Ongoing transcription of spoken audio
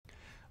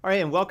All right,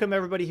 and welcome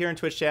everybody here in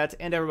Twitch chat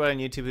and everybody on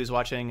YouTube who's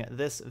watching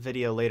this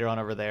video later on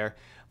over there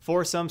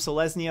for some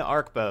Selesnya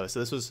Arkbow.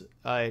 So this was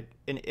an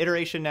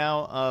iteration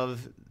now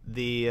of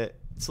the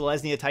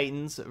Selesnya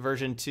Titans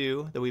version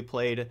 2 that we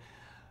played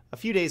a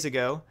few days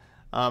ago.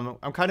 I'm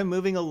kind of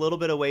moving a little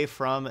bit away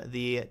from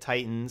the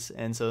Titans,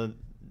 and so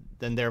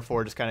then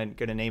therefore just kind of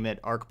going to name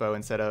it Arkbow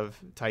instead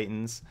of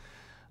Titans.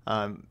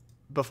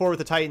 Before with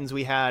the Titans,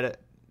 we had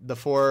the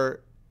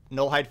 4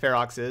 Nullhide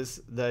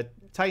Feroxes. The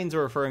Titans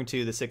are referring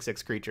to the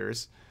 6/6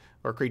 creatures,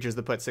 or creatures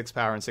that put 6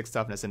 power and 6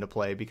 toughness into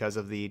play because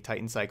of the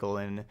Titan cycle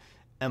in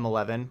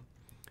M11.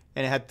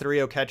 And it had 3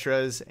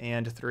 Oketras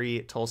and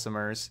 3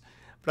 Tulsimers.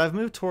 But I've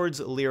moved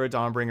towards Lyra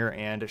Dawnbringer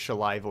and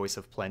Shalai Voice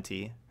of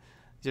Plenty.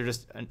 These are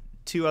just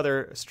 2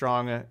 other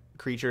strong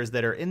creatures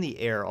that are in the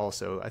air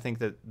also. I think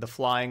that the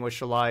flying with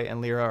Shalai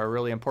and Lyra are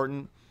really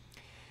important.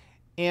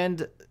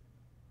 And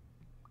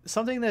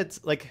something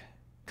that's like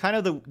kind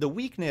of the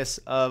weakness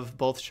of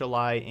both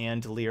Shalai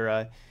and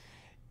Lyra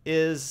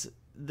is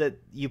that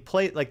you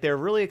play, like, they're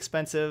really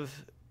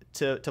expensive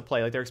to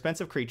play. Like, they're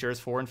expensive creatures,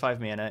 4 and 5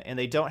 mana, and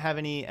they don't have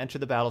any enter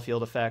the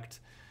battlefield effect,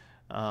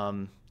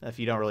 if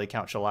you don't really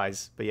count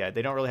Shalai's. But yeah,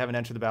 they don't really have an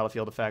enter the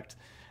battlefield effect.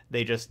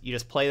 You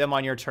just play them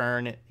on your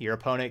turn, your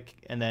opponent,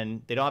 and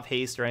then they don't have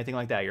haste or anything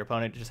like that. Your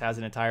opponent just has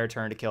an entire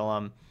turn to kill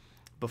them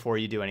before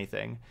you do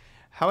anything.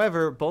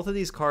 However, both of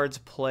these cards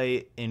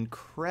play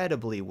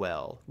incredibly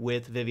well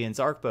with Vivien's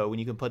Arkbow when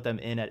you can put them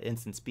in at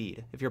instant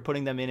speed. If you're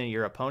putting them in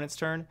your opponent's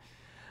turn,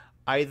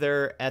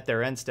 either at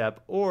their end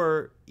step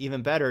or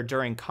even better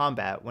during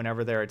combat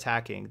whenever they're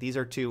attacking, these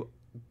are 2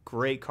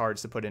 great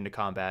cards to put into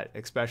combat,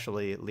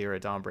 especially Lyra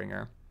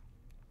Dawnbringer.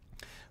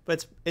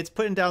 But it's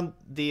putting down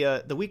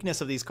the weakness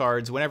of these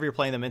cards. Whenever you're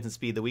playing them instant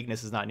speed, the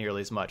weakness is not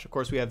nearly as much. Of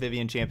course, we have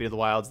Vivien, Champion of the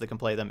Wilds, that can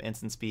play them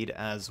instant speed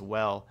as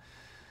well.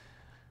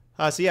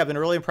 So yeah, I've been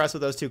really impressed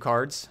with those 2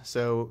 cards.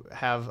 So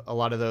have a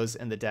lot of those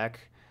in the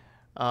deck.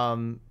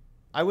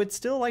 I would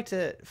still like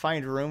to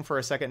find room for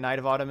a second Knight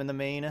of Autumn in the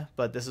main,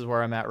 but this is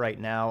where I'm at right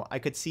now. I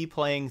could see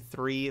playing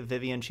 3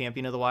 Vivien,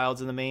 Champion of the Wilds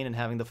in the main and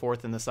having the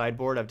 4th in the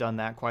sideboard. I've done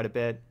that quite a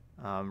bit.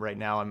 Right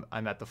now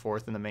I'm at the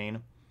 4th in the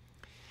main.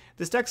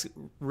 This deck's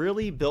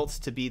really built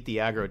to beat the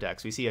aggro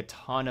decks. We see a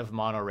ton of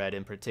mono red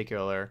in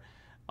particular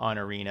on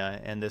Arena,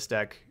 and this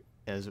deck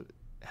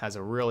has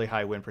a really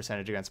high win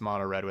percentage against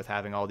mono red with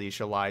having all these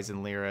Shalais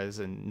and Lyras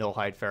and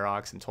Nullhide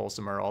Ferox and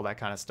Tulsimer, all that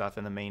kind of stuff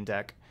in the main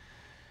deck.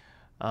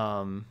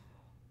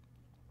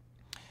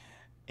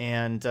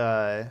 And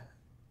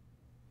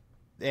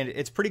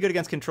it's pretty good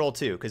against control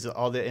too, because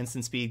all the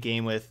instant speed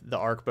game with the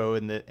Arkbow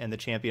and the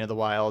Champion of the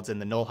Wilds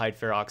and the Nullhide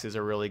Feroxes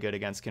are really good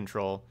against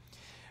control.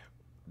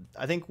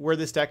 I think where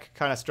this deck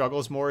kind of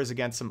struggles more is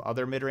against some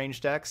other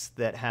mid-range decks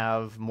that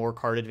have more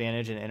card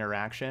advantage and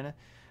interaction.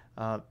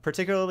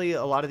 Particularly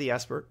a lot of the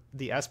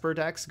Esper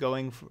decks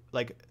going for,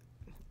 like,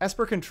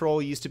 Esper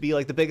Control used to be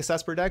like the biggest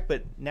Esper deck,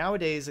 but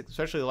nowadays,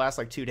 especially the last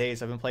like 2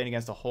 days, I've been playing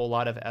against a whole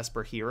lot of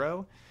Esper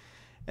Hero,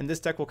 and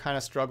this deck will kind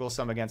of struggle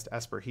some against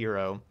Esper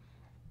Hero.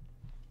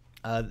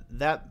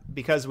 That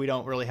because we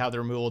don't really have the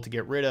removal to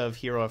get rid of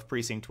Hero of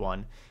Precinct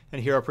 1,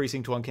 and Hero of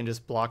Precinct 1 can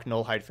just block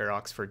Nullhide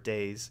Ferox for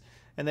days.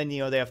 And then,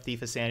 they have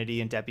Thief of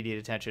Sanity and Deputy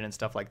Detention and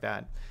stuff like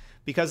that.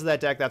 Because of that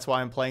deck, that's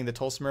why I'm playing the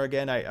Tulsimer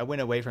again. I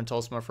went away from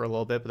Tulsimer for a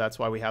little bit, but that's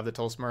why we have the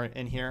Tulsimer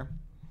in here.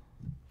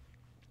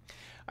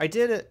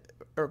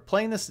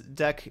 Playing this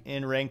deck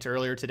in ranked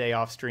earlier today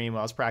off stream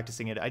while I was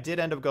practicing it. I did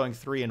end up going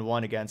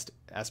 3-1 against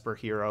Esper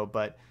Hero,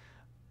 but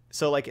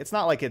so like it's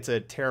not like it's a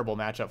terrible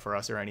matchup for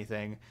us or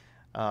anything.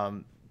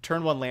 Turn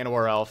 1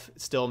 Llanowar Elf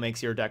still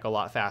makes your deck a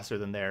lot faster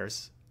than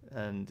theirs,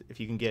 and if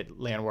you can get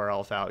Llanowar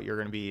Elf out, you're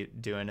going to be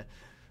doing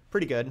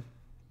pretty good.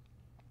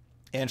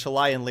 And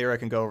Shalai and Lyra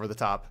can go over the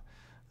top,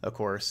 of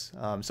course.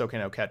 So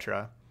can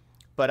Oketra.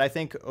 But I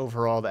think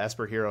overall the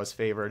Esper Hero is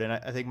favored, and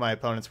I think my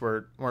opponents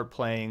weren't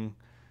playing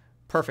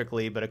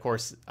perfectly, but of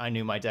course I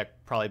knew my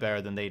deck probably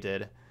better than they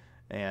did.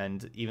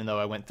 And even though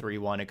I went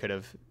 3-1, it could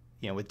have,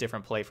 with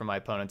different play from my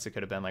opponents, it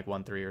could have been like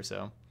 1-3 or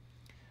so.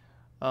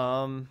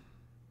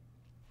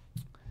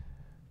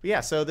 But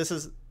yeah, so this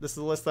is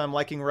the list that I'm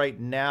liking right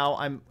now.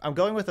 I'm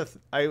going with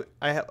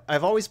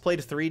I've always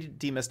played 3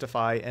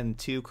 Demystify and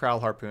 2 Kraul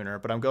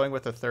Harpooner, but I'm going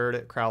with a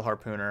 3rd Kraul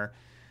Harpooner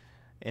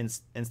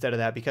instead of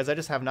that because I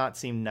just have not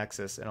seen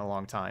Nexus in a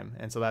long time,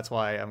 and so that's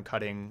why I'm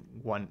cutting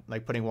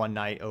putting 1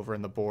 Knight over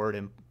in the board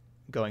and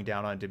going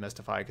down on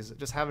Demystify because I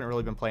just haven't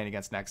really been playing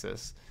against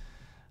Nexus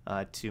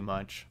too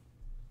much.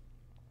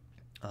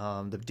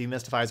 The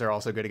Demystifies are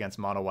also good against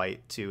Mono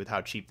White too, with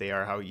how cheap they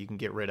are, how you can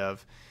get rid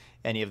of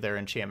any of their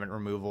enchantment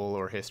removal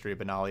or History of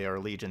Benalia or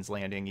Legion's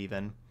Landing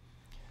even.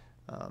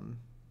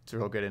 It's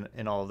real good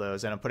in all of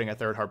those. And I'm putting a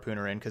 3rd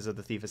Harpooner in because of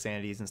the Thief of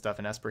Sanities and stuff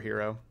in Esper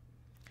Hero.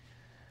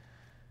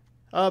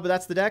 But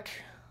that's the deck.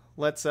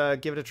 Let's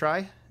give it a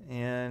try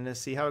and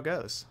see how it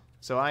goes.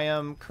 So I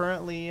am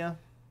currently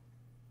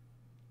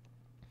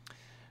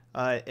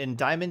in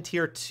Diamond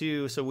Tier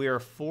 2, so we are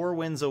 4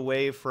 wins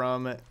away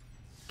from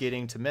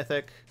getting to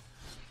Mythic.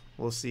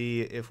 We'll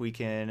see if we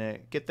can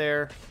get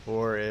there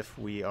or if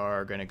we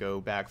are going to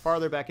go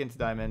farther back into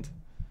Diamond.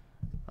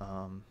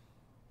 And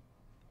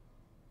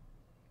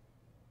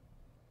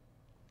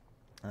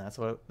that's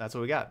what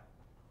we got.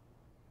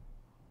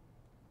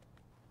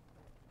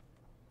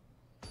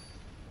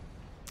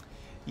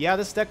 Yeah,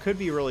 this deck could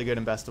be really good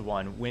in best of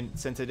one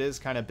since it is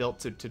kind of built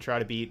to try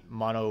to beat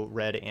mono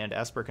red and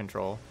Esper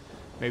control.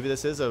 Maybe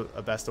this is a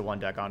best of one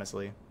deck,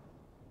 honestly.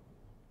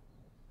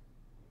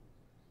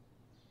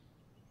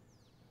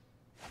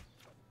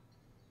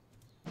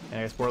 And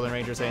I guess Borderland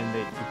Ranger saying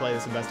that you play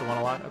this in best of one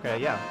a lot. Okay,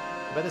 yeah,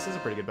 I bet this is a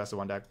pretty good best of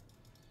one deck.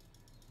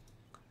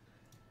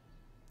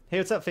 Hey,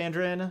 what's up,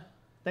 Fandrin?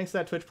 Thanks for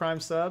that Twitch Prime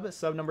sub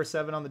number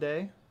 7 on the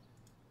day.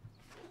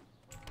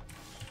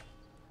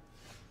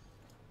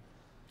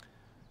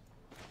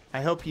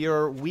 I hope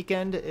your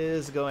weekend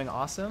is going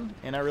awesome,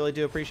 and I really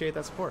do appreciate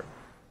that support.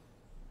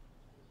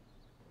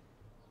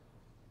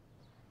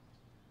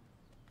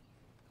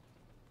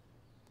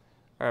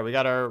 All right, we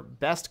got our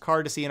best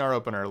card to see in our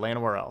opener,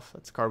 Llanowar Elf.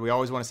 That's a card we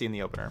always want to see in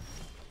the opener.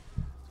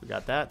 So we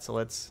got that, so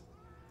let's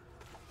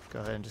go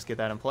ahead and just get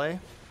that in play.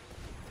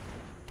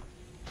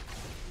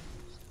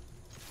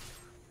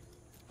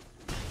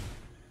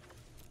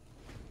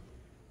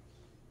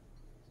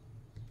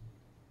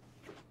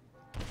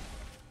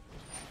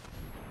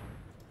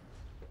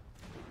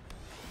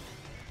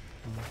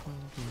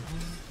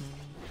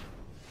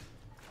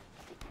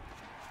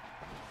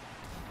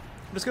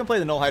 I'm just going to play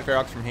the Nullhide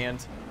Ferox from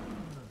hand.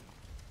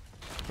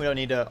 We don't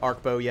need to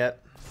Arkbow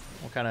yet.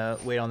 We'll kind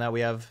of wait on that.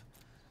 We have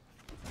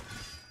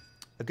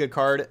a good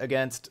card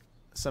against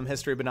some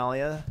History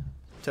Benalia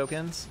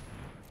tokens.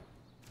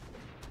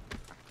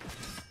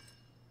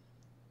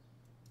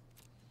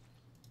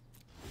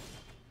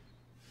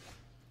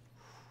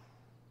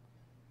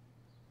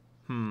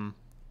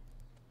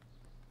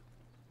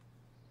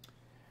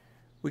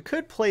 We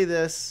could play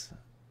this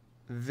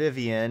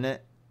Vivian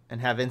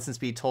and have instant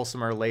speed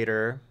Tulsimer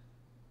later.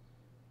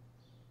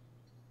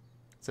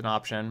 It's an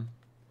option.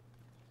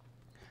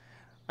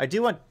 I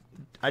do want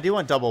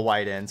double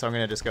white in, so I'm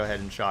gonna just go ahead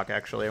and shock.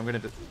 Actually, I'm gonna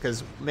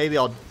because maybe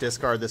I'll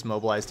discard this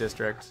mobilized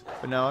district,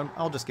 but no,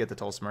 I'll just get the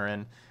Tulsimer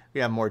in.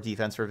 We have more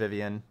defense for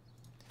Vivian.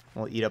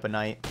 We'll eat up a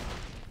knight,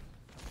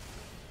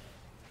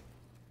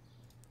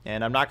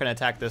 and I'm not gonna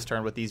attack this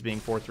turn with these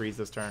being 4/3s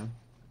this turn.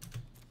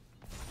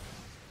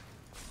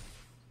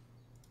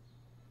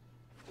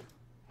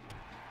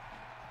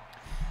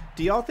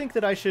 Do y'all think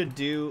that I should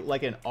do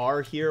like an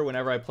R here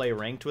whenever I play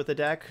ranked with a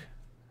deck?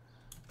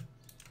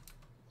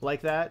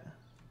 Like that?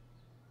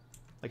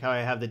 Like how I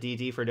have the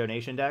DD for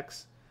donation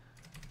decks?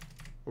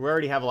 We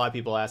already have a lot of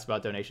people ask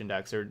about donation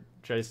decks, or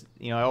should I just,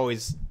 you know,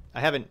 I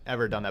haven't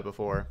ever done that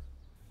before.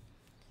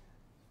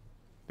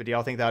 But do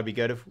y'all think that would be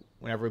good if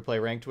whenever we play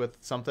ranked with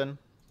something?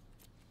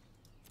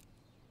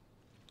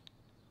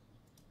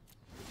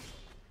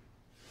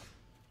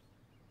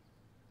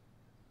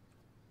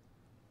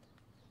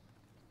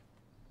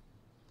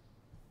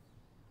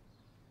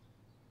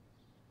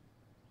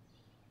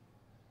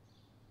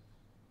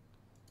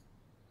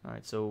 All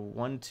right, so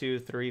 1, 2,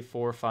 3,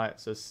 4, 5.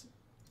 So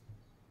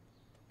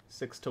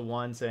 6 to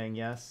 1 saying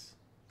yes.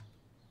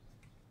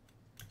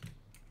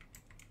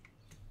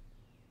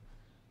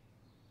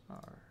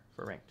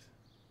 For ranked.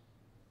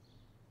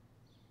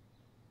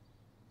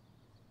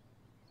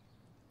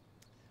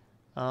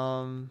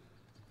 I'm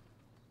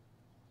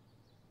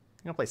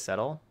gonna play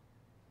Settle.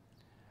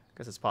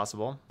 Guess it's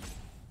possible.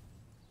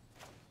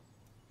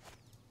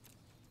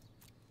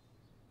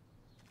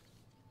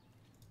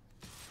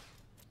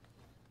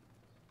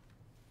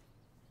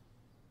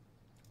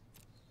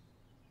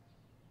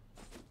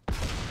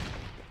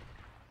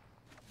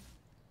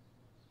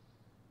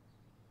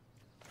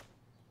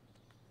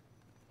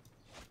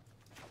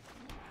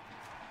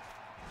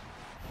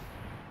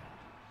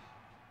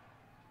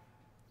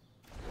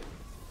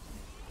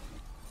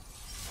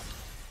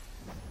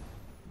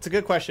 It's a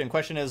good question.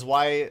 Question is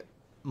why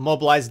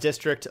mobilize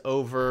district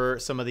over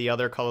some of the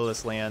other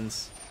colorless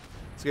lands?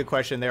 It's a good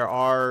question. There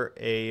are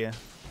a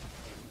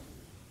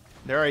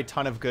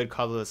ton of good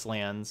colorless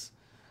lands.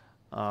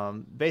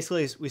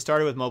 Basically, we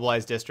started with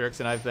mobilized districts,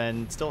 and I've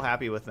been still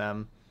happy with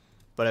them.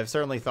 But I've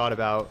certainly thought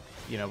about,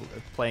 you know,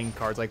 playing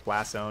cards like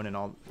Blast Zone and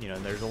all. You know,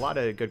 there's a lot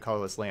of good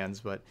colorless lands,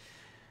 but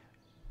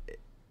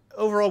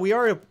overall, we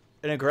are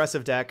an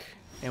aggressive deck,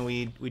 and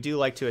we do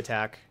like to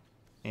attack,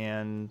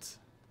 and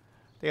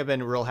I think I've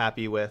been real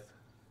happy with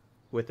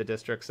the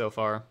district so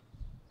far.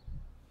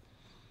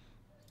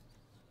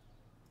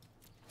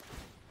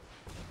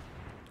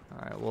 All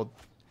right, we'll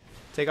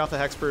take off the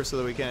Hexproof so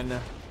that we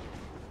can.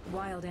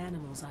 Wild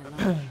animals I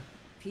love.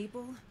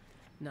 People,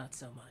 not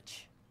so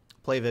much.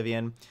 Play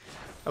Vivian.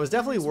 I was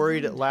definitely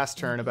worried last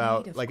turn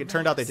about, like, it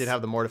turned out they did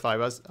have the Mortify,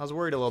 but I was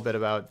worried a little bit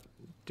about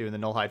doing the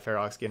Nullhide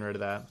Ferox, getting rid of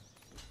that.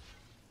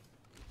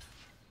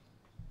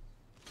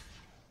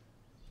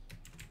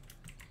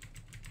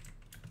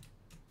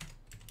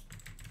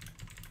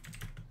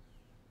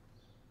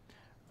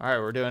 All right,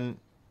 we're doing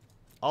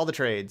all the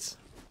trades.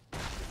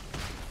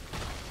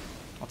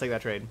 I'll take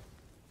that trade.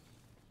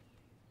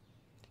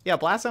 Yeah,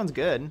 Blast Zone's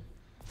good.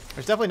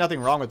 There's definitely nothing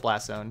wrong with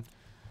Blast Zone.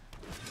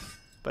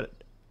 But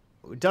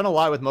we've done a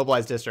lot with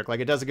Mobilized District. Like,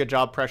 it does a good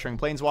job pressuring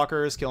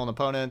planeswalkers, killing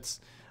opponents.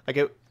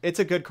 Like, it's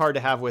a good card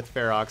to have with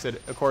Ferox. It,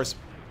 of course,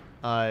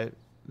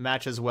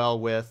 matches well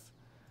with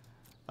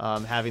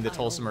having the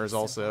Tulsimers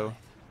also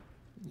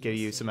give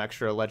you some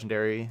extra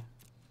legendary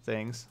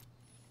things.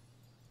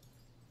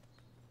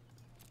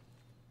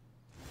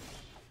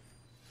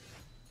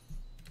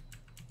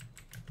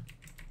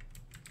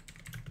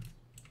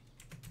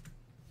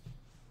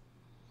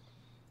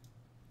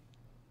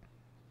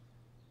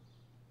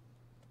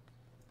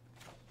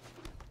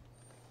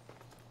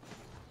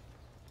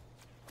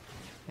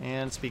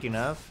 And speaking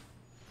of,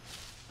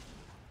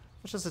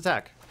 let's just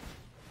attack.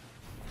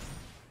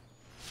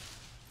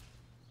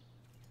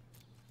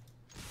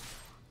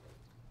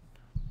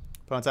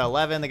 Opponent's at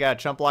 11. They got a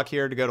chump block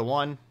here to go to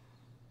 1.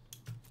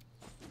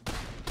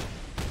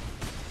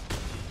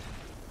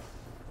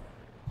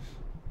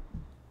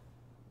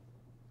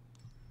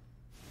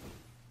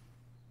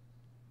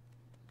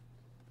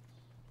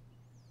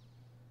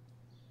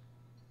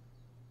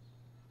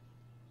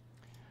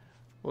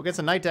 Well, against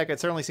a Knight deck, it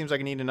certainly seems like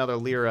I need another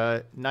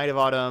Lyra. Knight of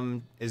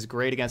Autumn is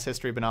great against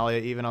History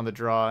Benalia, even on the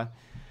draw.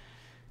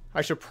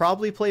 I should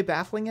probably play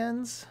Baffling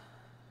Ends.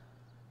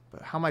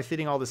 But how am I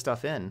fitting all this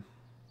stuff in?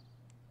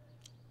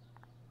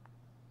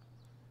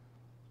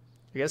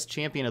 I guess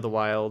Champion of the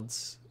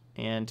Wilds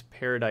and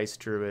Paradise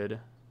Druid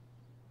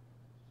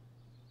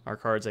are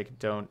cards I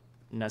don't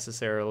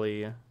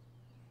necessarily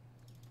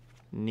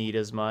need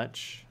as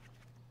much.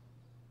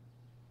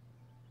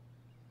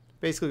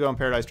 Basically going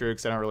Paradise Druid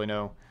because I don't really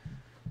know.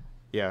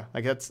 Yeah,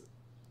 like that's...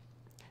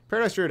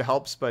 Paradise Druid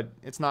helps, but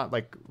it's not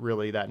like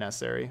really that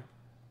necessary.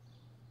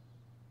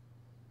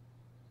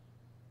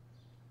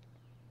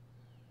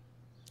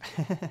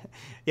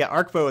 Yeah,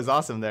 Arkbow was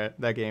awesome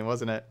that game,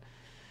 wasn't it?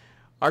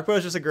 Arkbow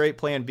is just a great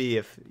plan B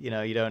if, you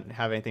know, you don't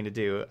have anything to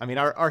do. I mean,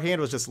 our hand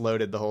was just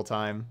loaded the whole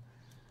time.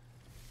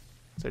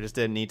 So I just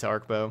didn't need to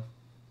Arkbow.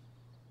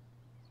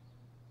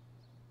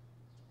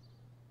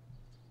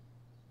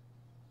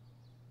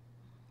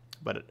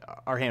 But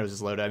our hand was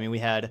just loaded. I mean, we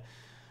had,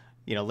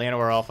 you know,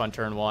 Llanowar off on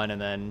turn 1, and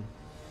then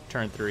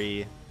turn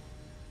 3,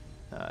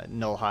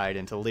 Nullhide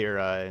into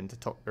Lyra,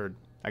 or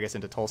I guess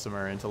into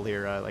Tulsimer, into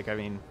Lyra. Like, I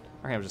mean,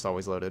 our hand was just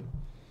always loaded.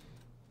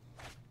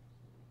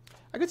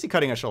 I could see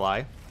cutting a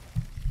Shalai.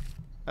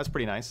 That's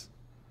pretty nice.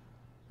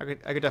 I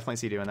could definitely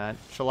see doing that.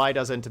 Shalai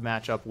doesn't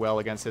match up well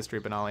against History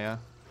Benalia.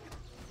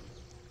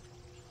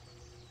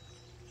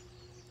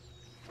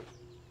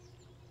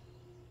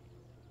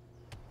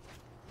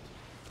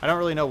 I don't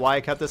really know why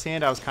I cut this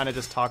hand. I was kind of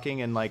just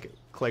talking and like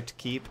clicked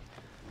keep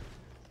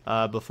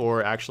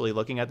before actually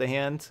looking at the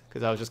hand,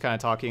 because I was just kind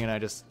of talking and I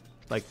just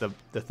like the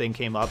thing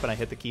came up and I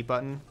hit the keep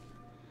button.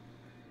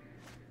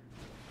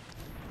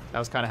 That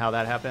was kind of how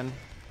that happened.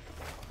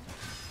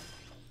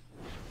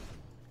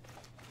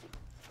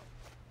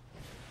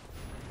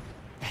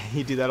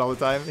 You do that all the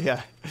time?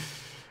 Yeah.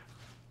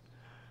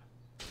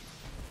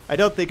 I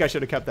don't think I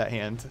should have kept that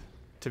hand,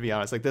 to be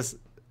honest. Like this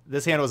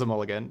hand was a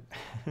mulligan.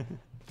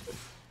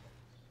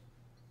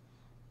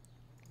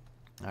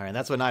 Alright,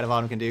 that's what Knight of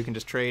Autumn can do. You can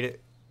just trade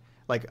it.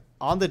 Like,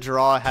 on the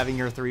draw, having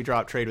your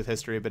 3-drop trade with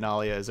History of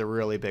Benalia is a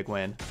really big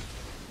win.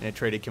 And it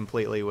traded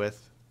completely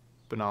with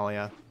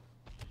Benalia.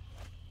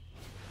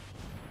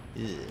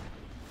 Ugh.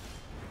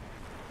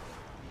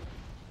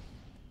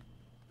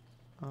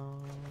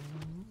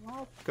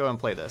 I'll go and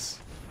play this.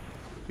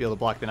 Be able to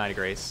block the Knight of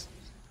Grace.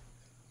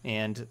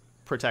 And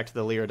protect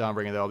the Lyra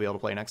Dawnbringer that I'll be able to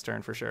play next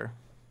turn for sure.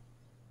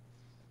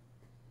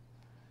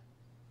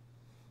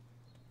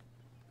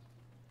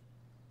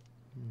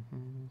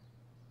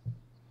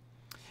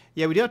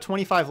 Yeah, we do have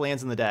 25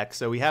 lands in the deck,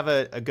 so we have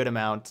a good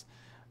amount.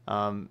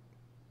 One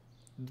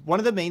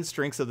of the main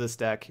strengths of this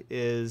deck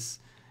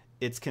is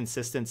its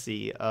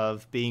consistency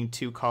of being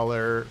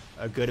 2-color,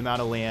 a good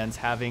amount of lands,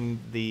 having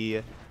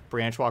the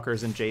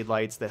Branchwalkers and Jade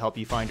Lights that help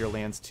you find your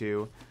lands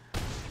too.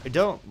 I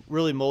don't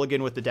really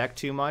mulligan with the deck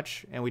too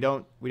much, and we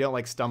don't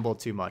like stumble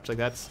too much. Like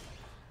that's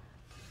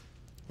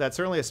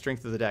certainly a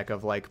strength of the deck,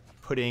 of like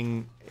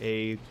putting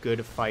a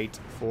good fight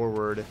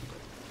forward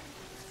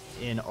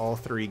in all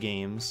 3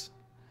 games.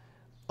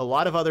 A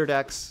lot of other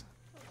decks,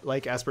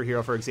 like Esper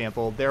Hero, for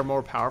example, their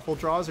more powerful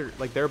draws, or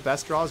like their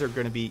best draws are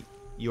going to be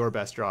your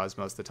best draws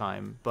most of the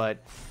time,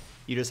 but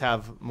you just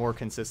have more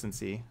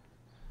consistency.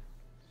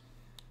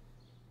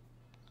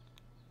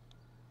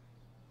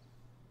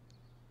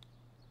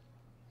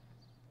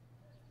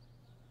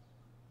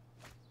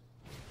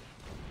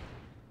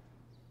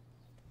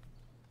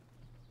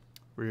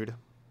 Rude.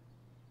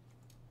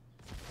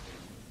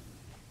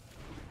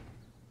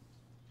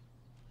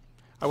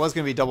 I was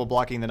going to be double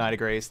blocking the Knight of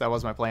Grace. That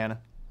was my plan.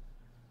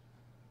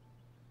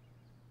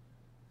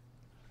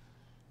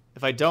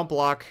 If I don't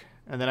block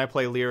and then I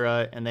play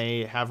Lyra and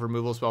they have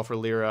removal spell for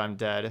Lyra, I'm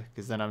dead.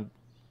 Because then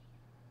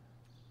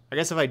I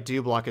guess if I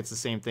do block, it's the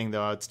same thing,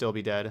 though. I'd still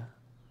be dead.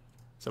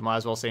 So might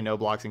as well say no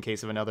blocks in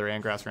case of another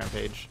Angrass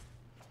Rampage.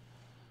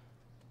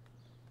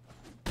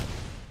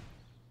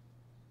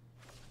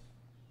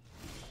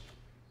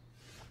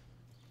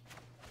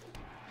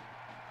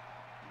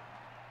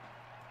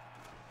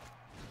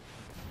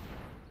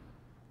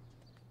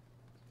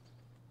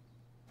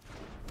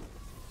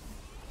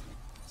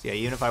 So yeah,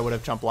 even if I would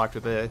have jump blocked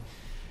with a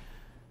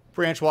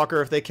Branch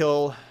Walker, if they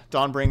kill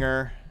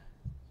Dawnbringer,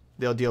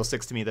 they'll deal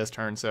 6 to me this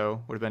turn,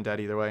 so would have been dead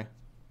either way.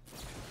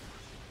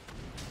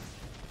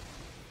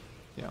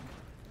 Yeah,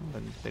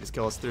 and they just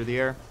kill us through the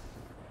air.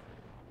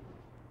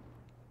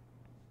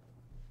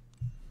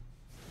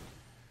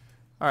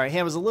 All right,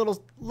 hand was a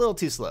little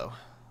too slow.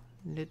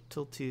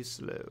 Little too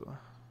slow.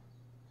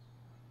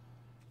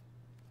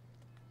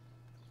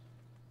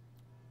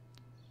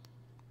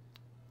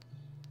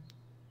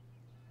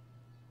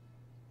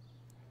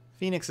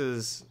 Phoenix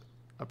is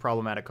a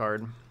problematic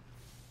card.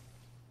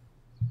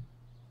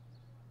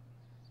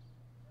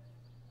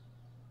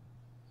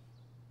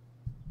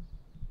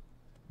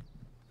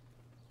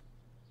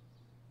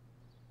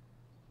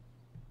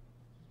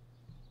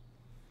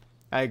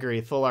 I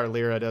agree. Full art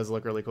Lyra does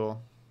look really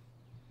cool.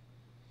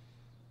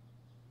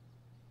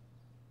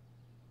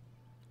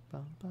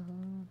 Bum,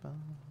 bum, bum.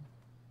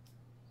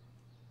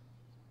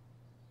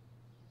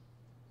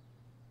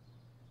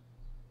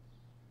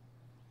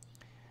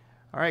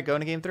 All right, going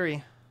to game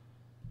 3.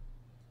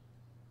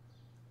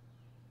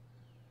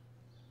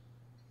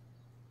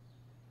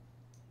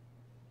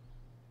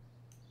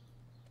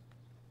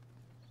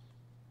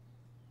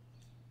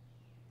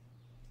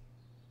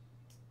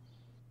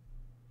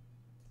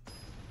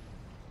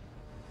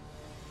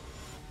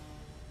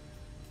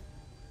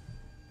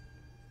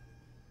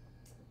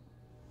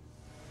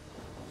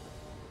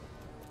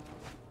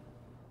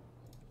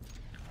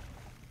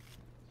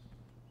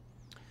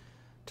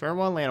 Turn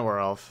 1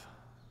 Llanowar Elf.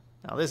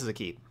 Now this is a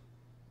keep.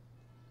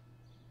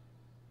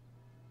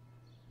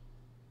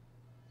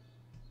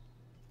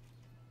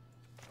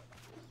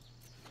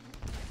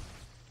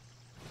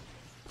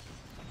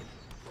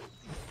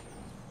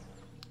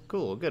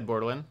 Cool, good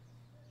Borderland.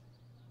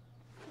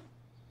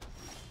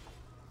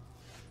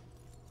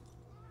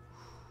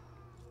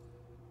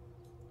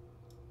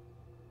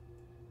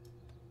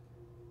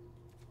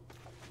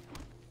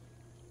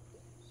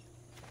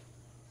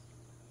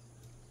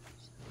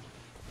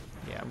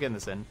 Yeah, I'm getting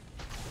this in.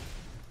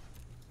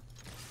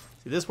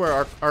 See, this is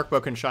where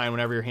Arkbow can shine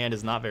whenever your hand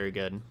is not very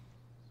good.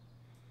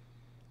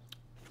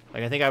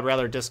 Like, I think I'd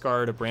rather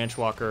discard a Branch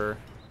Walker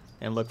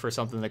and look for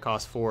something that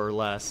costs 4 or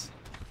less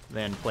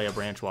than play a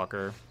Branch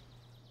Walker.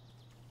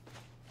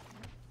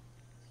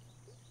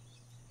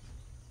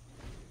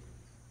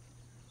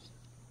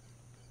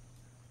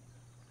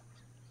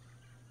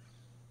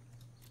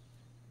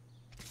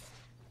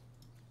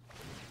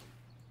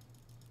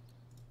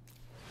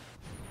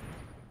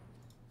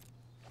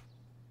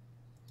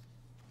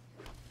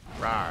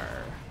 Rawr.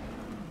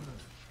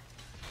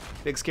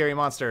 Big scary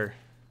monster.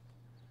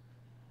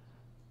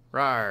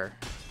 Rawr.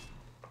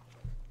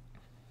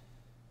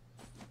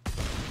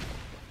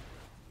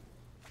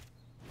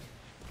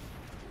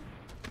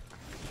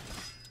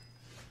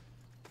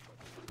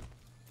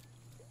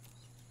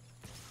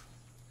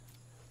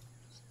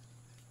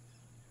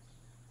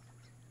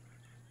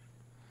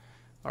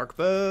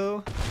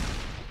 Arkbow.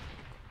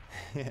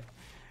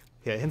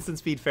 Yeah, instant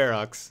speed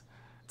Ferox.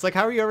 It's like,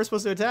 how are you ever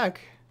supposed to attack?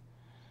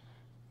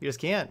 You just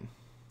can't.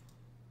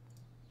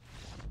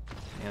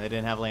 Yeah, they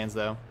didn't have lands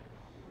though.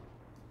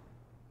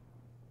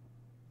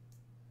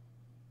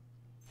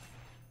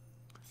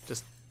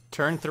 Just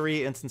turn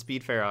 3 instant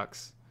speed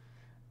Ferox.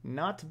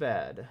 Not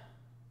bad.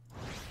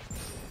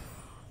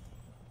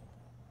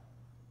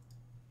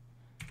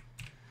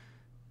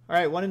 All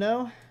right,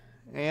 1-0,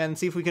 and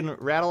see if we can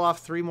rattle off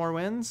 3 more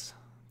wins.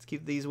 Let's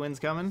keep these wins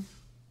coming.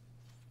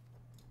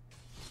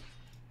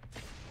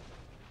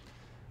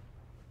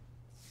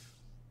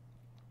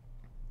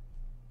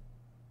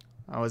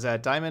 I was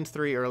at Diamond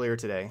 3 earlier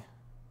today,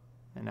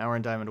 and now we're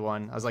in Diamond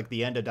 1. I was like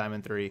the end of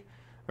Diamond 3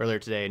 earlier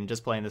today, and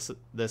just playing this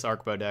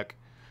Arkbow deck.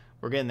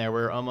 We're getting there.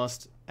 We're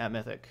almost at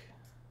Mythic.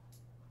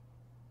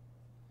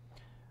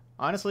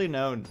 Honestly,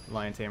 no,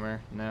 Lion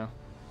Tamer. No.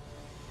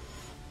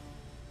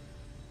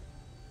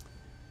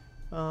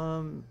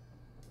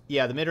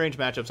 Yeah, the mid-range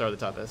matchups are the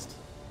toughest.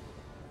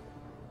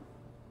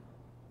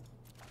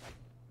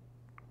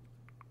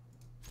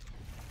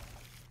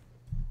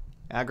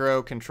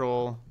 Aggro,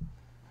 control,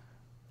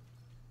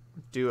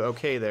 do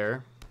okay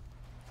there.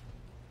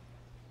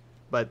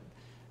 But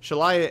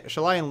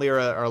Shalai and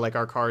Lyra are like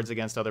our cards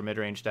against other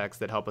mid-range decks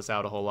that help us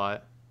out a whole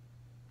lot.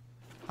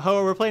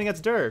 Oh, we're playing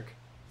against Dirk.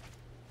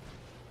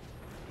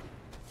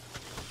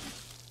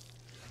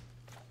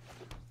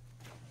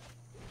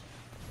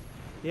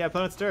 Yeah,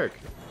 opponent's Dirk.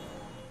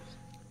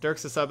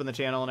 Dirk's a sub in the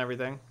channel and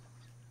everything.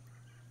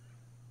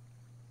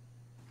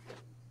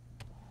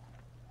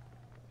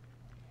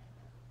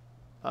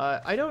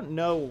 I don't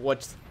know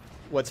what's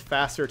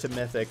faster to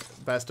Mythic,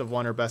 best of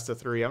 1 or best of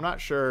 3. I'm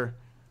not sure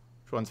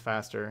which one's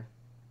faster.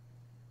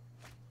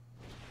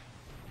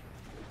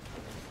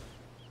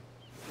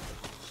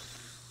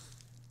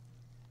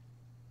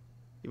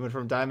 You went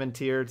from Diamond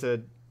tier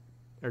to,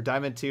 or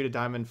Diamond 2 to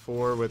Diamond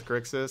 4 with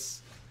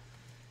Grixis.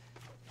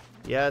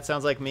 Yeah, it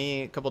sounds like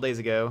me a couple days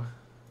ago.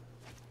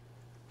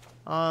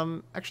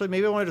 Actually,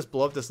 maybe I want to just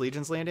blow up this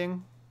Legion's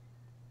Landing.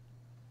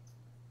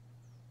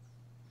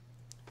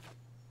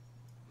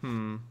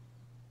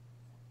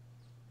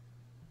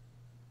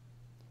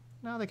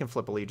 No, they can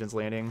flip a Legion's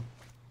Landing.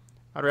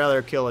 I'd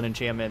rather kill an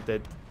enchantment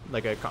that,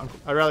 like I'd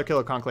rather kill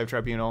a Conclave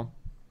Tribunal.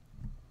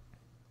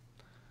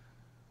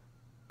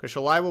 Because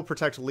Shalai will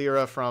protect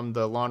Lyra from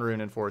the Lawn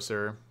Rune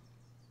Enforcer.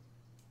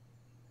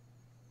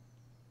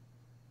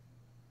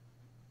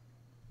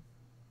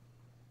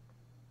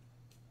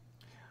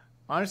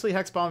 Honestly,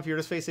 Hex Bomb, if you're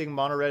just facing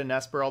Mono Red and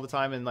Esper all the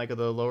time in like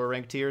the lower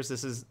ranked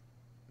tiers,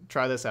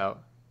 try this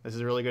out. This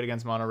is really good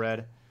against Mono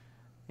Red,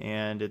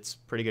 and it's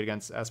pretty good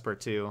against Esper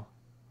too.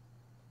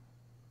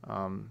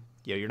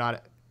 Yeah, you're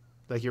not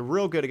like you're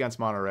real good against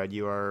Mono Red.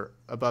 You are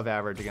above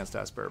average against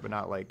Esper, but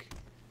not like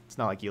it's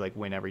not like you like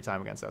win every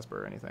time against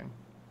Esper or anything.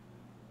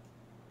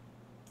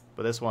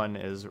 But this one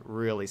is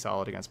really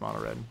solid against Mono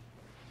Red.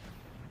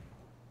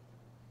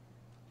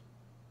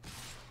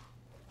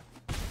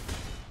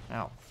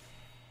 Ow.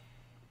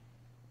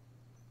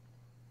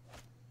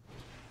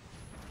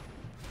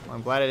 Well,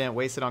 I'm glad I didn't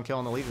waste it on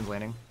killing the Legion's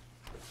Landing.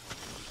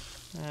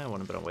 It wouldn't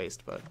have been a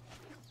waste, but...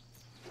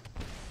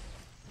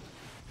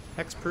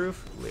 Hexproof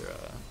Lyra.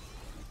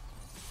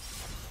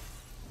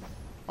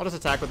 I'll just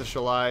attack with the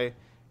Shalai,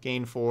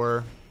 gain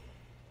 4.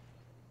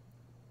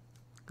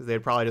 Because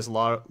they'd probably just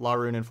Law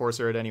Rune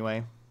Enforcer it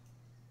anyway.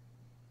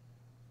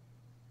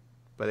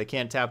 But they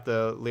can't tap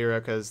the Lyra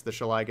because the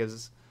Shalai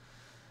gives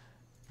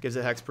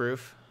it Hexproof.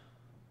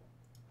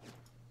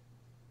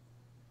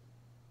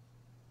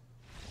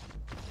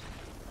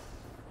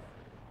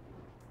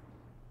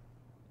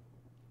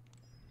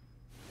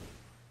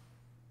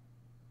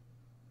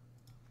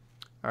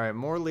 Alright,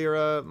 more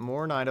Lyra,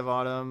 more Night of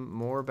Autumn,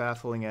 more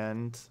Baffling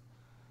End,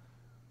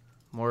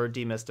 more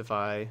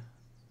Demystify,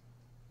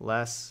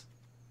 less...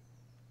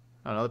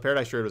 I don't know, the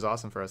Paradise Druid was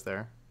awesome for us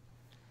there.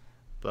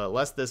 But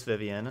less this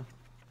Vivian.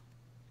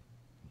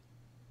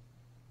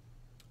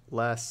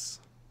 Less...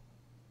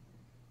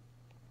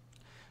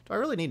 Do I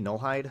really need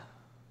Nullhide?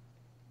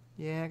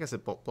 Yeah, I guess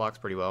it blocks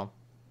pretty well.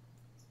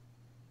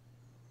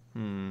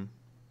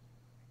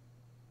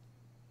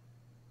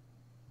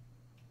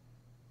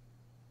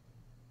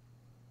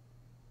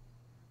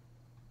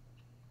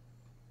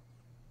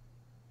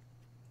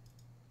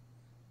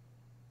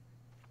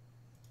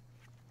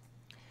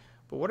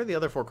 But what are the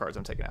other 4 cards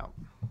I'm taking out?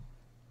 I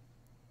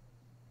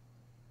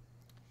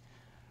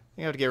think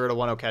I have to get rid of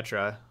one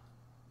Oketra.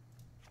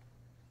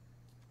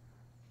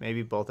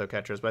 Maybe both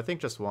Oketras, but I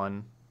think just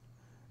one.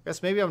 I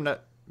guess maybe I'm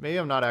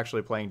not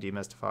actually playing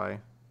Demystify.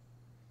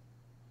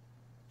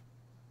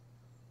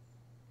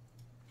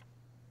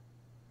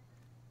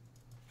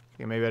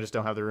 Okay, maybe I just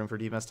don't have the room for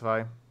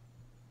Demystify.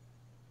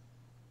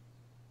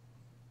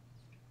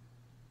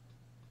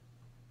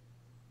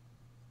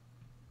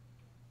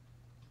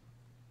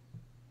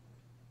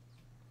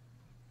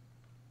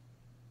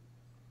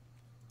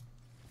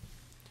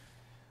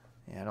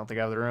 Yeah, I don't think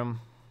I have the room.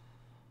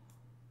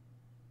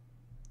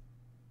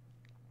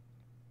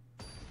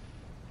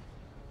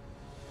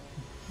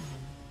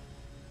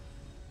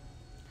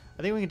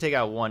 I think we can take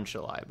out one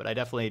Shalai, but I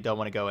definitely don't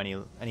want to go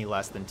any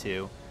less than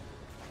 2.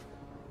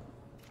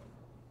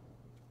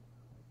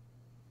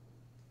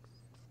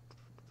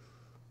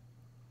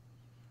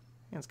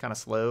 Yeah, it's kind of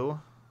slow.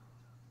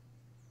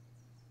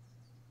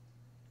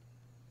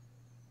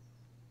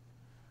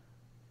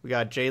 We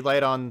got Jade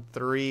Light on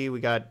 3. We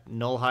got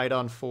Nullhide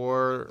on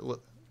 4.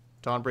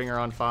 Dawnbringer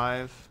on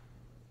 5.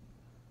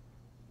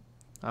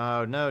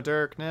 Oh, no,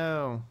 Dirk,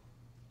 no.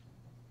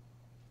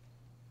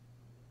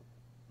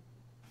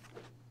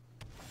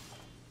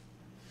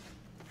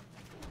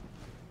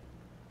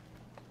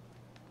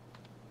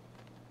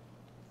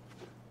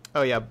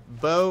 Oh, yeah,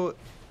 Bow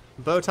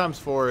times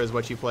 4 is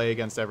what you play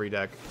against every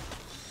deck.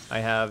 I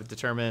have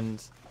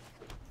determined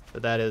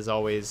that is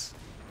always...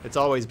 It's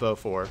always Bow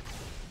 4.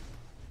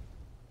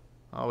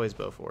 Always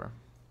Bow 4.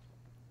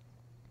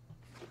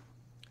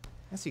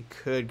 I guess you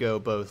could go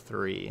Bow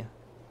 3.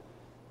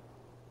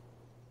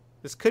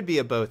 This could be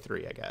a Bow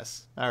 3, I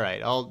guess. All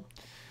right, I'll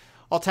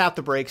tap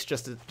the brakes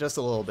just a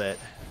little bit.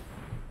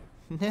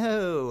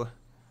 No,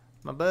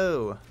 my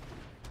bow.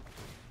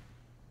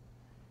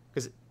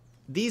 Because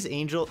these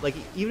angels, like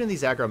even in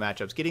these aggro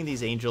matchups, getting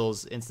these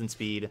angels instant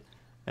speed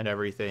and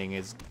everything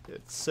it's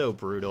so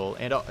brutal,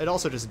 and it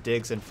also just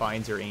digs and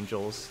finds your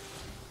angels.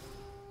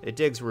 It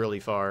digs really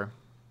far.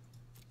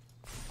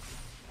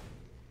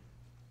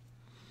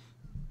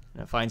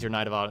 And it finds your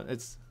Knight of Autumn.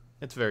 It's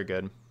very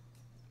good.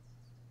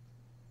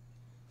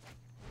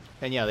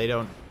 And yeah,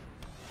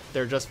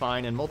 they're just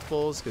fine in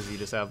multiples because you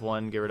just have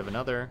one, get rid of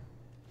another.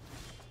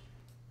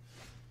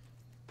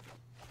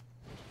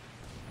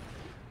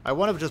 I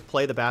want to just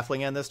play the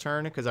Baffling End this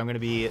turn because I'm going to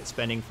be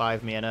spending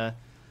 5 mana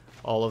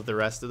all of the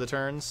rest of the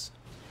turns.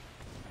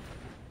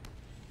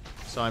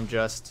 So I'm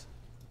just...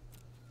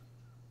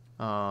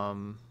 So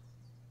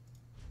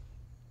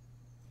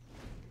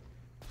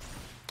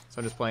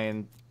I'm just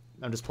playing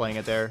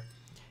it there.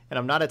 And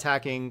I'm not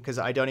attacking because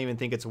I don't even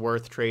think it's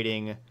worth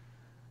trading,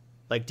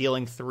 like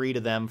dealing 3 to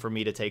them for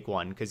me to take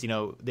 1. Because, you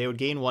know, they would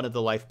gain 1 of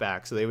the life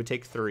back, so they would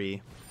take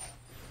 3.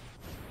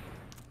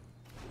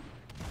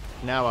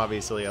 Now,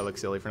 obviously, I look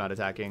silly for not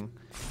attacking.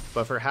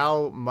 But for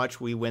how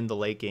much we win the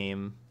late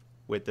game,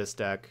 with this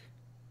deck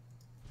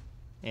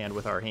and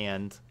with our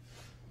hand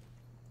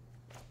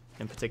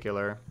in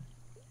particular.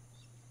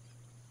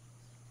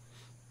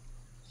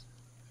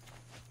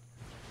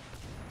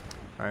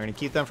 All right, I'm going to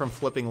keep them from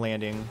flipping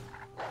landing.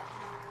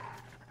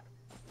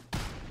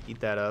 Eat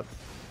that up.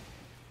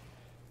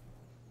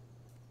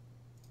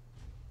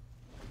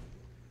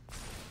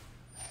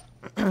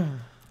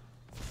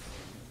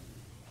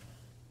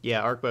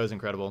 Yeah, Arkbow is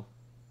incredible.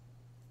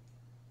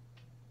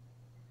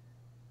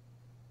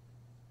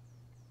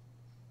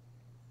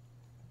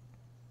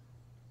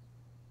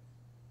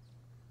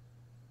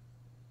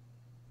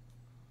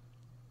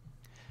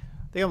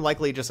 I think I'm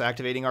likely just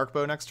activating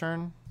Arkbow next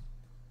turn.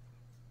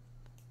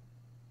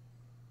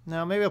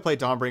 No, maybe I'll play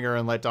Dawnbringer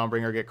and let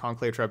Dawnbringer get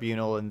Conclave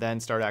Tribunal and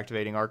then start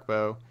activating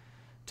Arkbow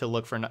to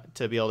look for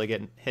to be able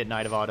to hit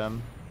Knight of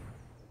Autumn.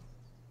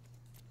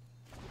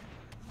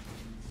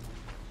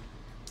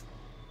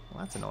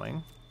 Well, that's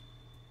annoying.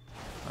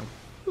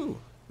 Ooh,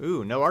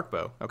 no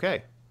Arkbow.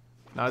 Okay,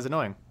 not as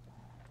annoying.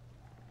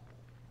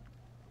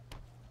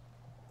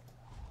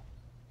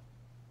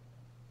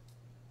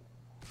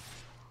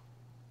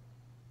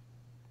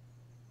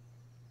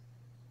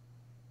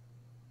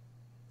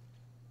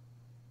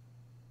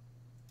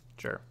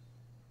 Sure.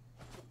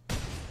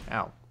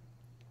 Ow.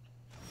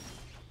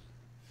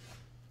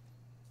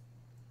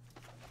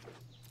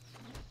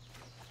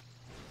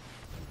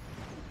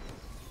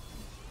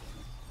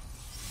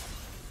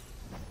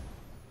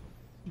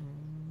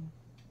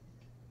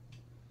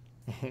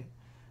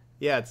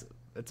 Yeah,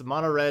 it's a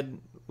mono red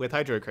with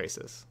Hydro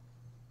Crisis.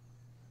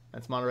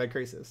 That's mono red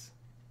Crisis.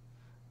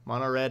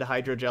 Mono red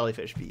Hydro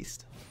Jellyfish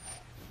Beast.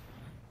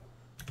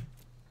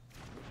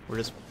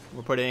 We're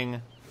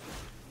going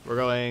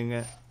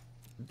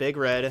big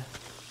red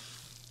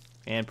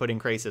and putting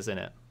Crisis in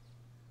it.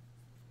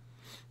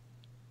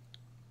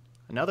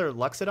 Another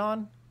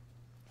Luxodon?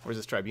 Where's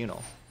this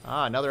Tribunal?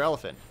 Ah, another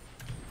elephant.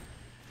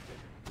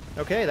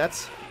 Okay,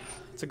 it's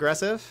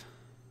aggressive.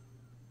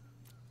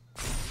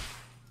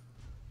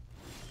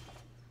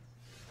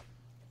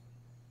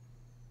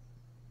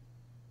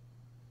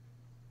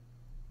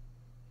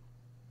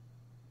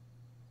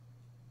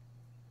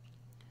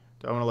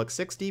 Do I want to look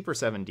 6 deep or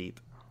 7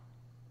 deep?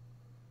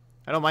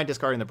 I don't mind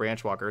discarding the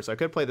Branch Walker, so I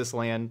could play this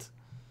land,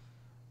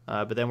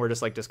 but then we're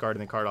just like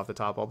discarding the card off the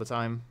top all the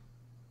time.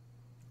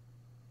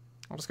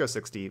 I'll just go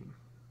 6 deep.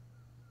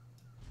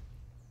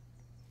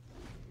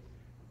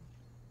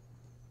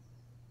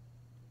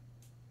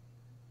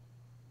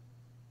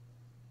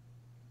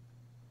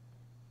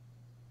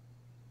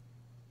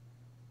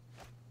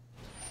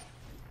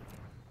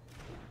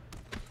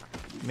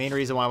 Main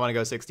reason why I want to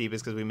go 6 deep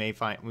is because we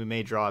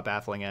may draw a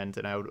Baffling End,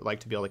 and I would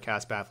like to be able to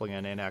cast Baffling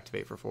End and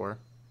activate for 4.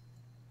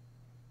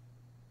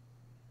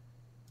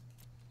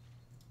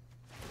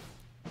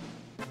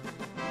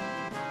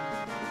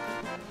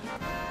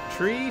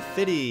 Tree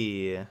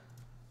Fitty.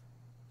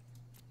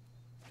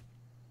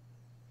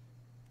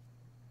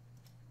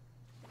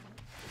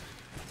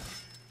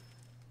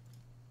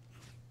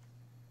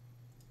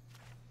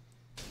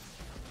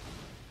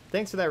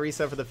 Thanks for that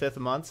reset for the 5th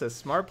month. Says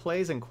smart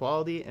plays and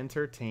quality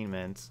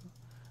entertainment.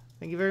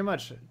 Thank you very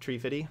much, Tree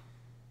Fitty.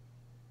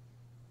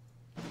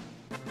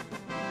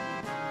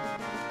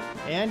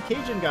 And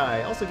Cajun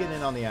Guy also getting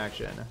in on the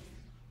action.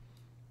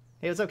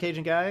 Hey, what's up,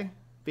 Cajun Guy?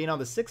 Being on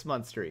the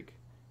 6-month streak.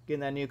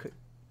 Getting that new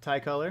tie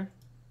color.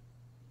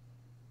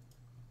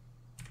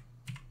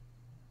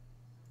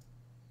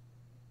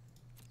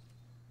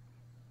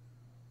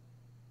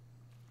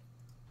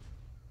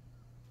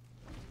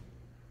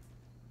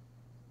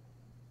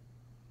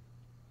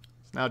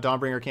 So now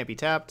Dawnbringer can't be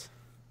tapped.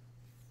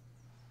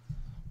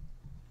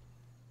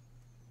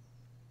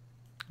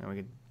 And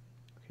we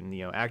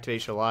can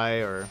activate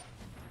Shalai or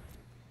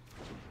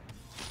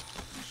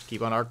just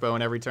keep on Arkbow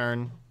in every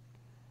turn.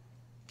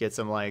 Get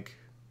some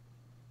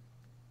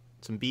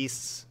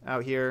beasts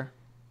out here.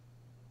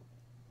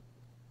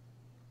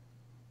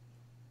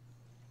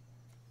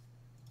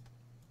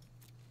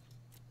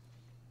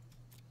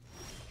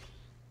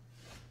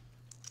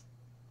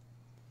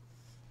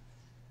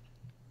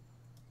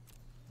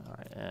 All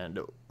right, and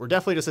we're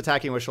definitely just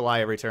attacking with Shalai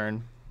every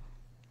turn,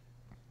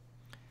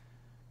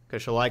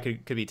 because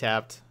Shalai could be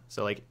tapped.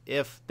 So like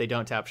if they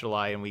don't tap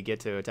Shalai and we get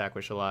to attack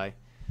with Shalai,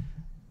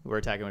 we're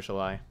attacking with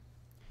Shalai.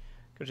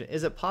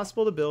 Is it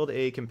possible to build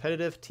a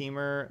competitive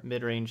teamer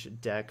mid-range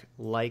deck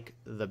like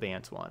the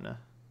Bant one?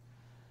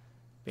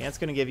 Bant's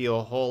going to give you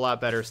a whole lot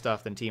better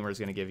stuff than Teamer's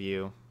going to give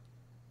you.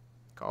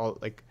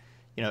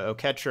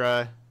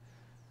 Oketra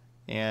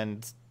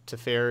and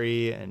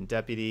Teferi and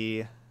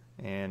Deputy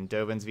and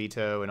Dovin's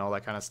Veto and all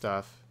that kind of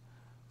stuff.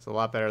 It's a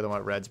lot better than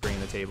what Red's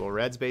bringing to the table.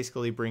 Red's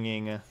basically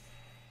bringing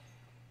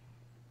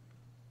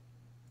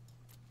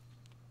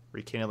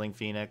Rekindling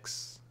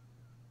Phoenix.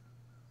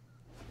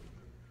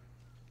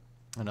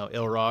 I don't know,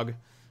 Ilrog,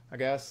 I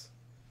guess.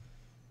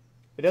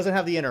 It doesn't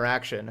have the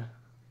interaction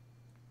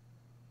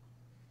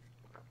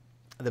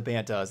the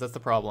Bant does. That's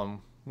the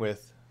problem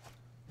with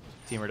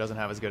Teamer. It doesn't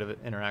have as good of an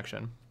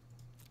interaction.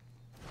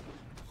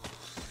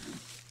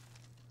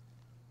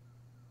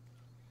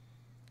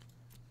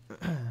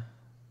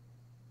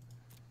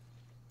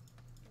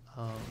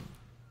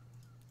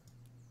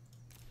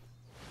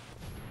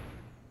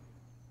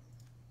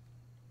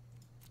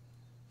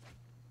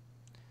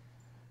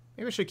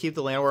 Maybe I should keep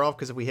the Land War Elf,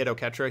 because if we hit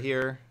Oketra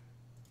here,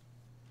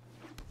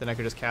 then I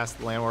could just cast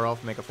the Land War Elf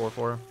and make a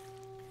 4/4.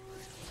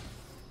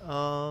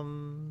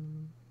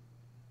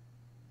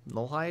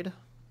 Nullhide?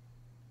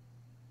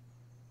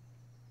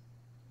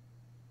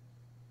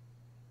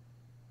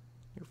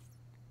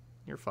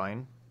 You're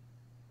fine.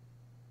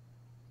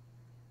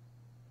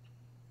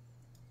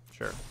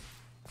 Sure.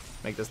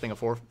 Make this thing a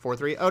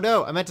 4/3. Oh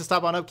no, I meant to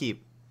stop on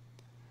upkeep.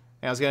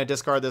 And I was gonna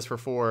discard this for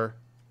 4.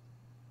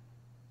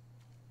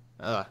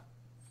 Ugh.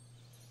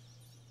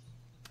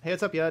 Hey,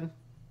 what's up, Yud?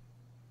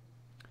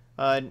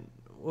 What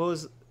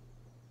was...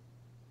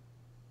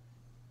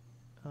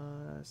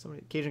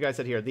 somebody... Cajun guy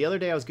said here, the other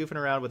day I was goofing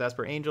around with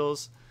Esper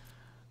Angels,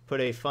 put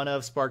a Fun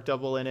of Spark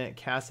Double in it,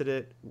 casted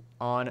it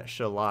on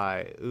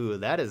Shalai. Ooh,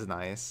 that is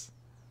nice.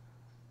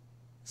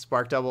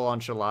 Spark Double on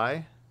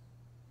Shalai?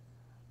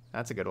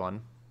 That's a good one.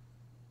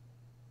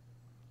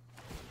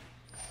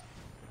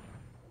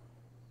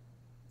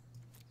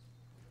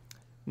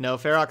 No,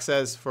 Ferox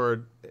says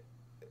for...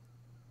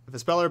 If a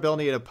spell or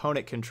ability an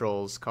opponent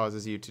controls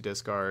causes you to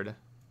discard,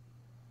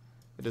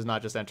 it does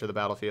not just enter the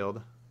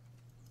battlefield.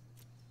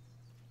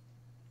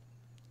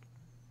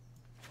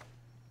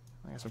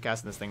 I guess I'm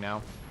casting this thing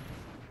now.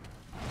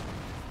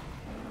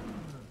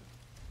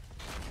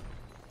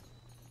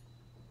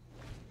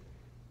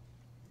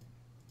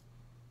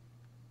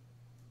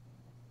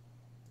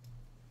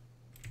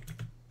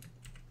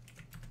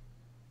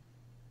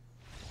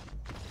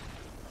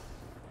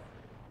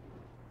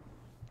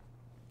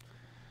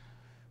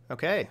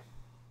 Okay.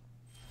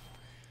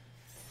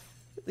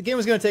 The game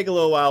was going to take a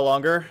little while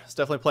longer. It's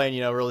definitely playing,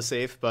 you know, really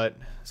safe, but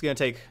it's going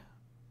to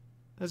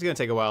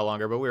take a while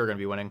longer, but we were going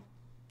to be winning.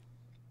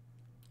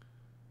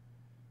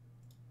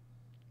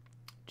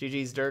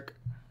 GG's, Dirk.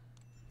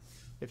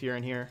 If you're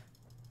in here.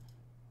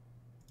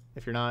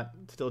 If you're not,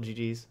 still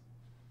GG's.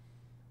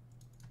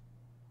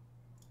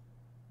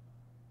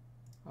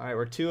 All right,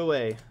 we're 2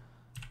 away.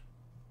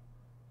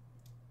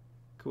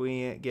 Can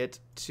we get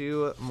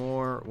 2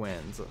 more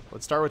wins?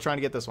 Let's start with trying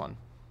to get this one.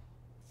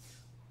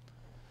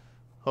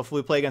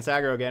 Hopefully we play against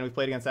aggro again. We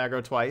played against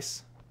aggro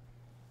twice.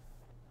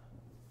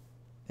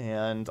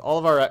 And all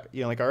of our,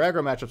 you know, like our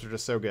aggro matchups are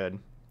just so good.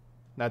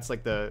 That's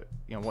like the,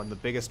 you know, one of the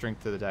biggest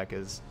strength to the deck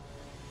is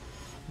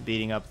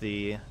beating up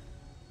the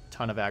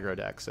ton of aggro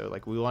decks. So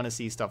like we want to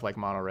see stuff like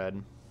mono red.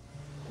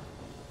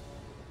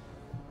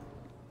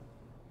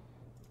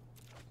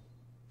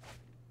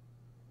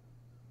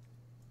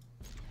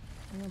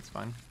 That's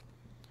fine.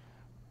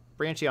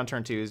 Branchy on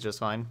turn 2 is just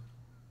fine.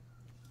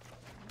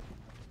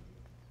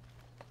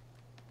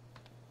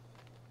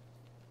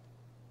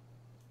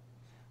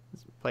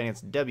 Playing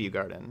against W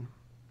Garden.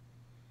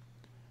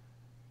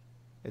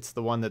 It's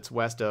the one that's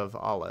west of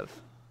Olive.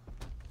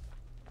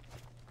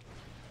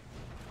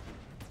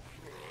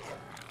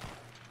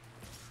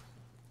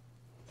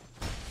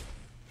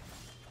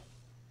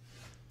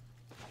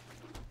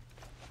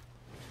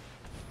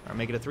 Alright,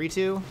 make it a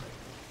 3/2.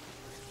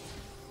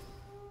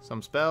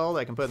 Some spell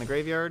that I can put in the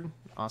graveyard.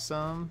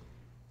 Awesome.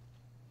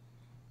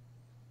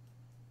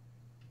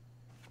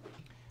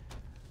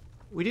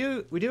 We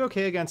do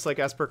okay against like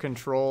Esper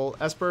control.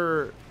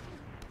 Esper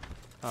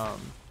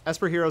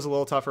Hero is a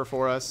little tougher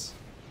for us.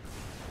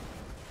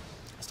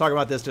 I was talking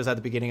about this just at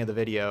the beginning of the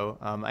video.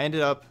 I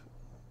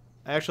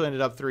actually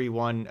ended up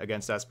 3-1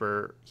 against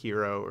Esper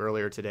Hero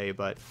earlier today,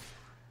 but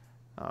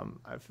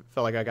I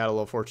felt like I got a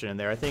little fortunate in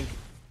there. I think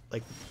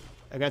like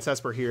against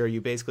Esper Hero,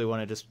 you basically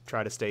want to just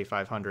try to stay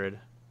 500.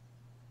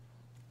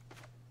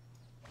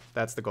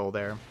 That's the goal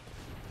there. So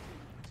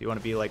you want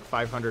to be like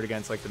 500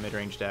 against like the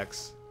mid-range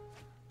decks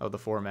of the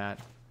format,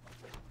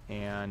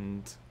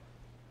 and it's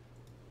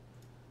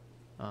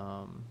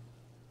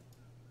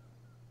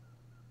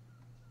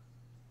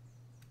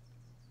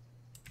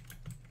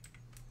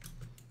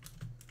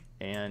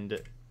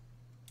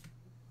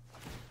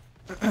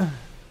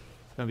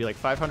gonna be like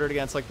 500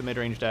 against like the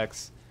mid-range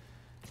decks,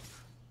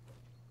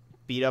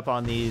 beat up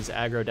on these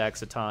aggro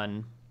decks a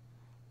ton,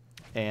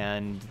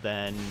 and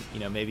then, you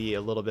know, maybe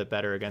a little bit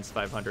better against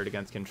 500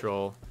 against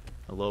control,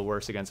 a little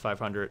worse against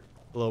 500,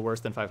 a little worse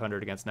than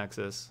 500 against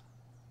Nexus.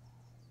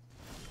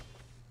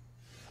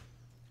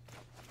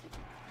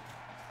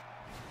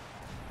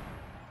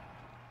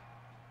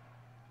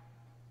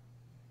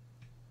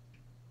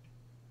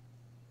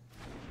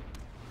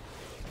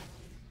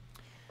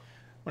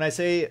 When I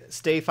say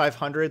stay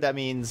 500, that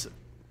means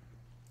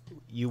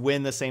you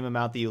win the same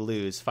amount that you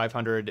lose.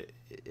 500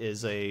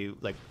 is a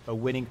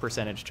winning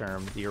percentage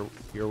term. You're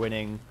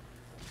winning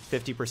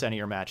 50% of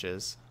your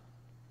matches.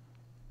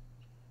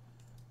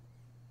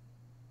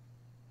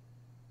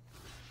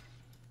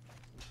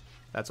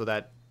 That's what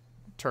that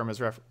term is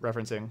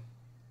referencing.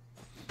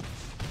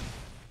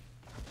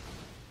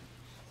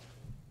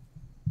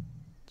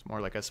 It's more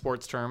like a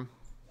sports term.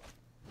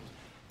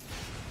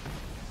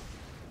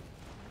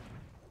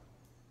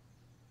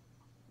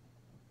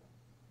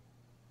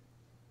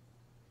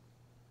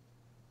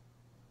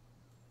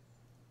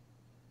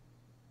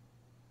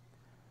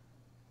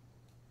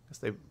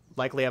 They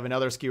likely have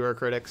another Skewer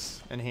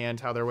Critics in hand,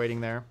 how they're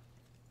waiting there.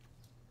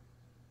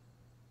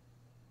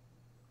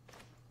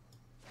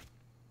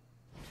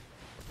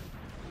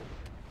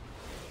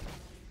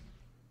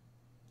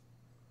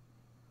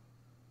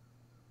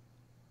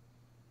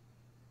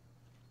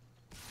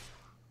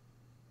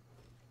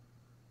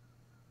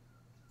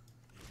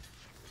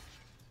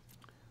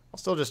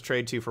 still just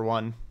trade 2 for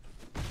 1.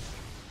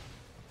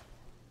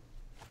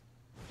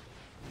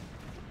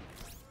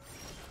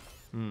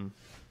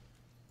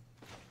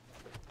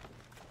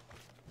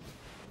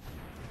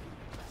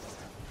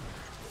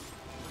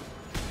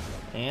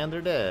 And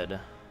they're dead.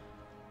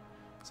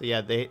 So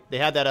yeah, they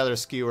had that other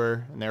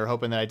skewer, and they were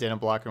hoping that I didn't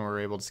block and we were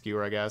able to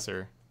skewer, I guess,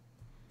 or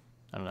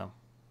I don't know.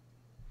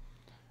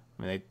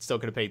 I mean, they still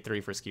could have paid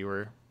 3 for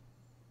skewer.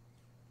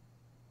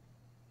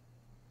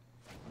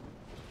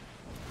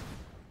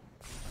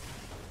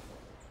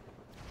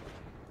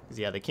 Cause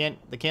yeah, they can't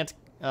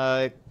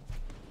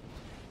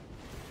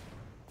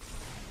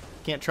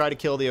try to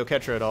kill the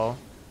Oketra at all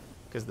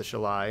because of the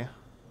Shalai.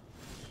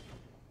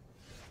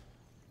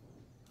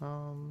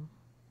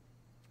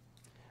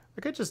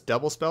 I could just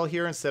double spell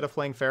here instead of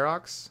playing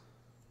Ferox.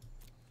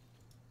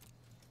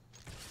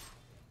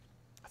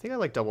 I think I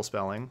like double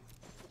spelling.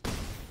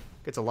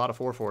 Gets a lot of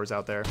 4/4s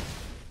out there.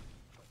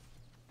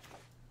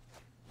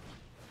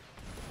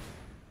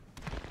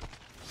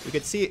 We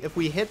could see if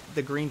we hit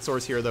the green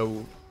source here,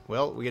 though.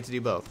 Well, we get to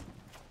do both.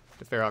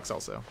 To Ferox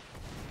also.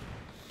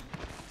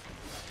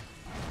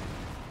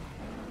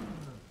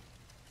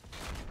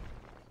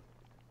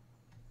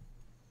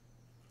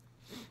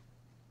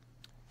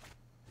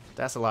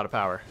 That's a lot of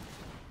power.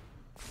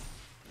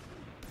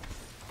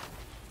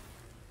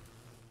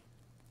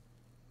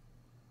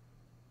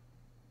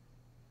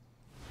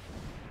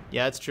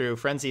 Yeah, it's true.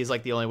 Frenzy is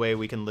like the only way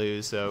we can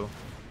lose, so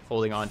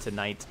holding on to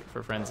Knight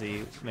for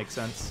Frenzy makes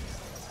sense.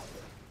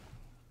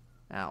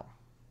 Ow.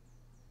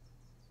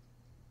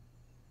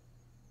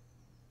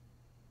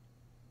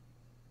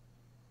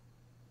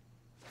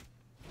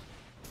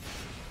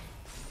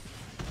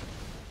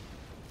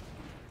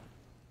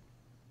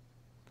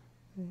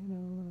 They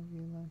don't love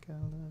you like I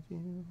love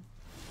you.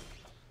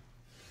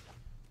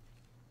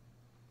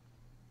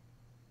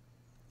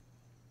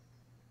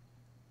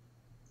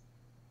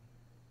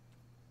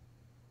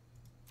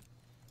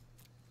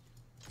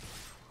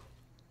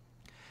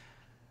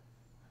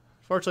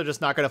 Fortunately,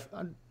 just not gonna.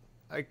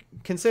 I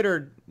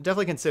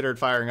definitely considered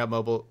firing up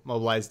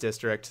Mobilized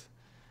District,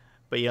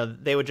 but you know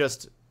they would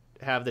just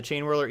have the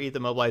Chain Whirler eat the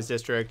Mobilized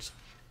District,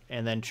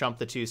 and then chump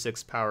the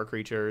 2/6 power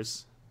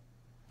creatures.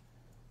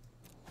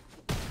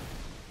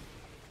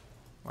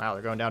 Wow,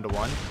 they're going down to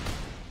 1.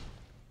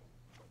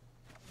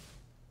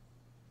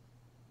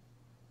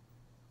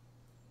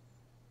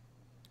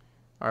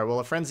 All right, well,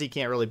 a Frenzy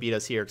can't really beat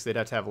us here because they'd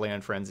have to have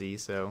Land Frenzy,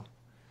 so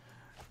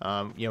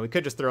you know we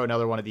could just throw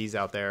another one of these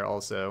out there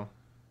also.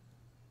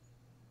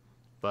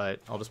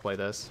 But I'll just play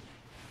this.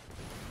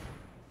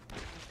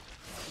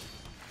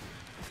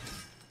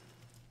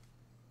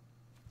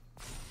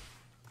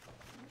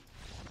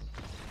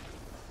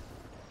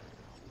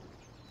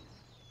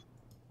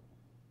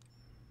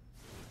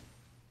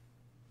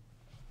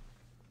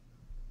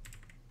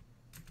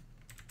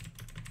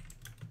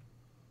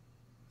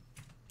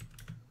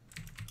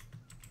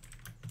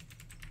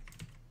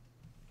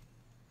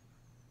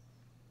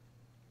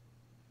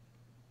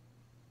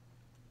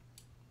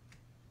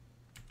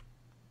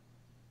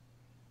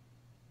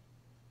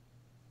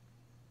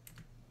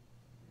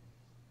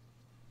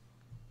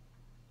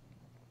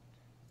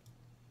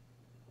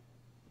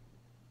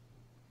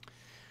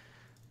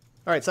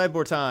 All right,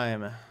 sideboard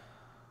time.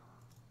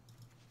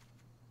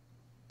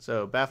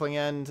 So Baffling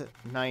End,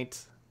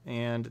 Knight,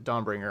 and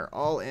Dawnbringer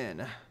all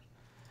in.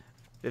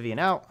 Vivian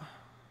out.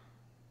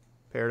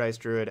 Paradise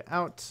Druid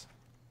out.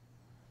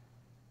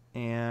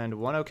 And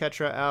 1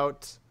 Oketra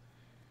out.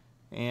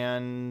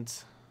 And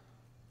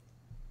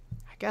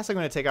I guess I'm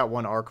going to take out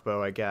 1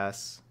 Arkbow, I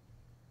guess.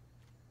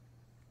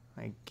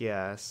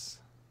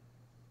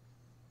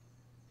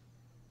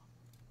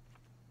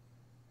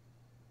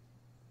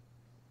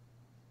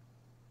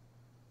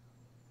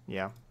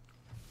 Yeah.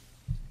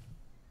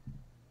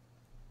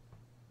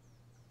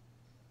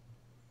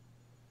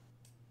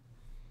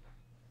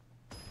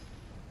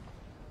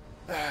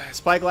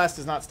 Spyglass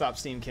does not stop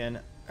Steamkin.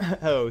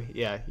 Oh,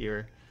 yeah,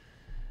 yeah,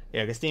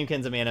 because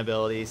Steamkin's a mana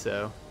ability,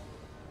 so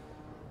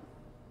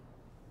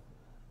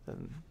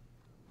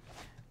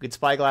good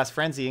Spyglass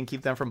Frenzy and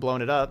keep them from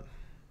blowing it up.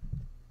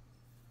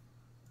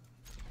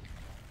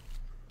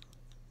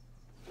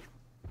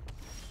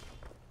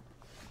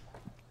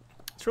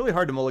 It's really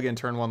hard to mulligan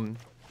turn 1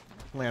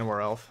 Land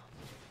War Elf.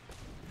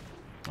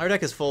 Our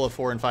deck is full of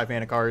 4 and 5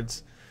 mana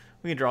cards.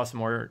 We can draw some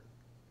more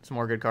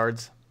good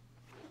cards.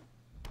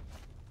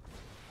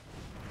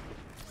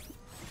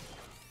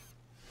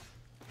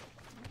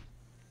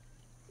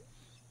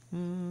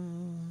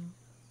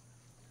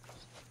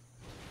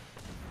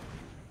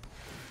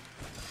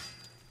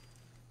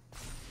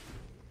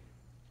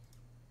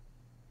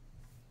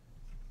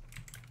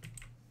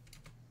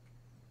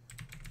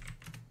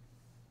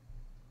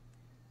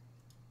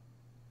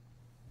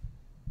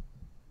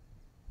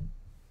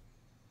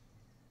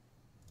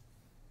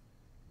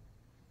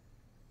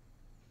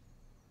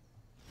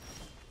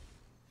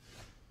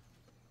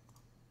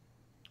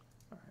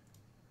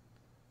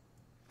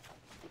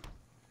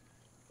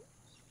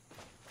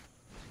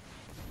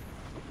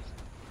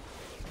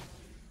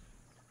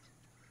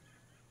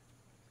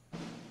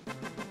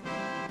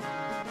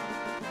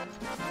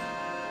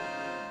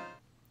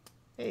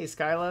 Hey,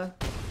 Skyla.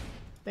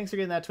 Thanks for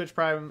getting that Twitch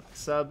Prime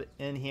sub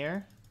in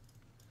here.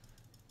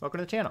 Welcome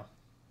to the channel.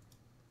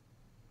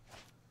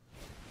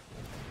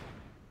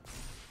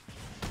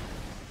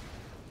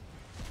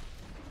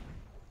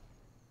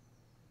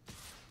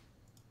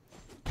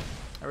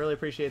 I really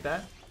appreciate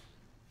that.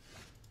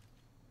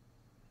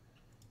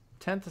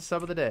 10th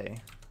sub of the day.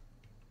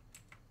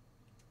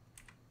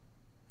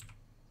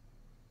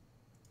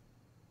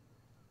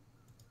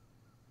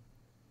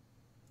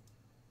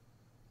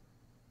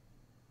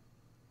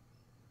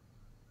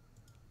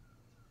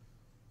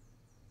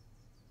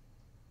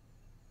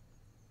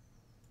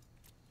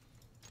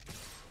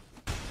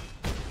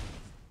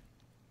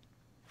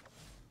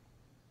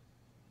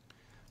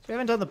 We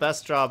haven't done the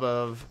best job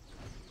of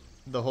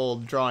the whole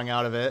drawing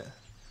out of it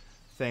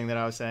thing that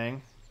I was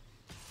saying.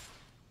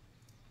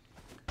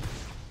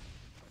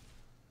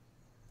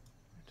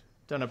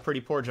 Done a pretty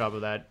poor job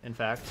of that, in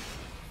fact.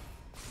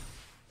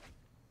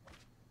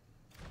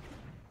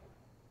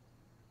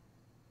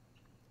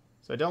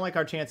 So I don't like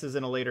our chances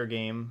in a later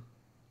game.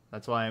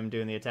 That's why I'm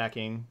doing the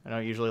attacking. I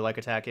don't usually like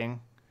attacking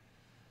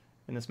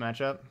in this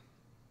matchup.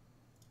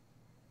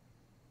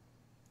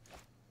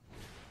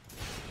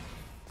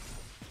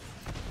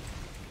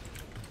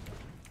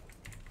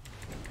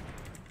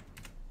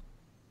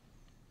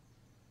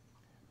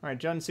 Alright,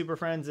 Jun Super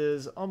Friends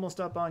is almost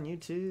up on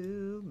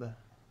YouTube.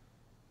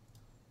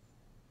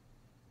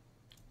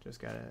 Just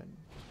gotta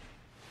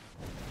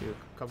do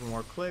a couple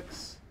more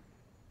clicks.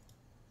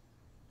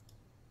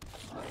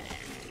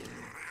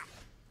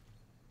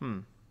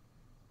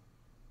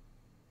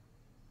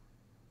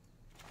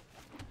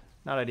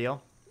 Not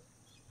ideal.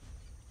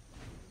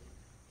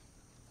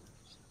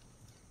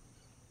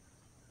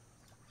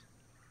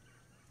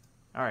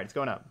 Alright, it's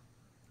going up.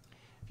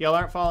 If y'all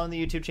aren't following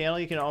the YouTube channel,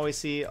 you can always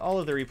see all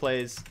of the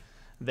replays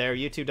there,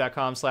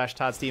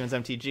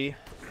 youtube.com/ToddStevensMTG.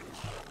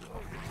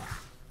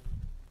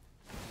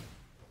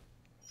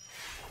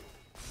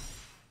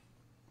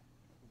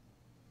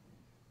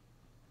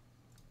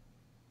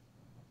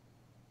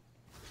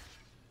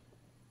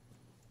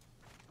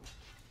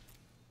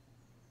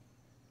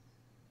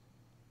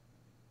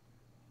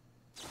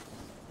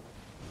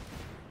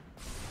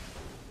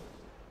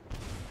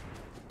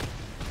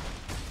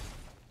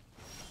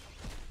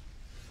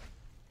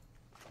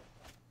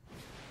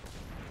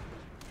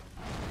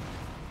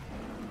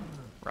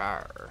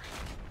 Rawr.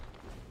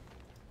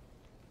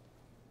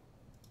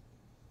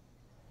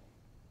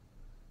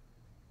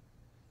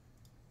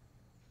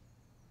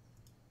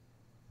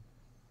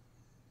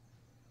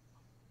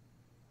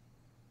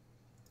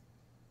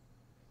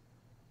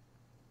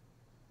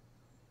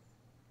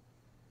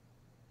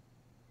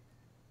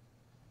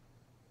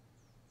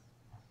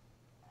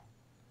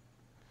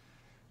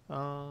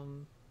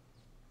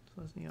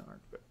 Selesnya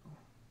Arkbow.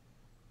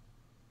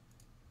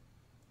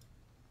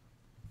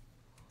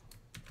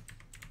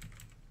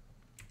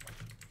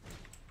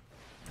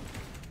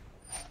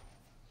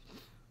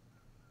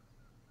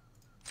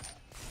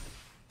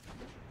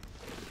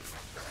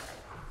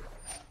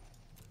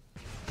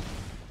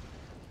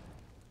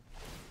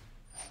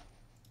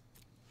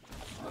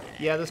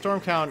 Yeah, the storm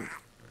count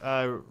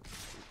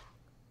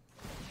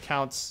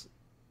counts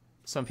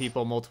some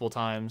people multiple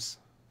times.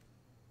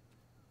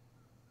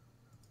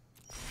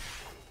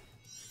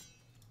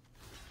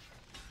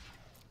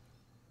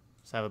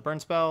 Let's have a burn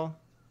spell.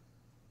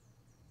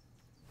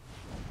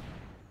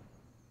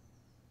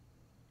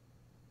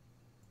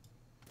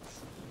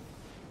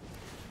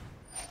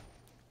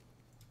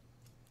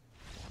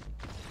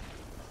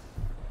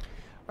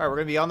 All right, we're going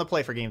to be on the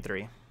play for game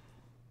 3.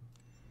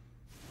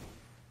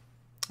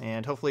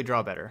 And hopefully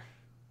draw better.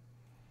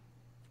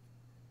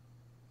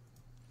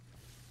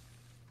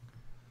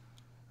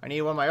 I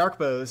need one of my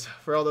Arkbows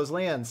for all those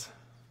lands.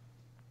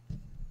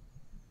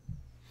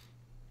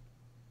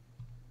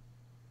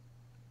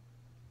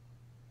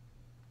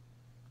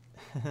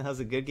 That was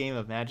a good game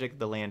of Magic: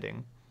 The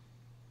Landing.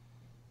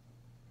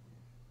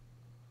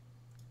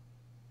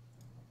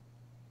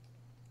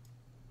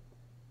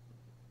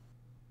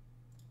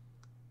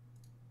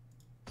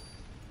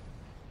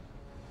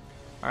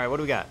 All right, what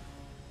do we got?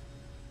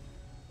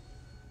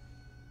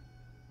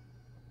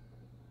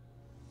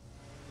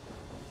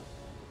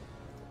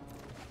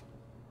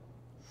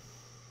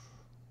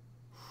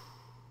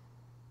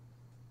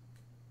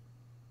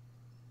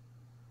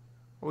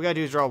 What we gotta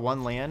do is draw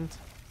one land,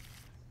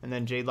 and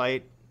then Jade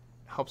Light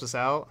helps us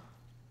out.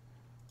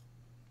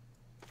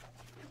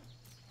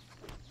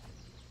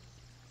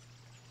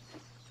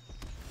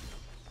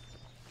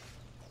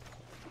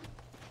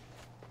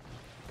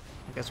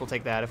 I guess we'll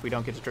take that if we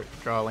don't get to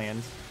draw a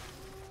land.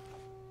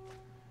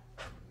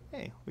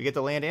 Hey, we get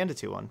the land and a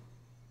 2/1.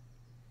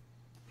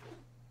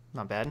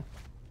 Not bad.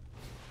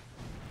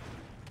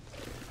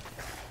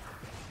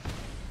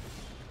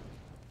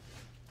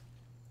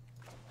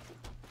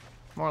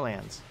 More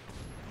lands.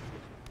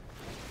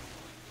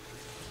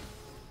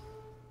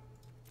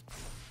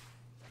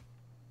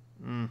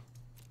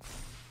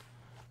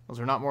 Those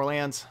are not more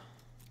lands.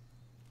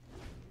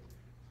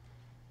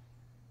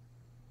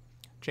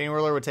 Chain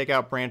Whirler would take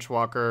out Branch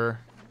Walker.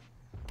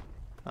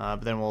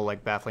 But then we'll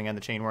like Baffling End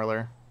the Chain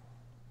Whirler.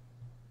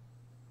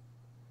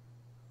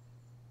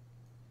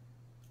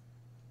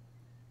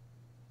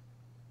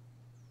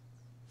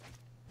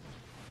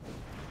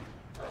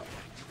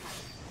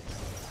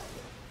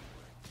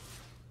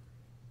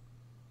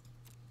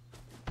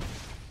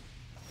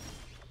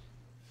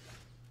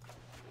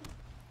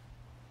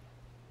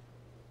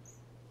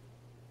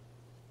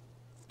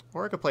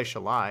 Or I could play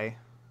Shalai.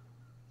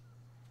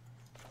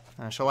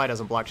 Shalai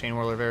doesn't block Chain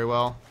Whirler very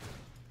well.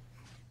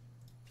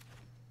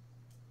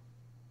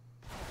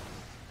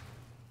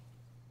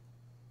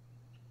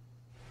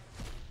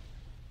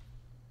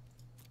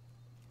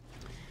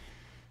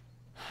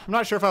 I'm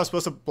not sure if I was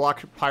supposed to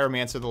block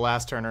Pyromancer the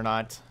last turn or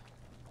not.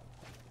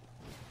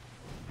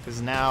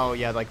 Because now,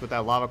 yeah, like with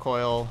that Lava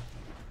Coil,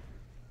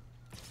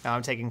 now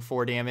I'm taking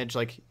 4 damage.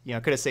 Like, you know,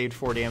 could have saved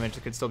 4 damage.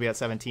 It could still be at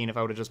 17 if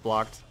I would have just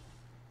blocked.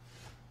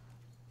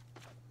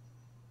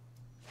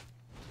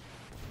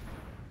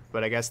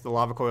 But I guess the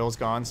Lava Coil is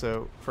gone,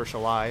 so for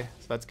Shalai,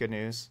 so that's good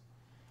news.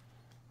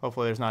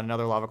 Hopefully there's not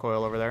another Lava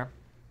Coil over there.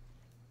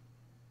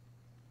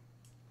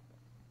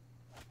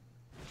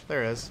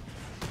 There is.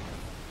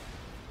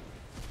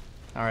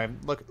 Alright,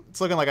 look, it's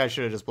looking like I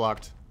should have just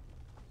blocked.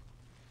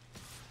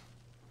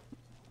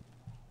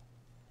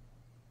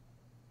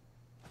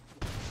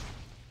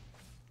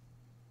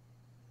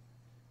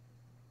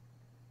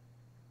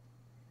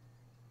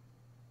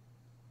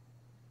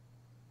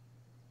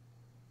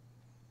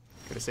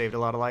 Could have saved a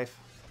lot of life.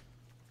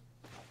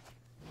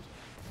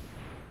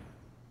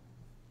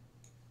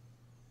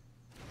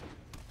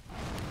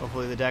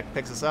 Hopefully the deck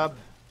picks us up.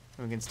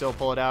 We can still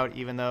pull it out,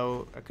 even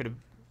though I could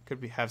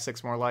have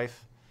 6 more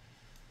life.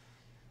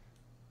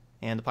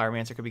 And the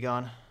Pyromancer could be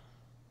gone.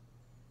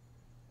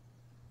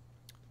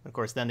 Of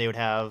course, then they'd be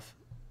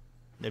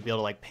able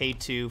to like pay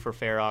 2 for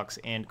Ferox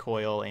and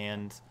Coil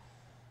and,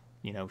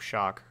 you know,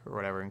 Shock or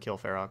whatever and kill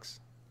Ferox.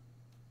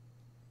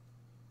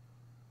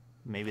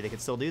 Maybe they could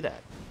still do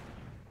that.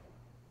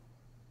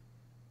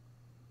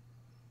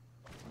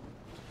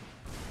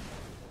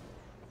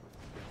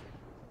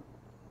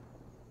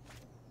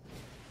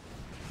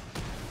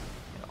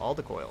 And all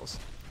the coils.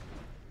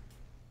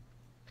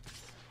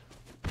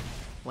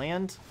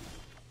 Land.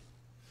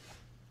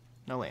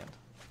 No land.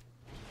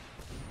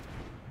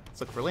 Let's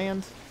look for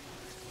land.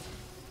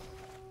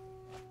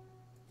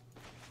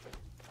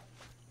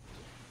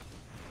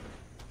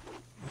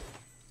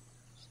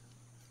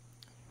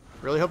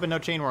 Really hoping no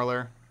Chain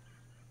Whirler.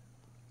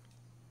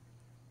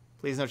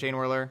 Please no Chain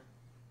Whirler.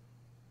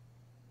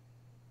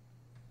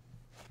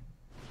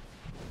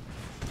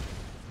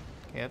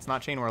 Okay, that's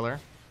not Chain Whirler.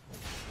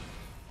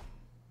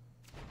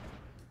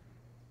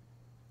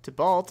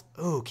 Tibalt.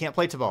 Ooh, can't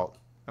play Tibalt.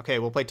 Okay,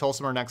 we'll play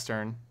Tulsimer next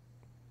turn.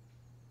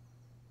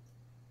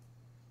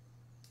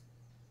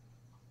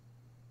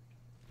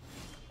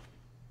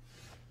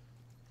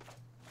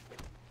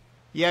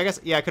 Yeah, I guess,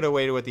 yeah, I could have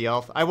waited with the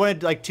elf. I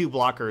wanted like 2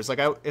 blockers. Like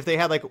if they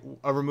had like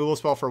a removal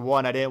spell for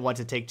 1, I didn't want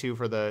to take 2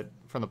 from the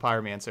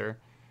Pyromancer.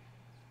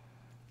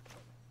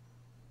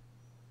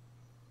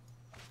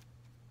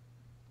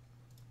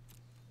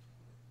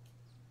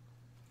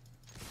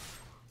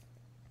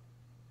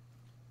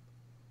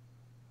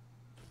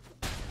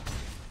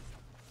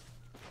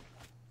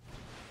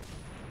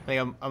 I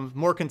think I'm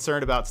more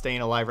concerned about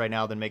staying alive right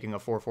now than making a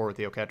 4/4 with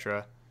the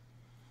Oketra.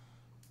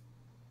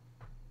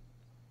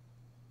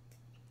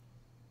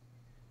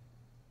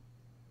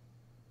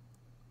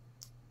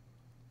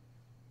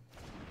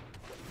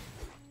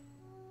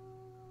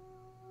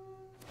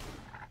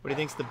 What do you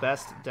think's the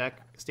best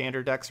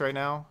standard decks right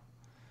now?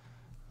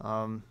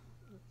 All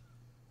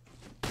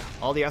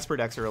the Esper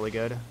decks are really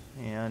good,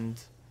 and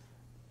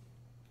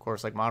of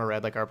course, like mono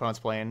red, like our opponent's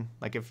playing.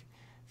 Like if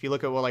you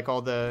look at what like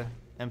all the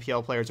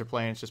MPL players are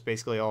playing, it's just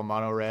basically all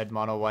mono red,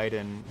 mono white,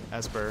 and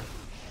Esper.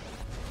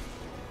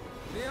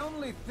 The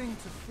only thing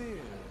to fear,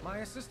 my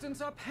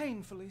assistants are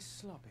painfully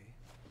sloppy.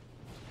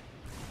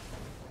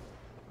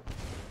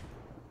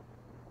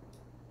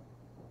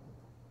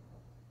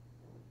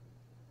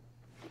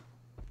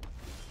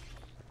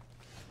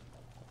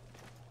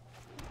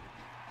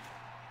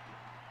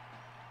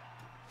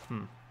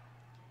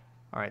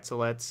 All right, so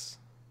let's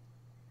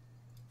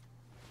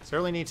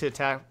certainly need to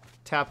tap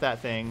that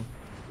thing,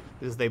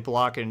 because they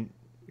block and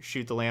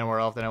shoot the land war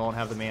off, then I won't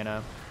have the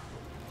mana.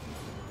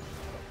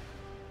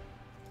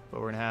 But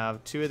we're gonna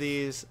have 2 of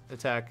these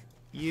attack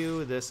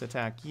you, this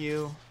attack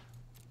you.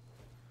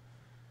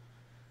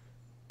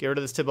 Get rid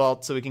of this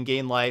Tibalt so we can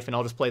gain life, and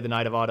I'll just play the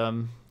Knight of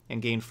Autumn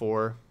and gain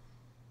 4.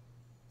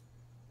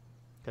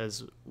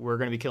 Because we're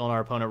gonna be killing our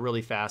opponent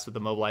really fast with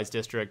the Mobilized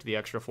District, the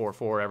extra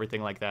 4/4,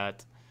 everything like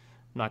that.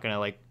 I'm not gonna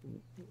like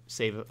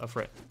save it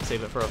for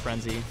a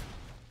frenzy.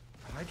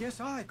 I guess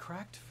I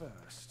cracked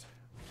first.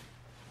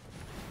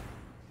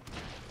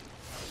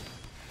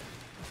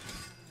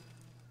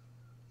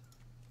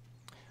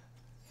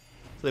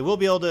 So they will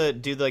be able to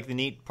do like the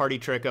neat party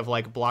trick of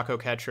like block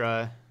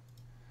Oketra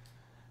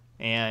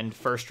and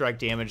first strike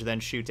damage, then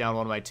shoot down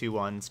one of my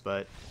 2/1s,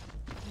 but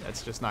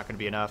that's just not going to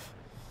be enough.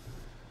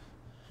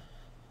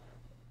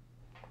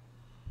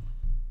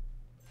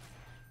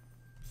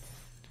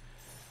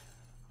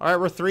 All right,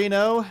 we're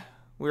 3-0.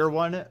 We're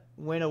 1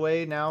 win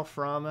away now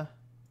from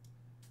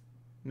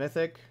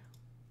Mythic.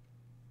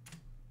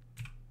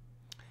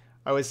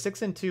 I was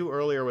 6-2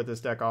 earlier with this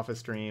deck off a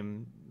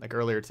stream, like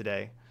earlier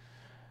today.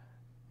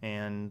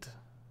 And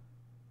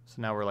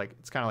so now we're like,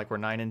 it's kind of like we're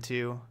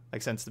 9-2,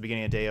 like since the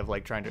beginning of the day of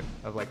like trying to,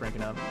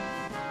 ranking up.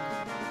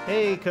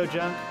 Hey,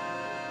 Kojunk.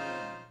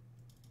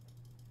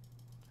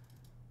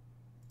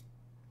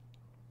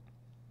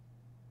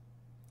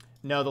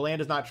 No, the land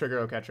does not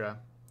trigger Oketra.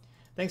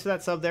 Thanks for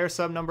that sub there,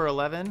 sub number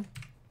 11.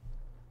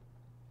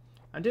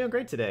 I'm doing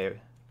great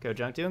today,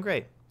 Kojunk, doing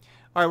great.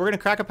 All right, we're going to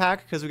crack a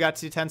pack because we got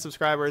to 10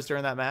 subscribers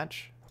during that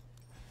match.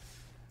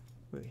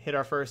 We hit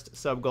our first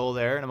sub goal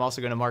there, and I'm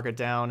also going to mark it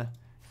down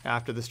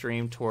after the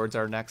stream towards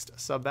our next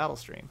sub battle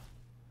stream.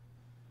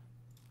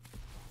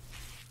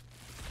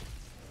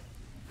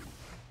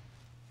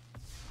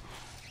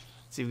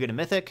 Let's see if we get a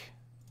Mythic.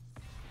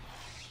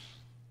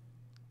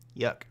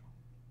 Yuck.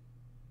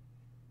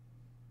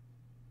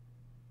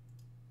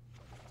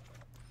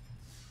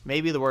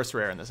 Maybe the worst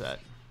rare in the set.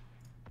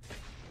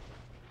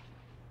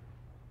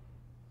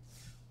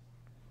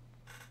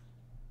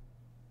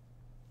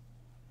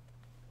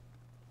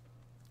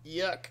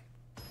 Yuck.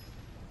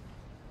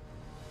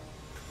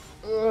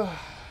 Ugh. All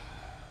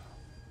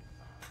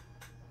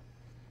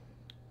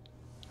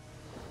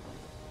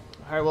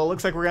right, well, it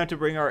looks like we're going to have to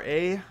bring our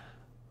A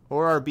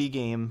or our B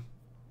game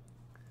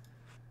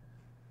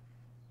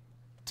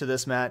to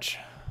this match,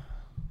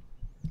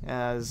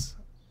 as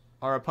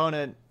our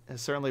opponent is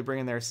certainly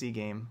bringing their C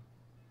game.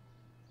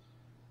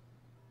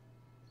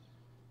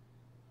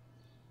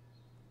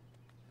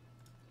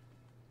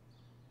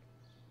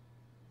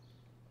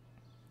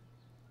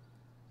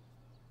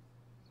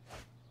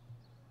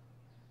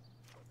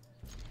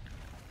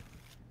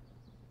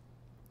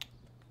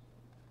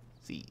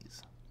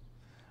 C's.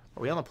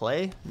 Are we on the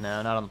play?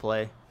 No, not on the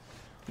play.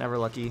 Never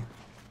lucky.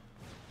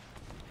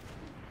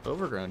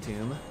 Overgrown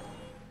Tomb.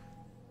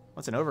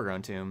 What's an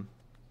Overgrown Tomb?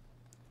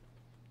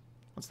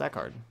 What's that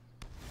card?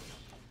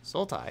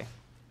 Sultai.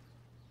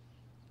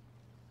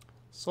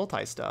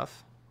 Sultai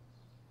stuff.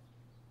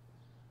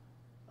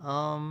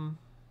 So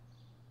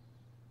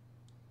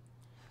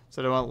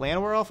do I want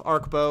Land Werewolf,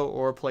 Arkbow,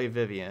 or play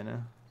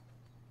Vivian?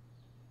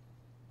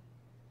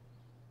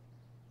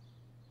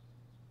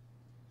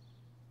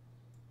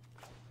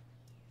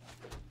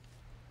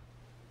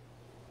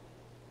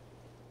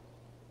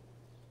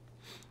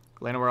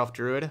 Land Werewolf,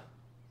 Druid.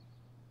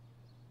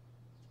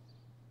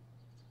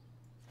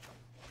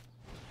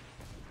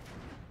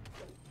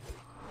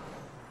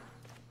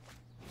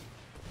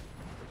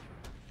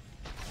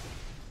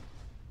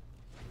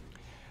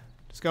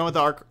 Just going with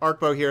the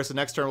Arkbow here, so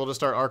next turn we'll just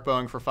start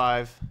Arkbowing for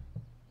 5.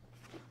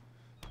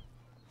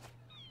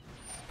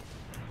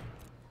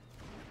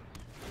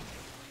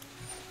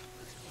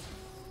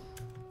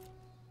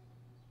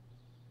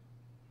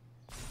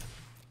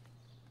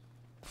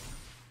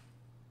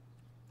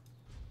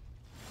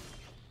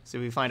 See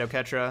if we find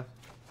Oketra.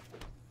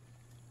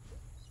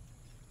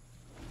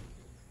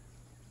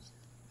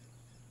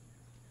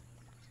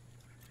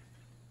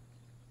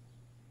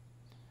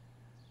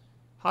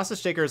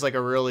 Hostage Taker is like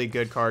a really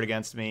good card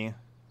against me.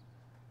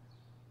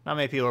 Not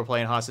many people are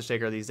playing Hostage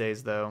Taker these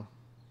days, though.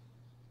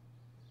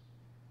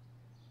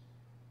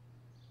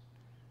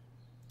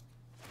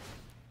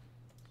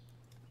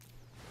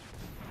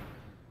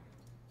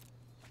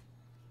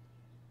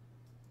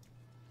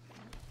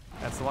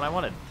 That's the one I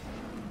wanted.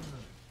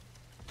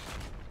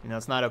 You know,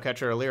 it's not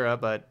Oketra or Lyra,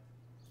 but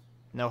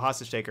no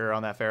Hostage Taker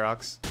on that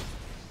Ferox.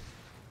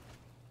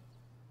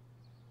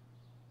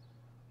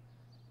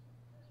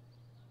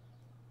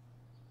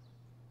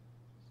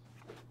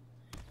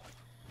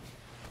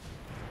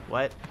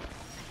 What?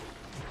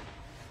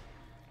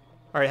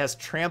 Alright, it has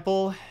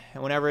Trample,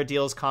 and whenever it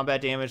deals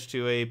combat damage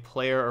to a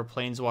player or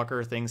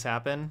planeswalker, things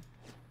happen.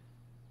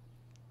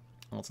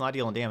 Well, it's not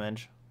dealing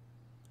damage.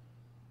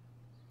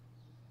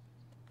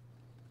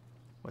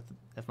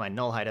 If my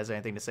Nullhide has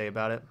anything to say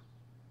about it.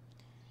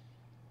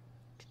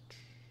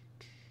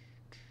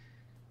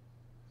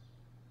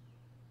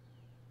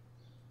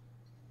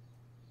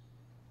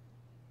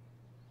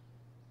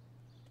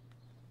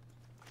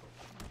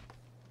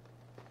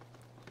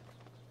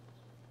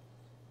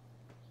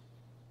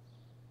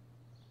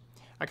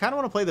 I kind of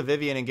want to play the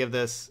Vivian and give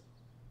this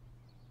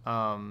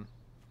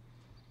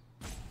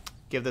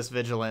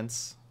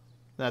Vigilance.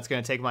 That's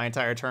going to take my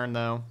entire turn,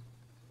 though.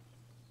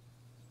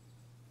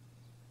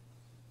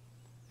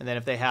 And then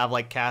if they have,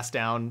 like, Cast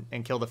Down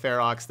and kill the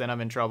Ferox, then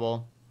I'm in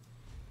trouble.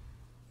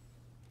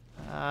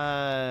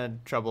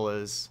 Trouble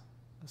is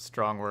a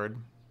strong word.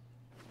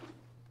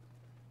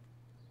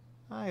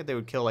 They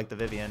would kill, like, the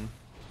Vivian.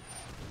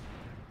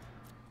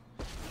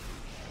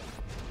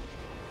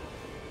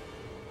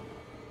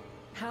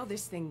 How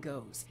this thing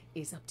goes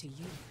is up to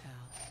you, pal.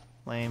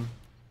 Lame.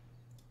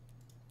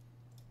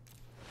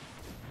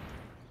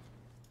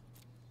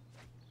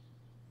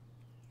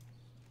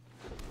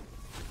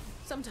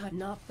 Sometimes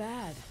not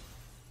bad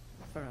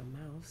for a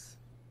mouse.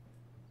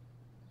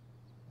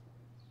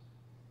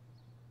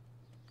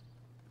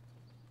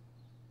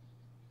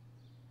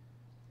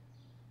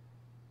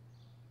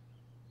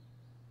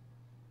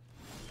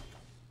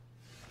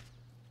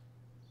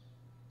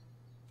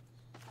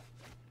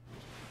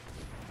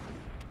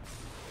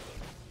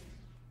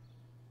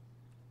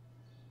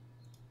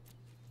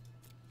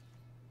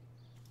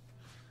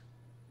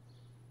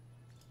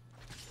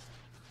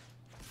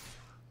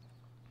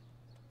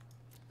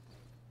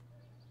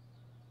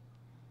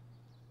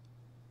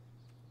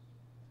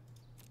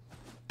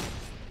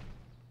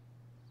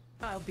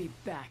 be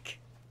back,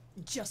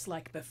 just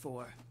like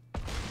before.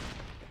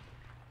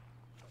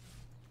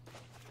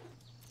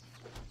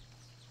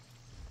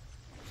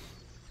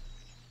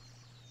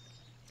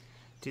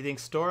 Do you think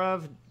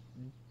Storov,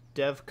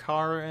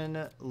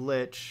 Devkarin,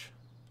 Lich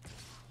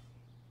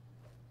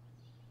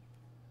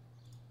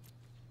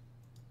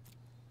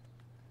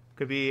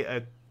could be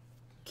a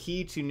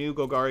key to new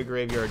Golgari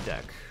graveyard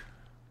deck?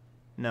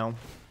 No.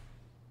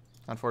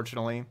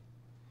 Unfortunately.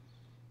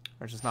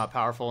 Or just not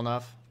powerful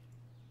enough.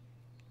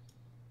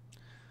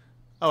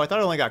 Oh, I thought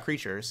it only got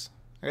creatures.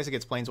 I guess it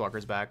gets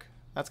planeswalkers back.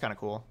 That's kind of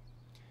cool.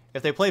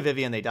 If they play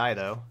Vivien, they die,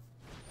 though.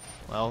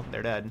 Well,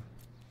 they're dead.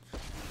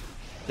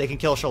 They can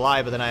kill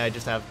Shalai, but then I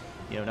just have,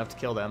 you know, enough to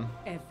kill them.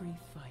 Every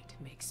fight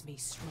makes me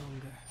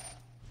stronger.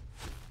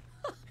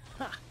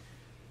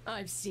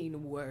 I've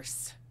seen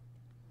worse.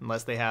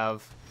 Unless they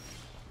have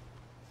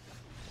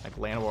like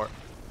Llanowar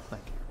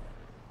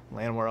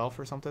Elf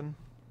or something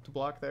to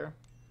block there.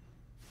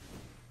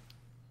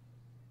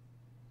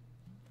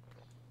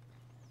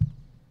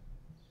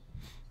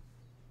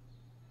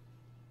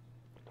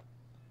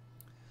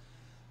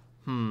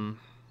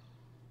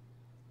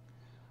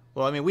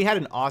 Well, I mean, we had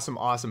an awesome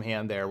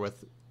hand there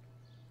with,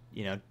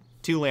 you know,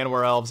 2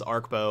 Llanowar Elves,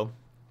 Arkbow.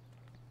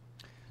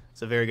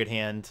 It's a very good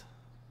hand.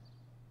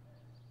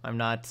 I'm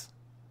not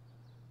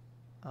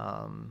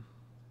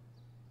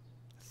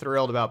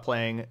thrilled about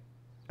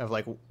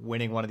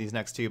winning one of these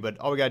next 2, but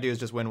all we gotta do is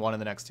just win one of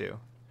the next 2.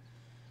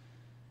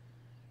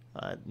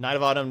 Knight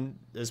of Autumn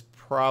is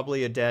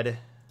probably a dead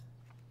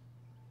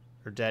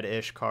or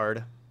dead-ish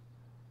card.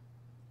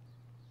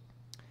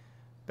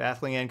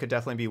 Baffling End could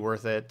definitely be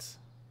worth it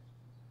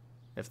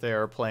if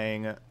they're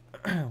playing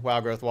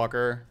Wild Growth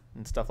Walker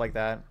and stuff like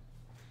that.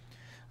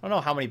 I don't know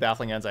how many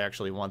Baffling Ends I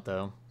actually want,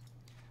 though.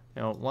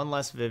 You know, 1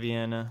 less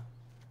Vivien,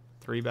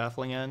 3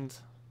 Baffling End.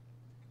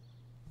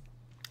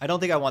 I don't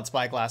think I want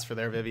Spyglass for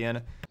their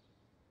Vivien.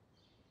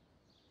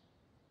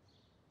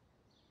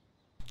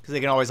 Because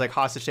they can always, like,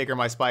 Hostage Taker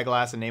my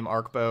Spyglass and name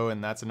Arkbow,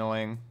 and that's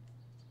annoying.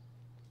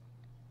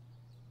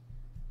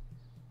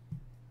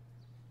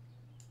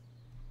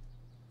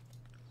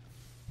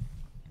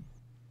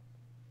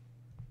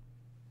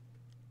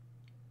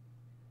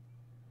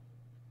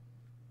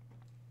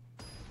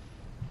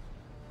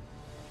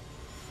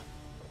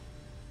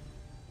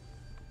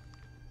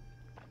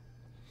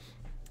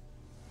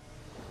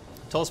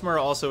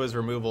 Tolsimur also is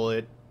removal.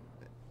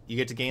 You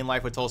get to gain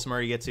life with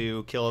Tolsimur. You get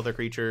to kill other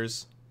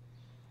creatures.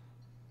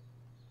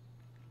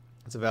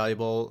 It's a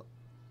valuable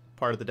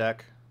part of the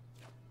deck.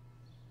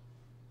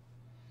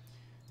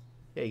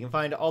 Yeah, you can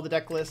find all the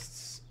deck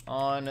lists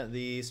on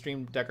the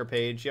Stream Decker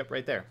page. Yep,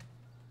 right there.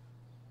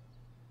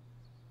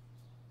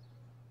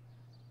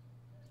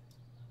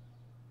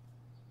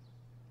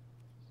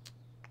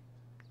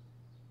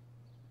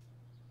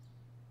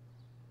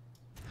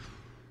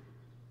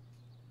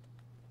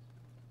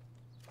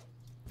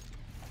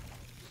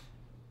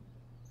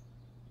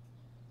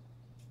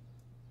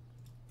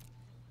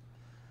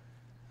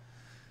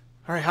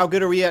 All right, how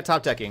good are we at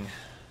top decking?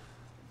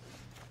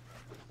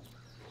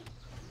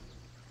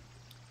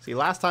 See,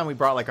 last time we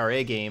brought like our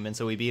A game, and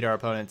so we beat our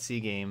opponent's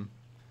C game.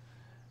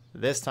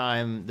 This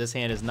time, this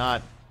hand is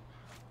not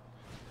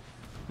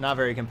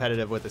very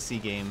competitive with the C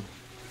game.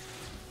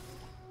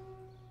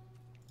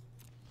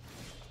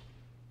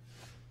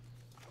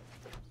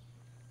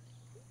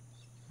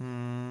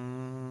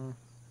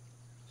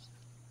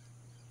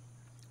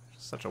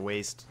 Such a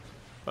waste.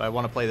 But I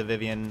want to play the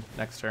Vivien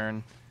next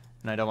turn,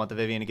 and I don't want the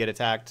Vivien to get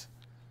attacked.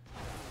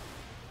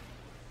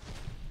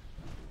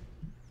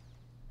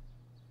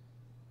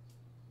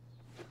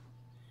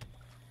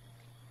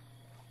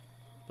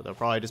 But there'll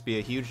probably just be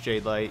a huge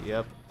Jade Light.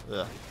 Yep.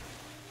 Ugh.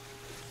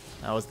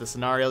 That was the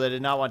scenario that I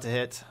did not want to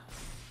hit.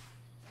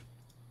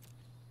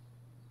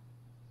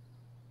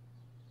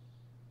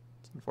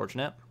 It's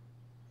unfortunate.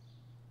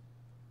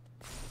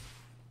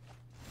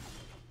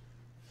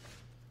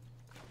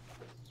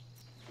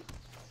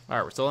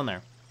 Alright, we're still in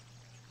there.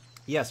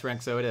 Yes,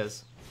 Rank, so it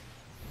is.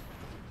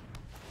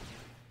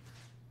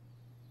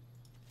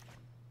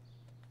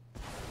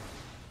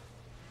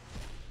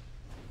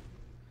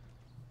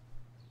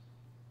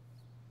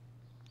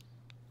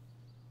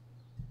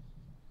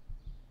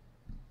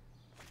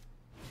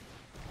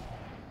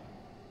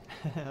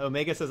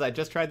 Omega says, I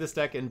just tried this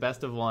deck in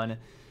Best of 1.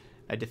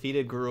 I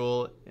defeated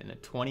Gruul in a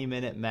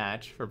 20-minute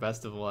match for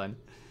Best of 1.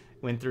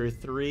 Went through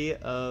 3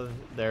 of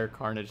their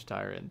Carnage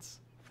Tyrants.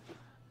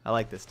 I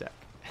like this deck.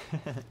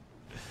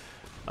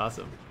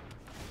 Awesome.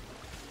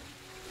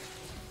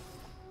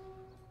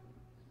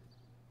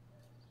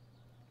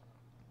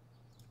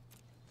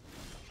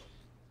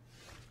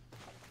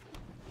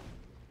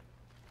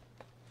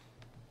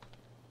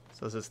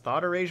 So this is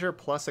Thought Erasure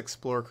plus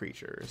Explore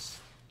Creatures.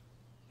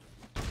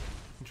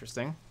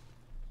 Interesting.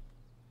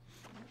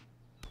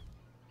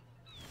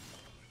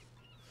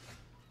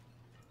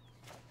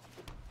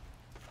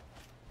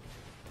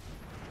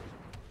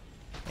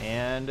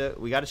 And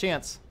we got a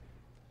chance.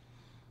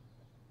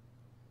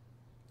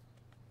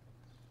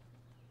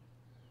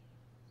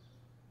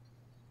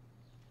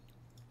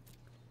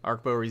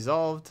 Arkbow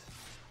resolved.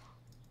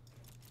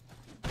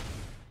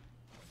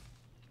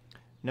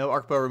 No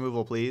Arkbow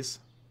removal, please.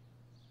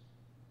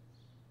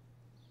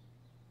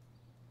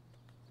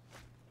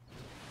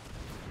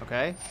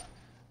 Okay.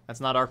 That's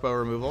not Arkbow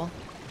removal.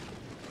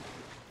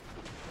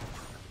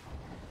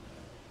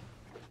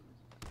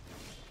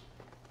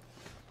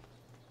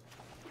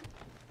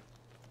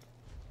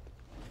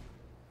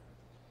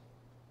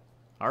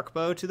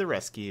 Arkbow to the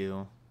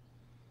rescue.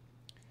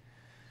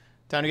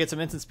 Time to get some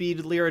instant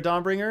speed Lyra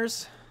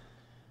Dawnbringers.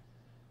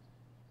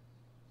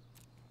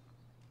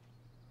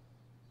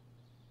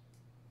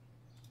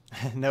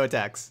 No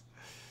attacks.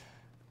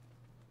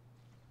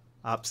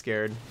 Op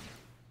scared.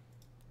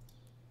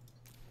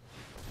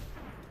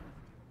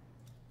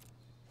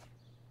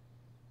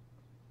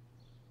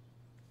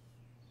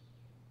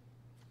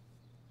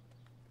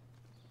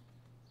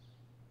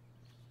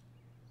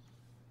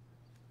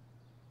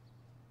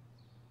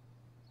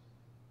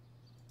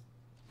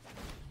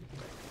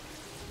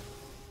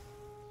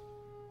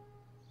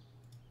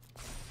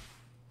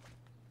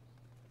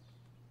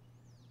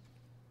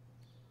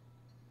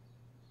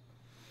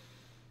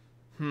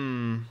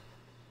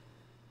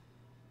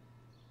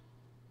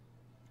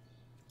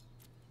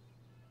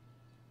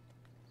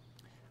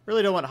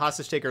 Really don't want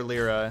Hostage Taker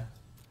Lyra.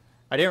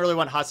 I didn't really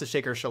want Hostage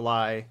Taker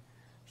Shalai,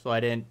 so I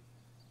didn't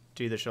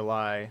do the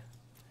Shalai.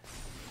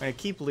 I'm gonna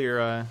keep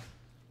Lyra.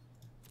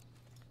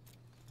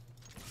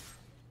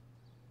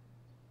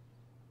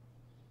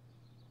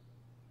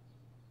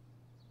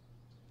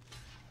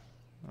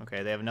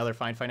 Okay, they have another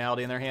Find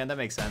Finality in their hand. That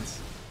makes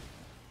sense.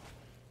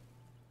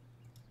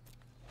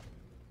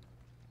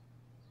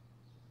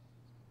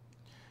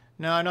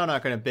 No, I'm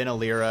not going to bin a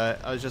Lyra.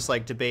 I was just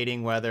like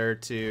debating whether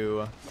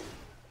to...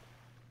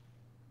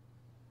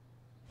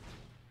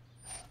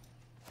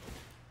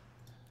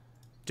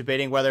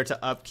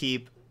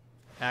 upkeep,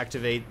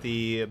 activate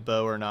the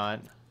bow or not.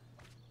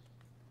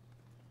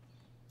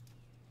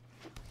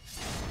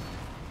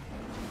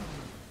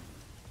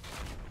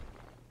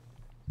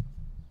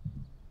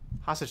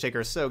 Hostage Taker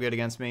is so good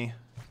against me.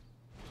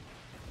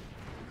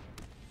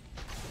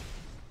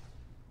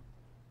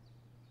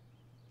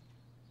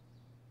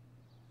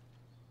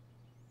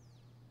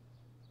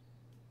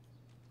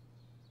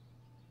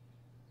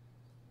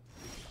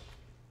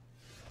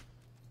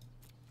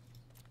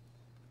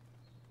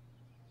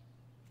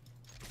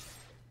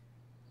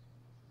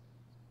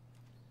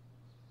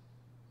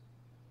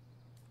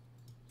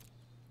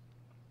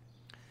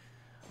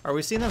 Are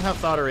we seeing them have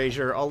Thought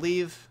Erasure? I'll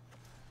leave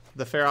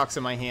the Ferox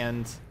in my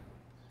hand,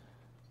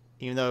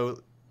 even though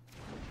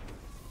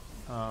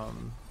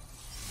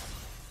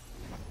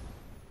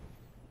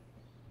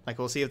like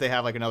we'll see if they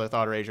have like another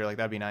Thought Erasure. Like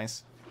that'd be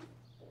nice.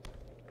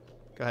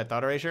 Go ahead,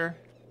 Thought Erasure.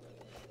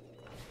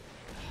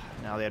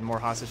 Now they had more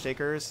Hostage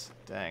Takers.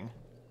 Dang.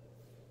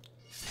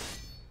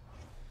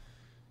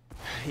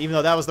 Even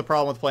though that was the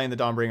problem with playing the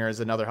Dawnbringer,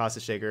 is another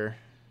Hostage Taker.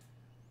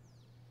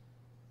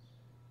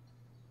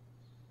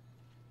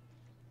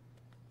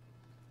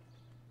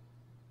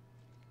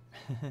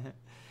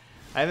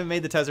 I haven't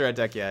made the Tezzeret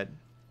deck yet.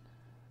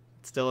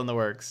 It's still in the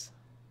works.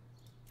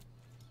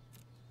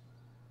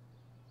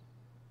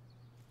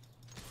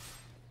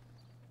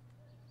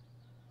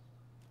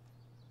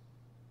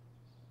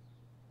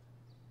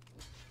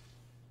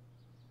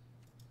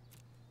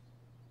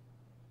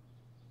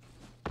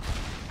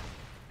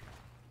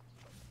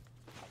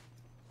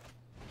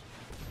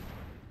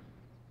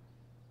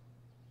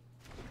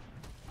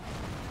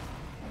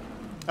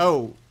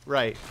 Oh,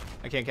 right.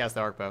 I can't cast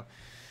the Arkbow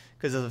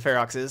because of the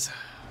Feroxes.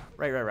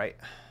 Right.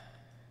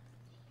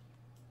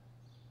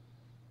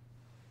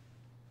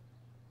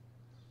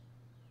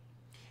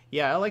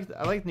 Yeah, I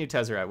like new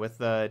Tezzeret with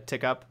the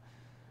tick up.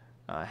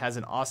 Has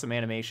an awesome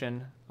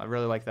animation. I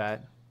really like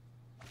that.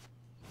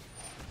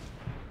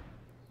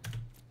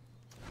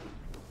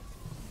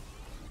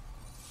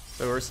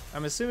 So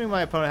I'm assuming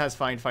my opponent has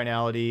Find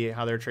Finality,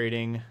 how they're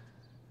trading,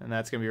 and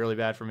that's gonna be really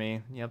bad for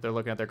me. Yep, they're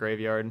looking at their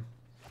graveyard.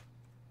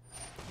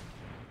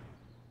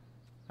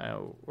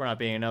 We're not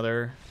being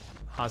another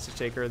Hostage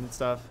Taker and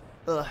stuff.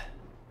 Ugh.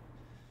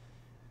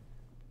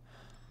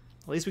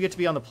 At least we get to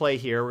be on the play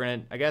here. We're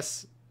gonna, I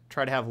guess,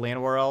 try to have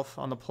Land War Elf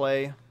on the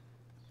play.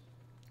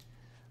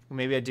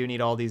 Maybe I do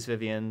need all these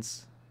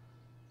Vivians.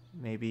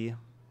 Maybe.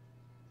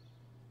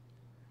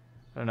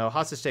 I don't know.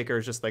 Hostage Taker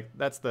is just like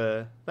that's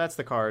the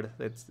card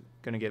that's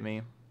gonna get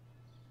me.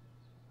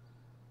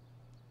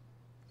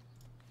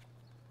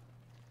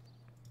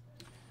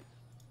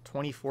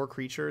 "24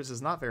 creatures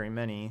is not very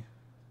many.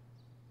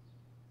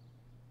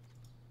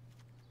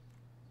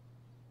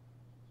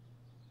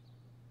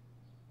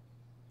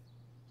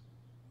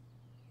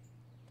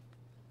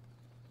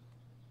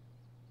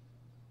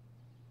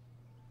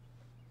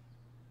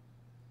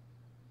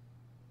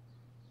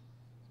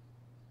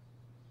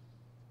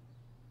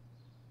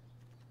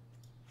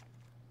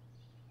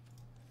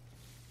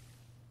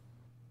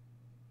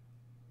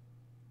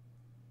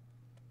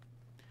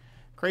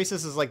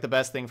 Krasis is like the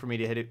best thing for me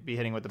to be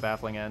hitting with the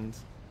Baffling End.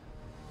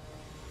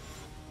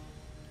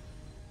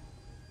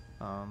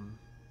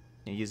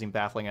 You know, using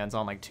Baffling Ends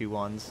on like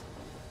 2/1s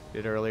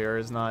did earlier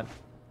is not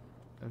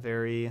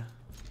very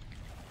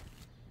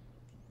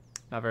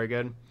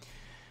good.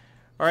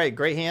 All right,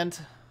 great hand.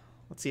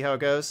 Let's see how it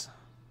goes.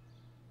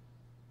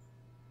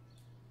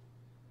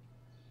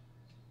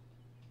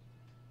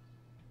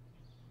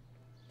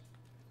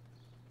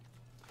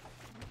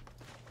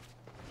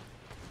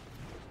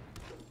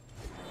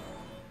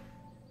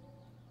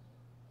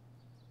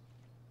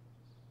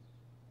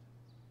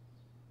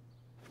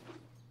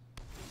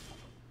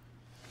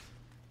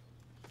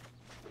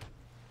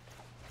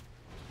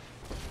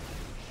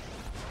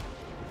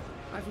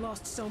 I've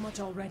lost so much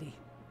already.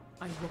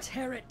 I will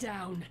tear it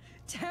down.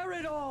 Tear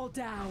it all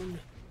down.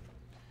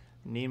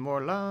 Need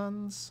more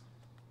lands.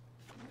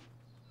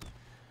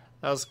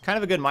 That was kind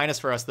of a good minus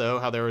for us, though,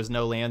 how there was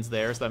no lands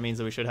there, so that means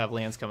that we should have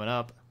lands coming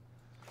up.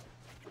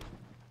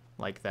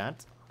 Like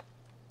that.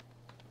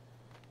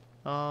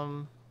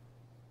 I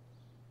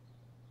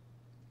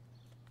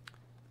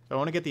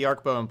want to get the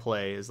Arkbow in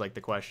play is like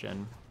the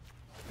question.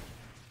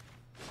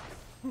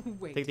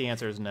 Wait, I think the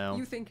answer is no.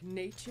 you think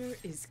nature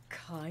is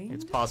kind?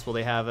 It's possible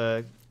they have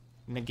a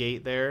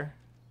negate there.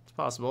 It's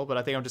possible, but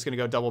I think I'm just going to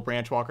go double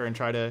Branchwalker and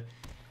try to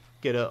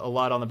get a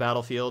lot on the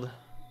battlefield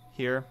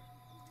here.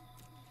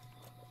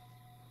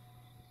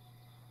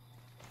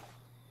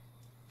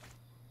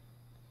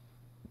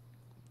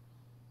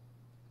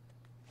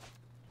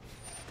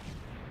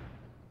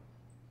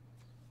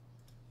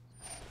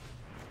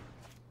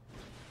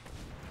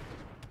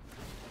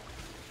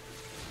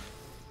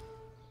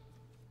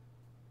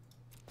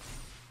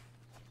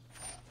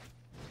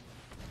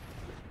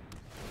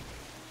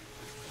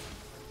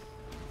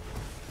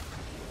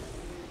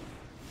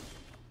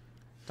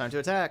 Time to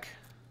attack.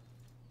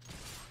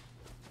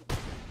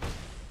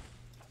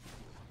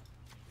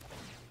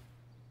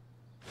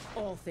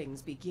 All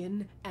things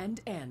begin and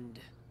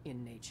end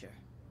in nature.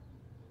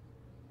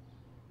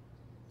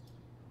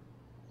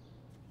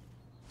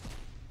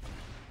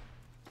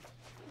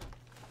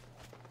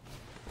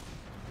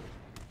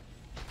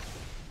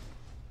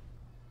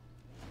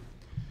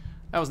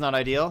 That was not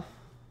ideal.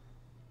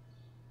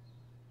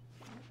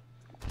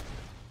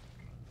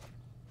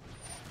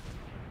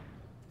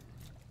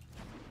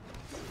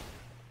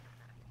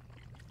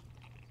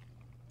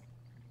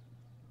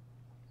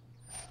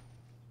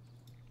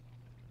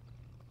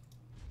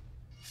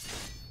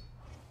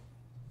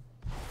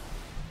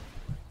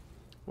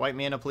 White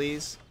mana,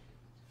 please.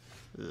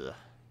 Ugh.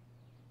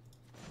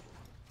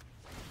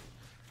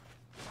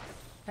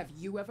 Have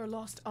you ever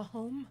lost a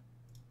home?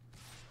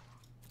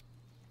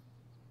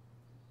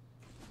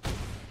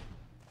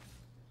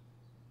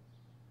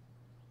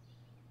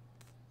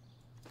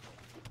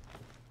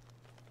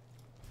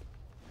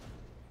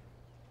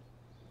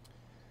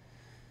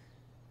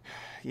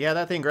 Yeah,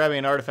 that thing grabbing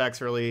an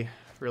artifact's really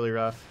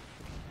rough.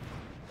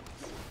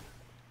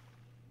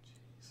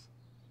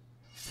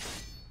 Jeez.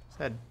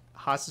 Had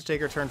Hostage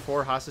Taker turn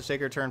 4, Hostage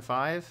Taker turn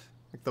 5.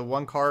 Like the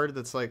one card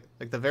that's like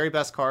the very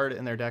best card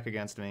in their deck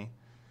against me.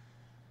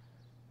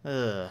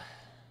 Ugh.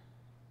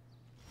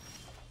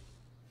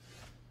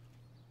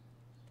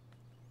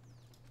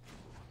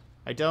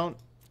 I don't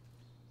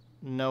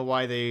know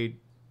why they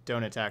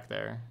don't attack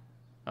there.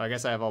 Oh, I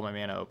guess I have all my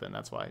mana open,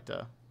 that's why.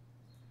 Duh.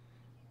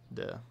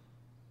 Duh.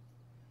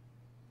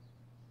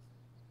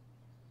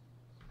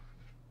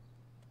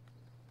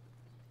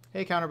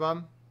 Hey,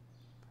 Counterbomb.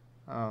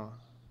 Oh.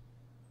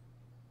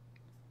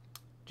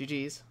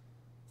 GG's.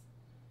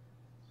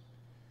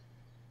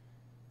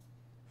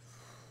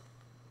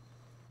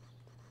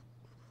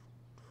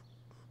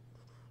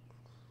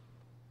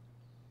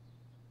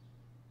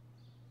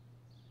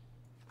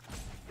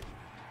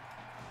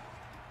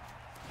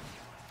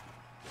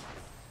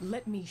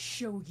 Let me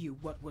show you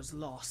what was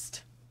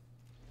lost.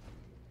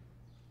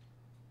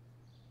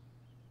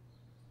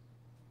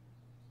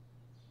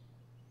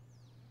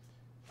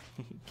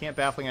 Can't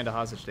Baffling End a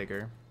Hostage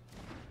Taker.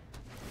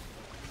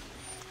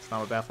 It's not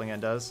what Baffling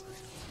End does.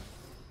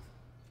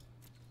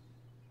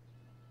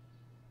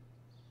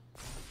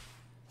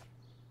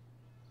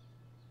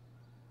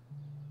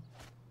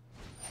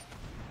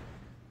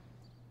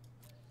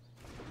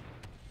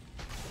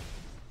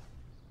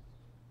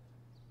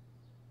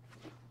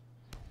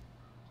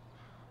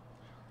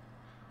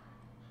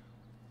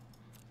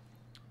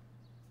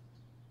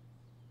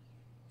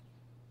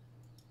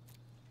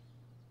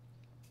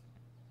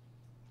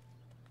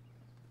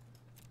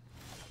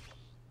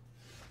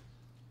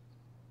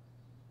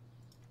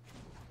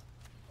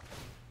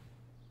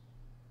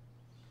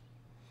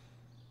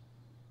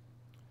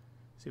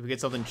 See if we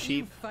get something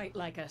cheap. You fight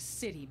like a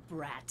city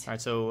brat. All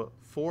right, so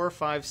 4,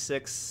 5,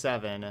 6,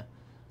 7.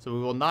 So we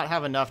will not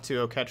have enough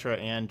to Oketra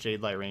and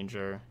Jade Light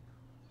Ranger.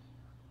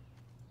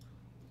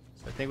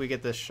 So I think we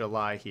get this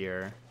Shalai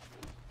here.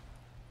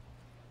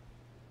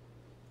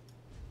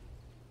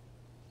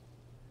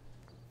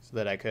 So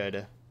that I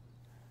could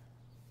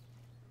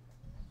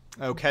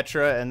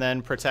Oketra and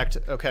then protect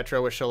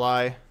Oketra with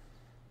Shalai.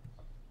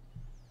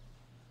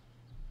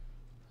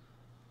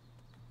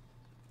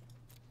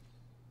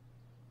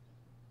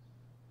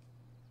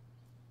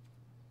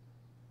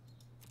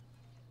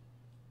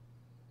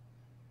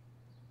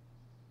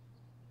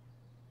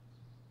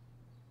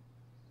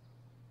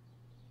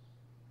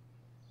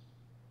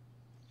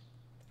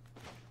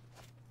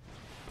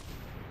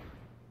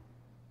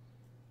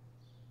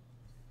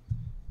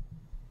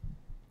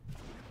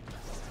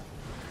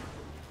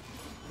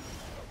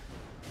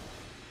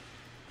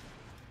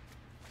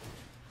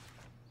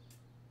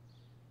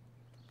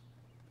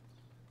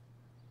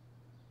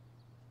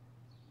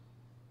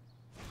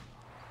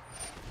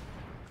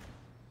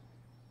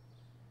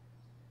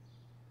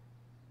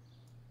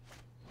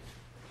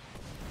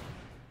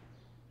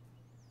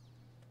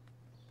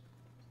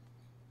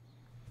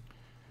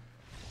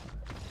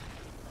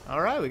 All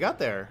right, we got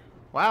there.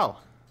 Wow.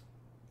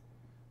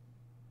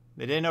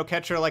 They didn't know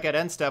catcher like at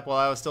end step while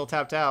I was still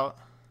tapped out.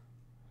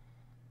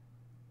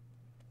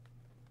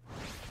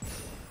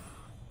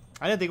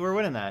 I didn't think we were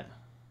winning that.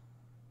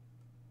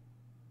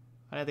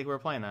 I didn't think we were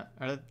playing that.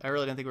 I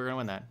really didn't think we were going to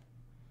win that.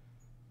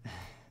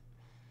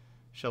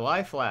 Shall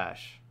I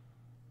flash?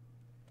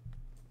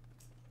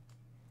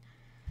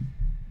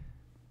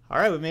 All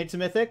right, we made it to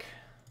Mythic.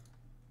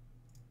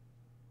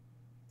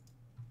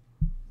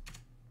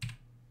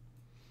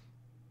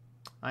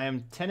 I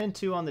am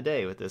 10-2 on the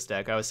day with this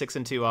deck. I was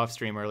 6-2 off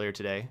stream earlier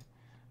today.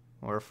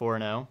 We're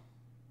 4-0.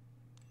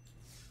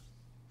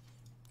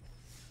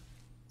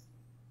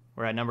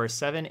 We're at number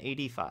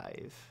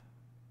 785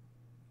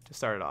 to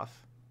start it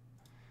off.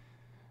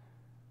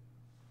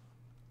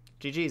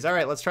 GG's. All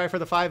right, let's try for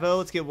the 5-0.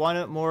 Let's get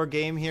one more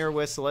game here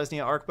with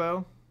Selesnya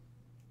Arkbow.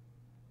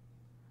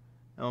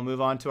 And we'll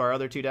move on to our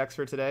other two decks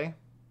for today.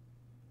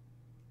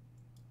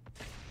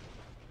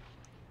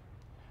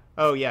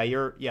 Oh yeah,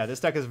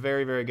 this deck is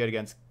very, very good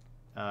against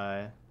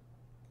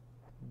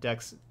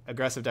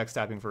aggressive decks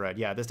tapping for red.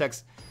 Yeah, this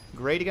deck's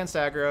great against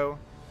aggro,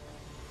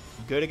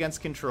 good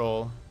against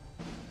control,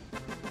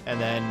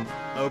 and then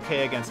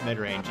okay against mid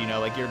range. You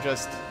know, like you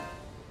just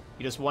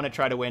want to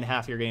try to win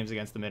half your games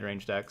against the mid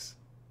range decks.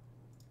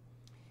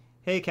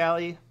 Hey,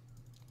 Callie.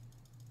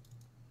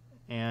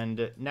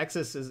 And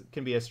Nexus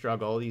can be a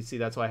struggle. You see,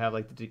 that's why I have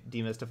like the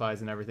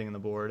demystifies and everything in the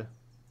board.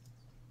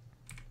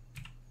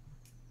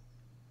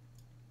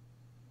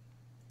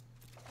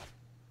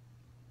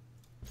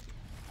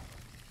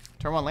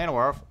 Turn 1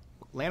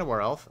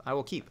 Llanowar Elf, I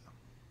will keep.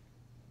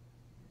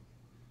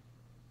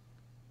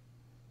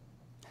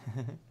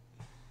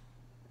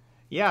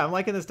 Yeah, I'm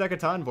liking this deck a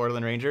ton,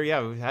 Borderland Ranger.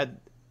 Yeah, we've had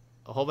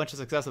a whole bunch of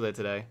success with it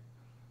today.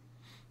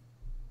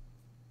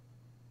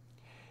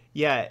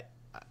 Yeah,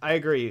 I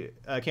agree.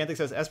 Kanthic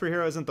says Esper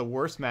Hero isn't the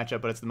worst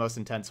matchup, but it's the most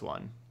intense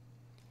one.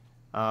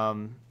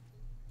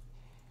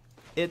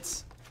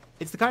 It's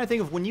the kind of thing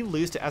of when you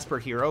lose to Esper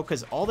Hero,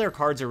 because all their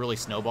cards are really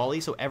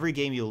snowbally, so every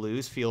game you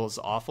lose feels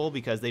awful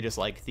because they just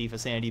like Thief of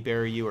Sanity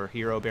bury you, or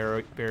Hero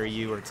bury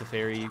you, or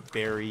Teferi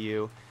bury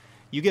you.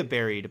 You get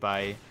buried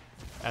by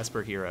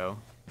Esper Hero.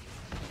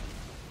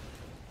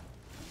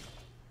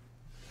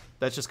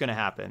 That's just going to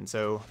happen.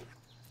 So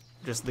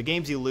just the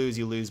games you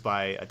lose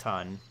by a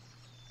ton.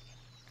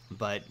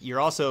 But you're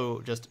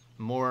also just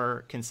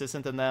more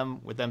consistent than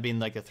them, with them being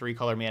like a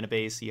 3-color mana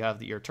base. You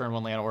have your turn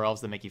 1 Llanowar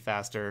Elves that make you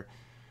faster.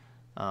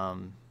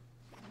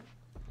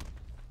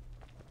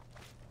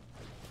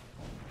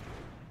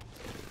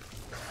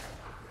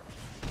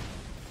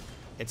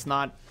 It's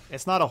not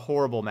a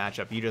horrible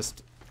matchup.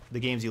 The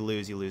games you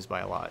lose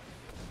by a lot.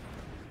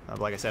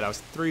 Like I said, I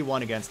was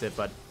 3-1 against it,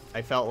 but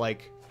I felt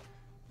like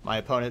my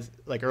opponents,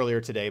 like earlier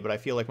today, but I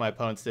feel like my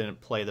opponents didn't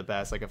play the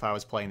best. Like if I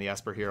was playing the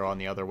Esper Hero on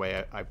the other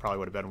way, I probably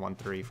would have been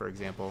 1-3, for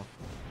example.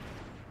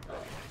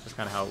 That's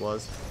kind of how it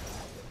was.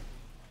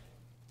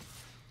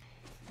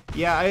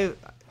 Yeah,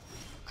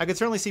 I could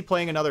certainly see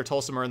playing another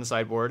Tulsimer in the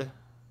sideboard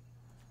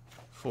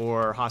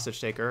for Hostage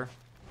Taker.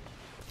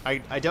 I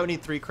don't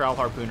need 3 Kraul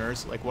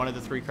Harpooners. Like one of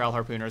the 3 Kraul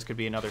Harpooners could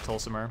be another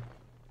Tulsimer.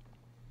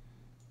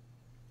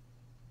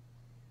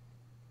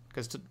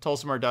 Because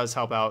Tulsimer does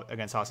help out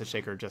against Hostage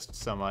Taker just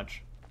so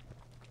much.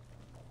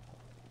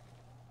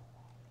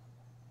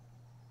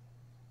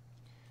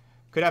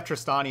 Could have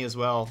Tristani as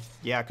well.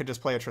 Yeah, I could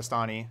just play a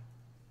Tristani.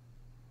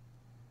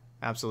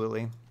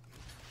 Absolutely.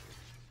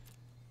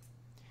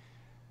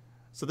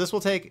 So this will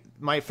take...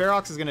 My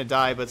Ferox is going to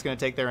die, but it's going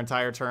to take their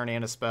entire turn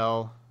and a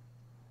spell.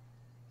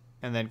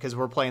 And then, because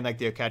we're playing like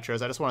the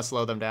Oketras, I just want to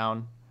slow them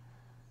down.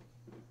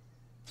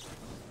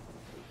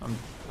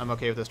 I'm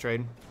okay with this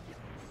trade.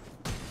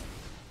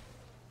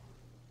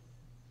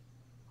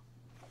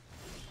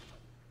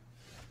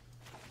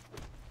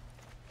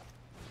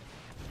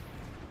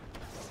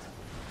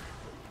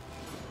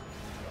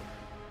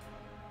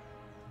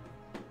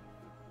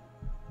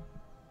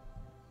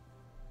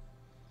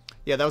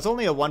 Yeah, that was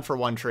only a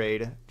 1-for-1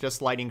 trade,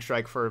 just Lightning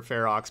Strike for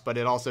Ferox, but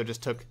it also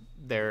just took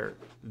their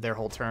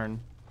whole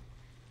turn.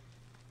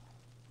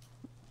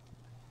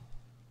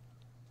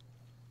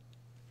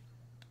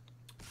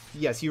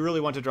 Yes, you really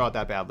want to draw it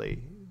that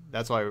badly.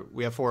 That's why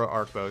we have 4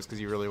 Arkbows,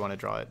 because you really want to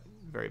draw it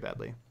very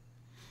badly.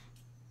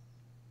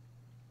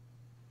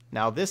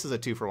 Now this is a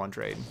 2-for-1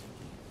 trade.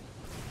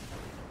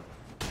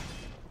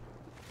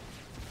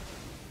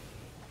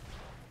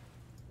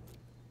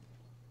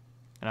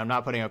 And I'm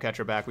not putting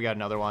Oketra back. We got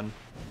another one.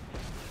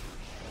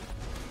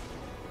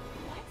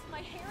 What?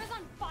 My hair is on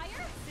fire?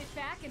 Sit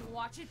back and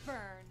watch it burn.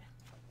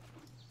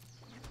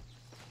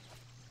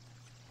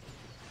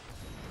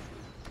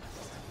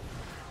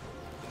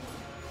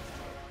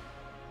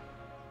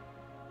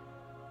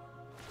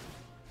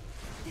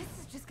 This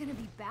is just gonna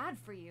be bad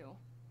for you.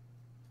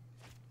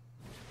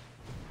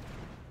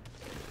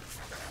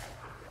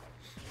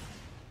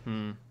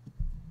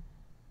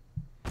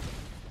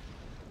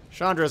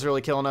 Chandra's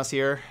really killing us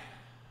here.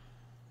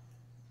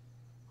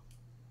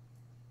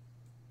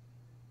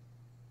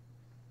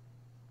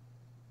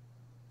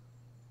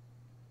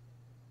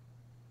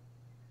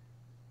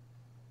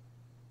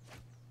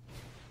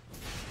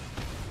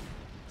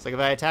 It's like if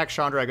I attack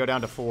Chandra, I go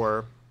down to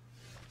 4.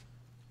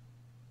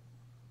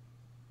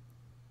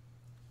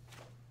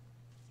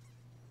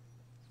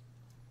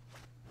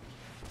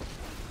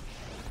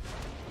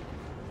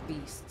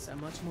 Beasts are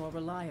much more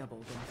reliable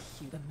than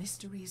humans. The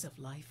mysteries of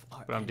life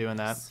are But I'm doing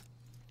that. endless.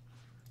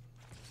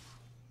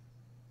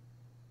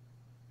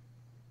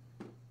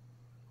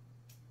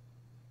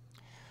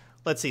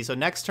 Let's see. So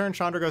next turn,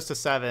 Chandra goes to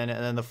 7,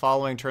 and then the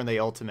following turn, they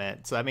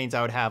ultimate. So that means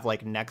I would have,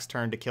 like, next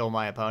turn to kill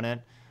my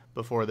opponent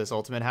before this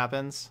ultimate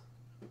happens.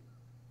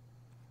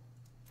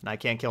 And I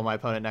can't kill my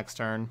opponent next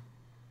turn.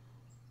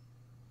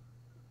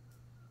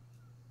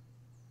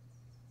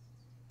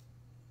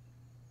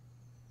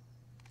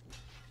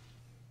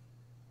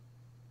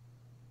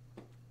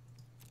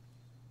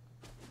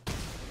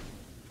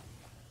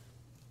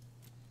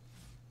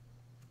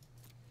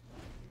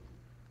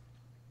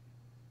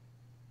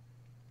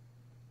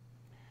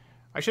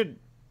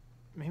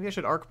 Maybe I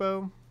should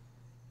Arkbow.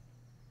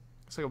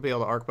 Looks like I'll be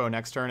able to Arkbow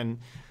next turn, and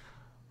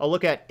I'll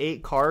look at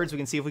 8 cards. We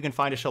can see if we can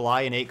find a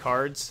Shalai in 8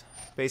 cards,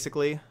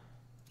 basically.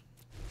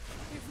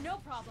 There's no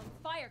problem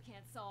fire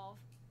can't solve.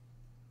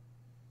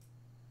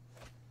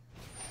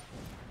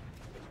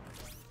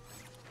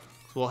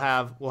 So we'll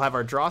have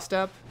our draw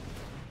step,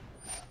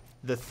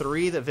 the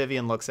 3 that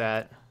Vivian looks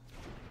at,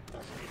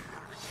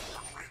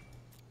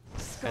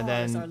 and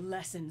then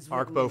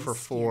Arkbow for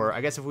 4.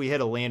 I guess if we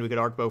hit a land, we could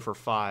Arkbow for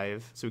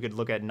 5. So we could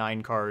look at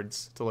 9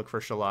 cards to look for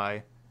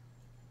Shalai.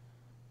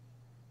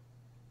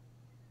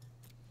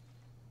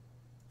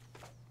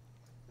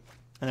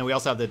 And then we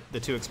also have the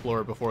 2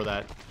 Explorer before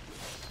that.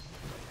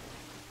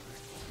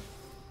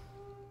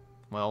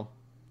 Well,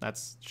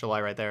 that's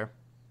Shalai right there.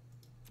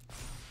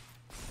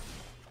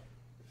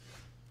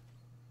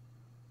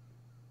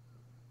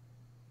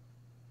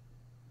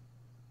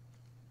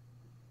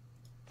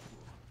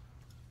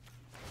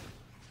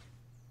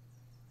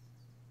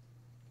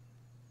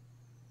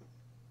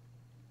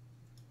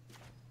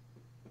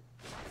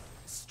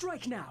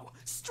 Strike now!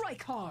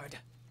 Strike hard!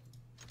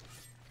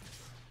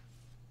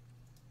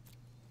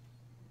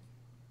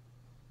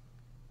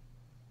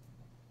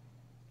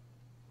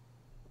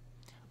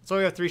 So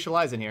we have 3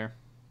 Shalais in here.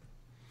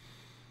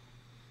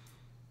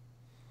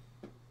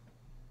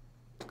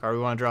 Card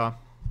we want to draw.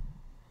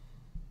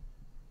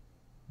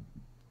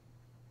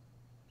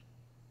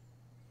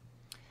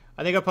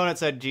 I think opponent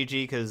said GG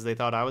because they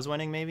thought I was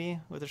winning, maybe,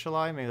 with a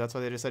Shalai. Maybe that's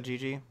why they just said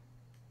GG.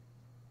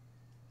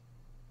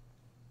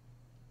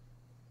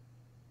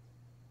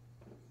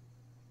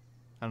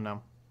 I don't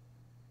know.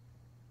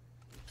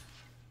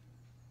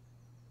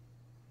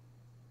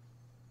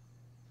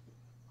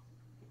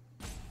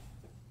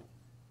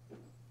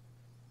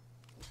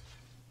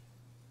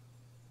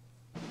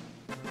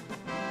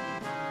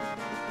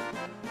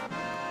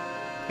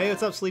 Hey,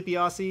 what's up, Sleepy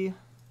Aussie?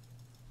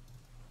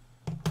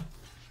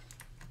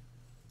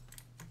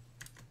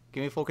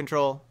 Give me full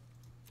control.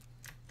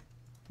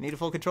 Need to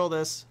full control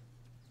this,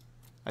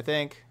 I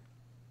think.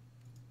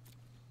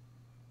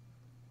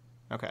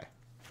 Okay.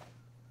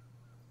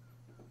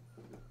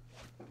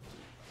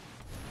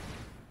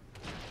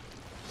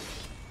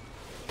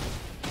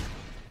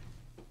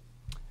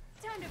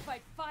 Time to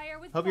fight fire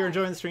with Hope fire. you're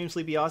enjoying the stream,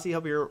 Sleepy Aussie.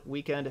 Hope your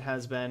weekend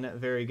has been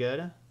very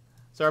good.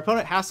 So our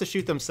opponent has to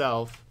shoot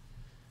themselves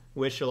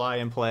with Shalai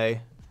in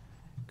play,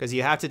 because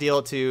you have to deal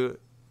it to...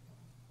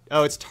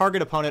 Oh, it's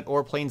target opponent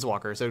or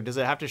planeswalker. So does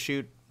it have to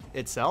shoot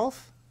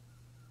itself?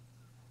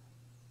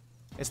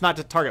 It's not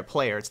to target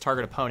player, it's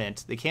target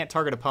opponent. They can't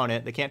target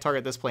opponent, they can't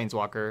target this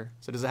planeswalker.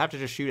 So does it have to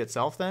just shoot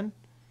itself then?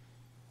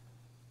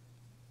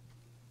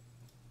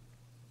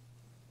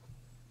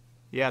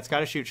 Yeah, it's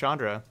got to shoot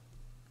Chandra.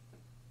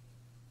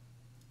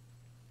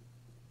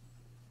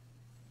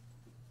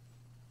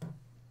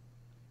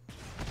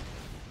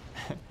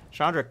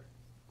 Chandra,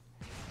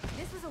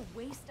 This was a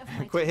waste of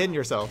my quit hitting time.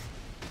 yourself.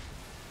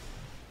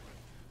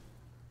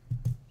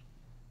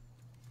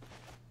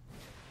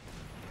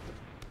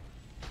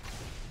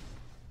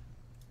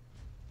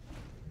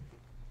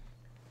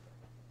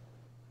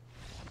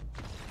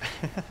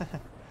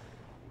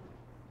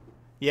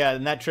 Yeah,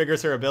 and that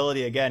triggers her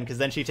ability again, because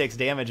then she takes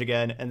damage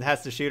again and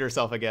has to shoot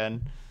herself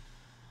again.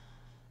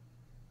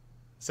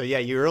 So yeah,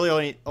 you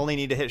really only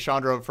need to hit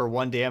Chandra for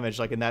 1 damage,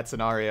 like in that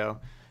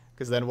scenario,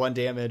 because then 1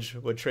 damage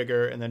would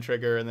trigger and then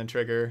trigger and then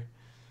trigger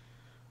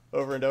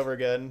over and over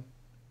again.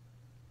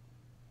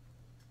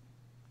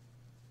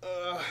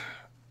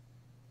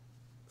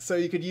 So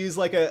you could use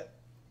like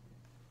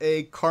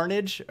a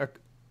Carnage or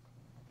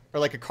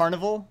like a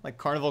Carnival, like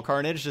Carnival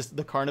Carnage, just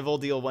the Carnival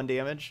deal 1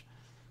 damage.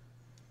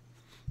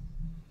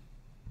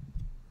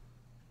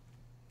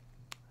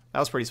 That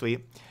was pretty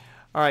sweet.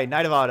 All right,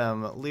 Knight of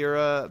Autumn,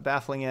 Lyra,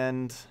 Baffling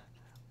End,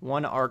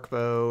 1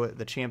 Arkbow,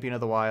 the Champion of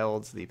the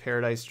Wilds, the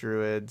Paradise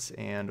Druids,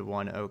 and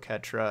 1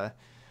 Oketra.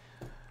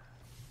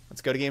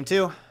 Let's go to game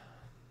 2.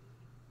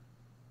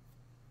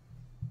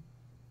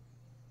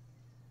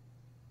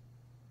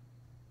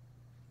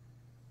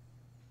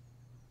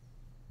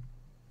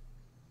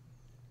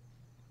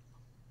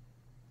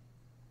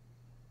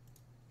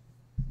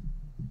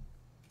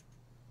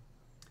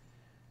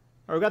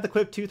 Or we got the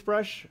Quip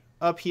toothbrush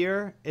up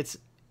here. It's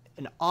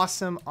an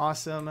awesome,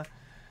 awesome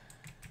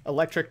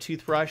electric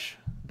toothbrush.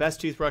 Best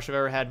toothbrush I've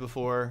ever had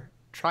before.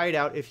 Try it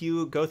out. If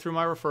you go through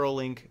my referral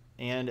link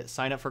and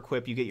sign up for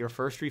Quip, you get your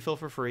first refill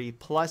for free,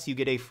 plus you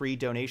get a free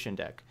donation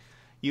deck.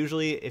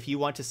 Usually, if you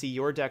want to see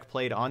your deck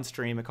played on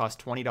stream, it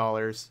costs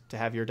 $20 to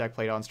have your deck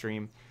played on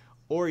stream.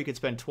 Or you could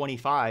spend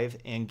 $25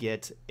 and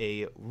get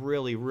a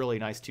really, really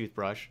nice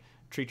toothbrush.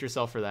 Treat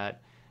yourself for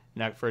that.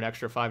 For an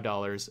extra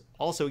 $5.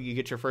 Also, you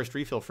get your first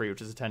refill free,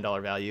 which is a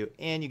 $10 value,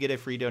 and you get a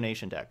free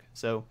donation deck.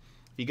 So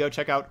if you go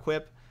check out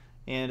Quip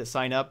and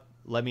sign up,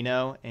 let me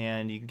know,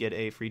 and you can get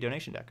a free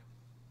donation deck.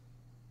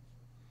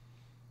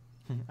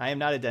 I am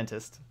not a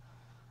dentist,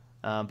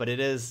 but it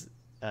is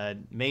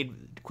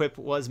Quip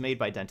was made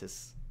by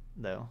dentists,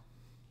 though.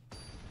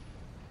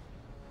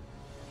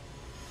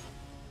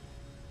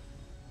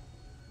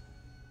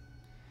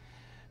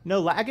 No,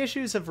 lag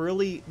issues have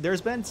really...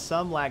 There's been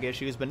some lag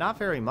issues, but not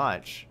very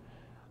much.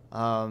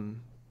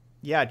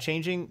 Yeah,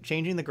 changing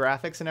the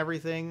graphics and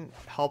everything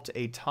helped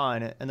a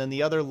ton. And then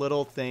the other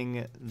little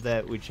thing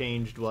that we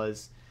changed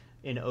was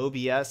in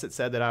OBS, it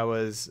said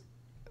that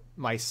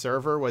my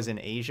server was in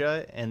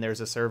Asia, and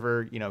there's a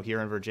server,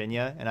 here in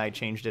Virginia, and I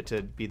changed it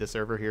to be the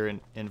server here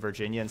in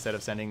Virginia instead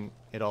of sending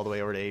it all the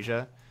way over to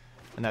Asia.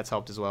 And that's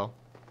helped as well.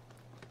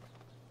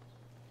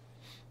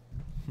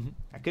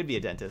 I could be a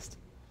dentist.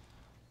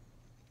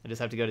 I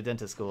just have to go to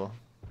dentist school.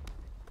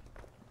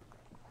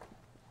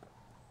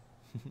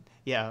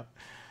 Yeah.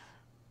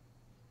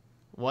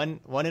 One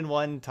in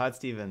one, Todd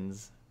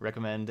Stevens.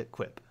 Recommend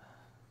Quip.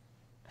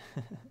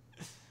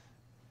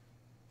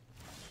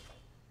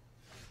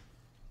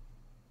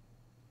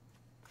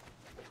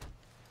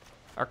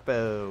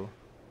 Arkbow.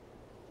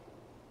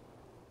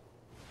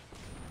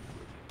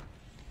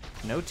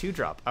 No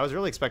 2-drop. I was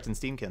really expecting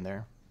Steamkin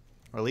there.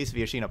 Or at least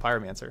Viashina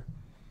Pyromancer.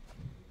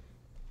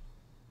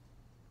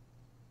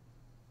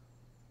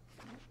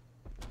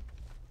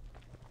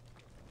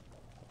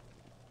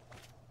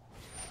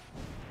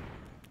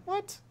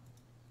 What?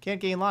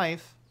 Can't gain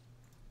life?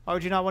 Why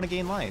would you not want to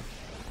gain life?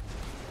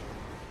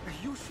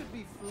 You should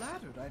be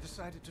flattered I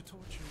decided to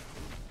torture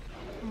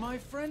you. My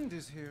friend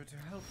is here to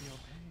help your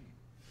pain.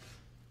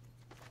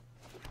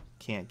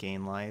 Can't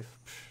gain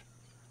life.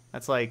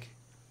 That's like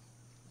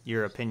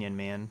your opinion,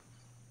 man.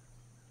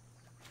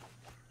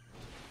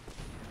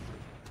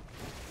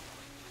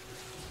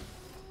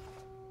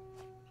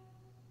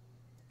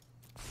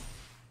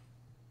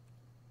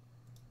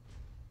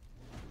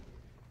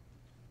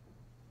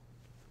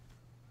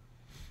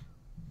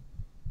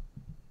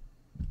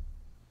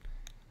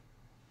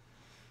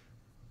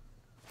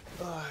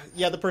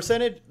 Yeah, the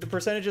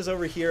percentages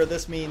over here.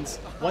 This means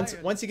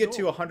once you get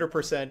to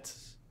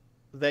 100%,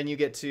 then you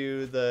get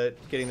to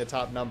getting the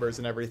top numbers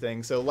and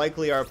everything. So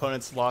likely our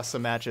opponents lost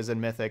some matches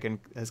in Mythic and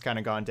has kind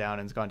of gone down,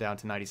 and has gone down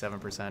to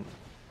 97%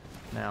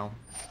 now.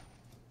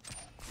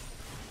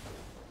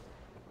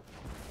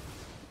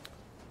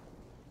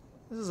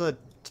 This is a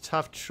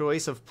tough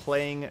choice of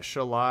playing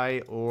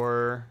Shalai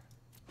or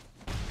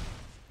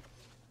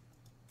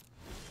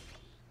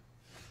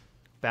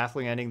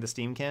Baffling Ending the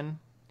Steamkin.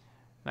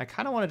 And I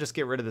kind of want to just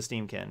get rid of the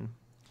Steamkin.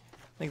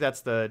 I think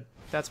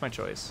that's my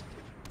choice.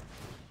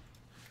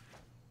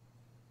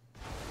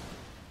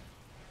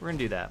 We're gonna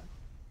do that.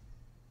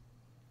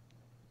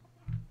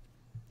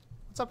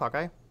 What's up,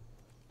 Hawkeye?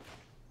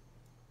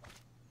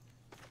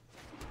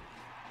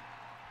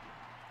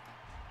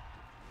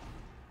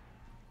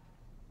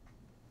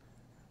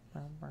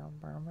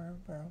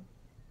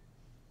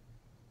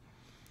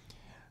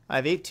 I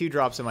have 8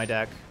 2-drops in my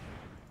deck.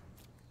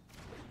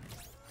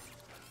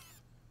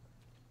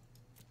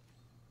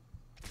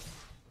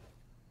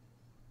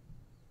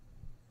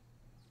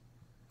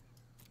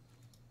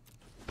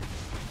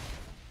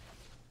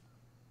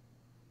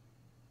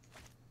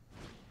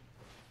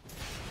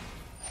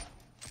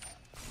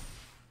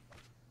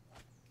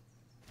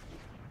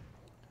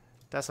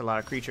 That's a lot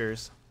of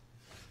creatures.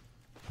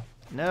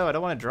 No, I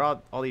don't want to draw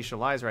all these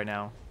Shalais right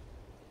now.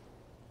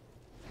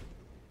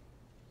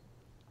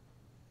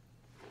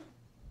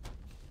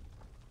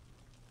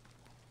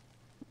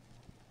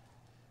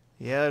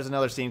 Yeah, there's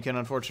another Steamkin,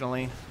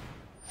 unfortunately.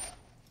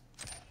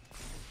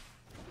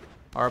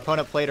 Our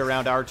opponent played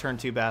around our turn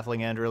 2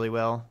 Baffling End really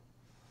well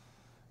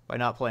by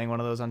not playing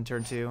one of those on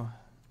turn 2.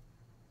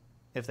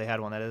 If they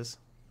had one, that is.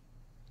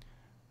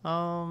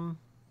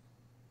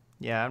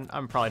 Yeah,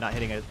 I'm probably not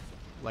hitting it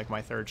like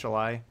my third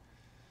Shalai.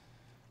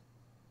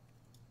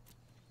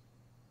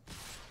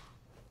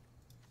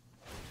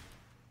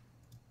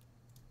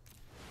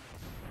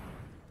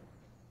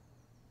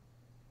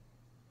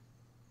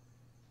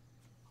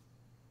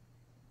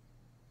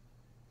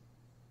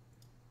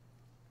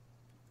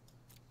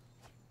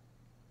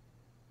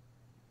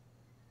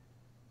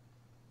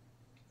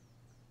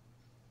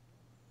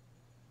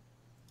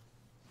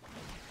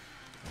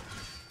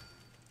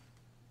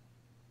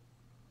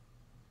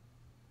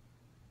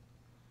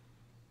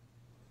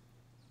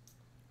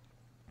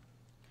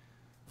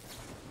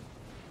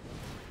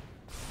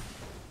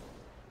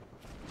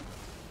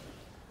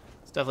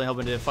 Definitely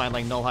hoping to find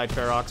like Nullhide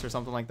Ferox or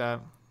something like that.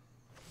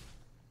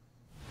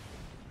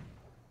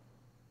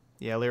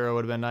 Yeah, Lyra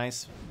would have been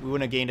nice. We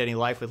wouldn't have gained any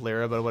life with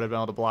Lyra, but it would have been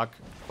able to block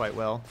quite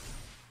well.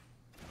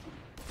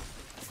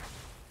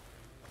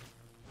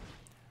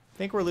 I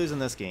think we're losing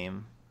this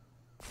game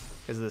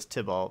because of this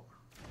Tybalt.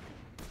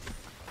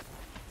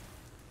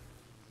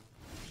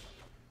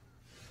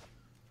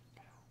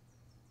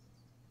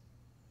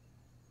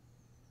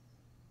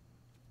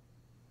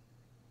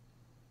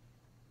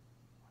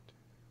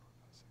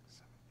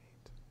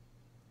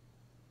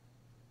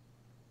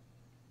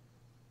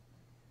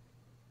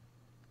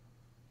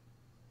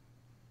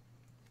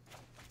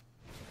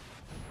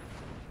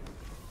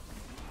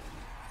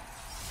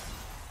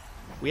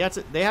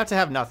 They have to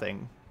have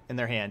nothing in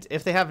their hand.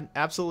 If they have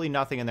absolutely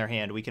nothing in their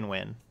hand, we can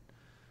win.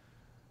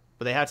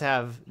 But they have to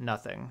have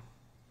nothing.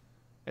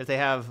 If they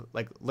have,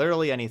 like,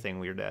 literally anything,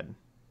 we're dead.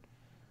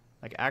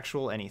 Like,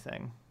 actual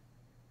anything.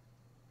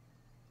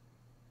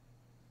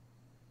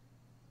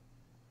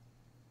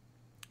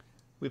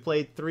 We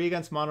played 3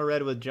 against Mono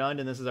Red with Jund,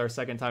 and this is our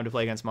second time to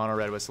play against Mono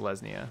Red with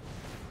Selesnya.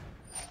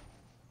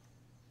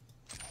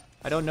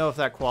 I don't know if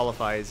that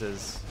qualifies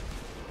as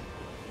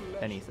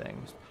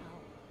anything.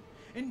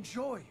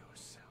 Enjoy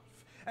yourself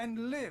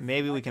and live.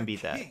 Maybe we like can a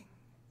beat that. king.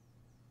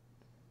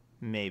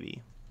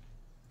 Maybe.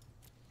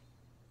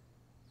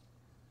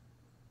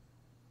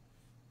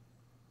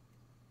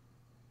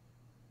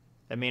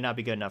 That may not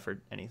be good enough for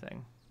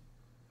anything.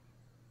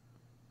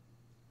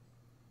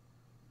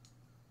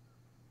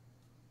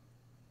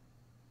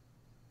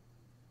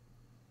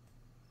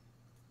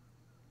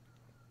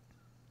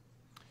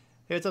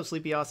 Hey, what's up,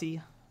 Sleepy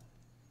Aussie?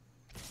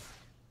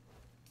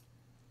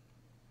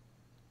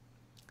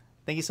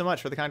 Thank you so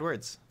much for the kind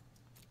words.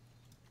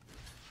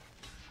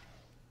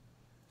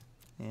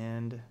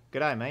 And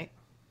good eye, mate.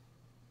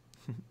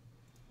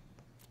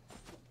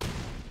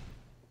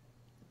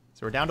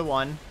 So we're down to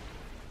 1.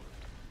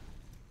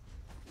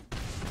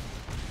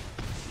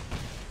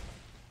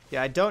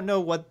 Yeah, I don't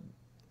know what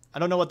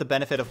the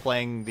benefit of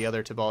playing the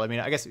other Tybalt. I mean,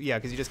 I guess yeah,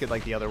 because you just get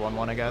like the other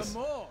 1/1, I guess. The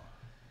more,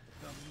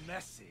 the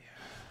messier.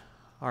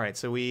 All right,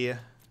 so we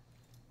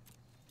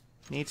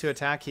need to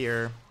attack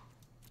here.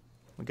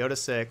 We go to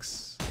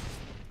 6,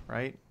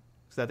 right?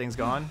 Because that thing's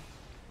gone.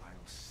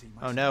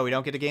 Oh no, we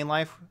don't get to gain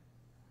life.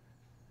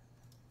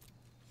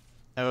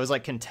 Oh, it was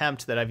like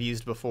Contempt that I've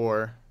used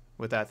before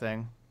with that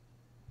thing.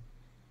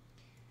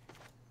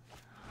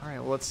 All right,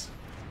 well, let's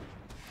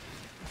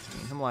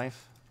gain some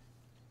life.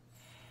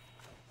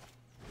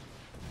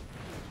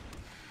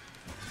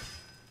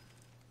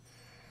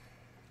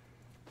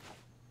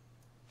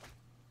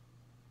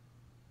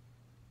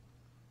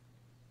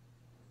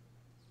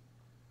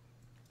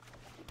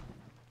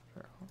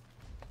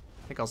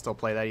 I think I'll still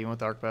play that even with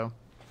Arkbow.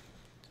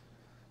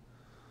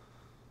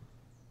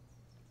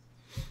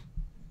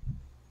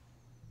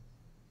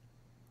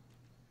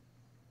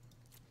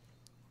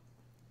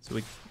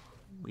 So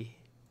we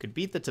could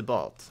beat the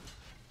Tybalt.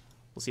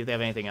 We'll see if they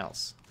have anything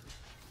else.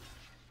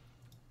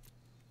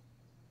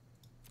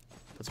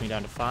 Puts me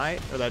down to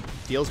 5, or that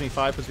deals me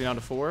 5, puts me down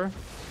to 4.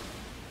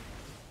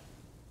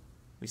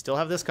 We still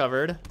have this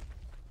covered.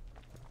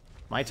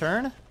 My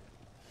turn?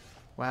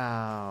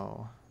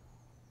 Wow.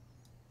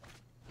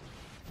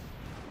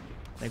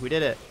 I think we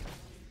did it.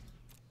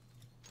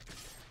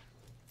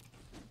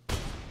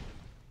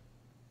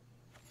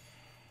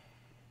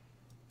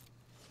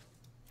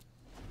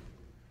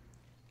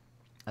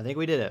 I think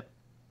we did it.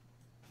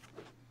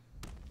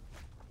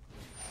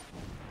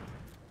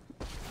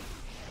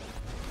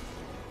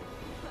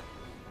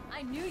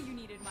 I knew you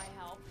needed my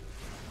help.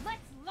 Let's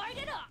light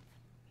it up!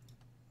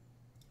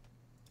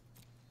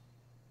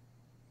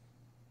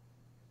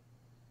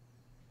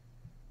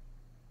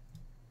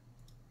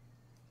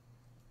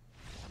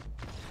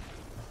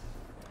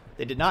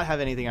 They did not have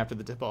anything after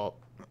the Tybalt.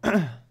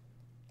 They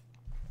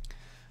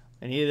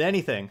needed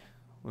anything.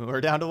 We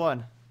were down to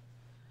 1.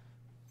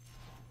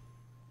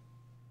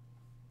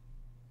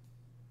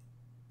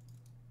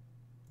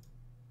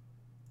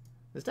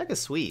 This deck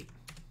is sweet.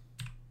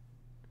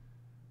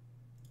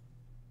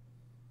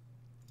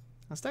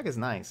 This deck is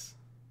nice.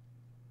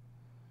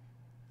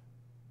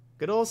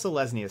 Good old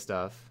Selesnya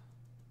stuff.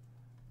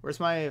 Where's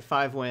my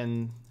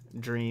 5-win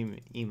dream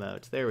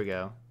emote? There we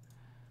go.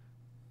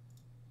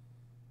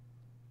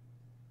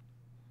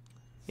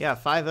 Yeah,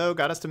 5-0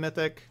 got us to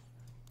Mythic.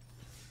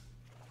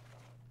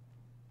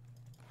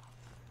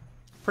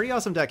 Pretty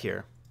awesome deck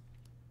here.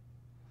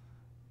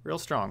 Real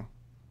strong.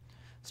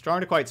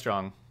 Strong to quite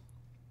strong.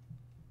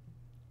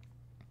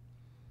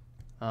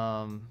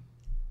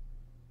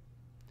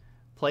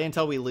 Play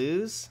until we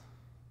lose.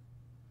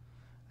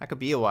 That could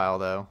be a while,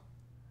 though.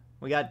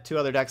 We got 2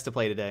 other decks to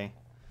play today.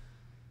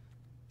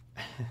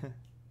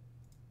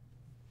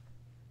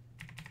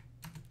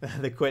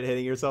 The quit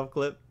hitting yourself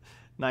clip.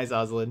 Nice,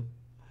 Oslin.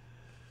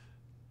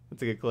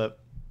 That's a good clip.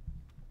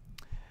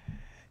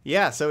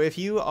 Yeah, so if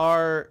you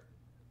are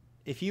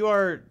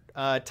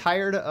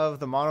tired of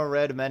the mono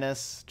red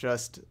menace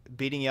just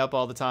beating you up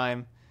all the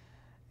time,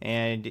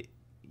 and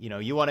you know,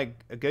 you want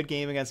a good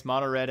game against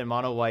mono red and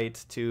mono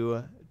white,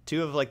 two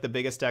of like the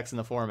biggest decks in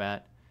the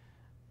format.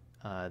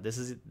 This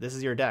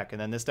is your deck. And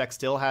then this deck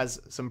still has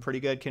some pretty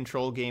good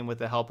control game with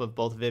the help of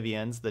both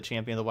Vivians, the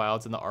Champion of the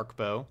Wilds, and the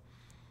Arkbow.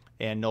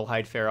 And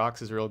Nullhide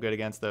Ferox is real good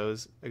against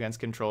those, against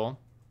control.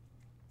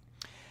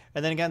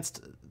 And then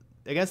against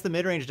the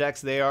mid-range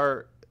decks,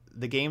 the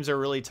games are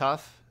really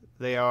tough.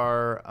 They're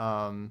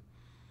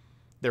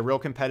real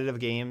competitive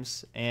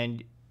games,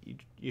 and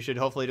you should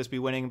hopefully just be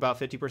winning about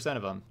 50%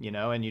 of them, you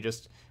know, and you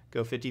just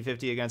go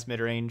 50-50 against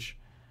mid-range.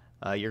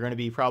 You're going to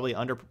be probably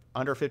under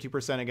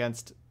 50%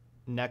 against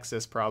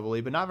Nexus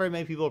probably, but not very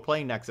many people are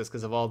playing Nexus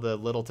because of all the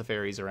little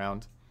Teferis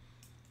around.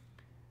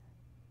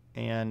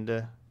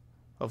 And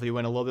hopefully you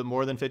win a little bit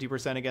more than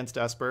 50% against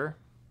Esper.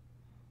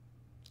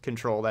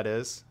 Control, that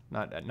is.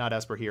 Not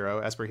Esper Hero.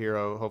 Esper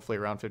Hero, hopefully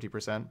around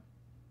 50%.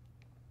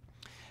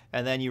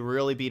 And then you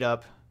really beat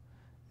up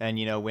and,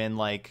 you know, win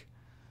like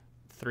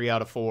 3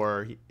 out of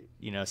 4,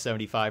 you know,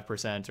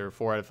 75%, or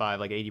 4 out of 5,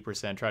 like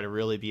 80%. Try to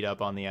really beat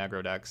up on the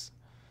aggro decks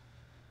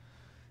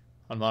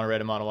on mono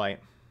red and mono white.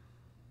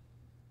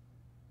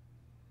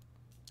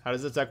 How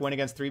does this deck win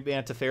against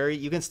 3-mana Teferi?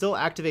 You can still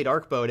activate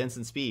Arkbow at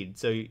instant speed.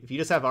 So if you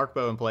just have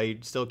Arkbow in play, you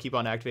still keep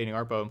on activating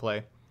Arkbow in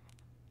play.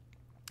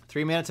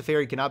 3-mana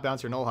Teferi cannot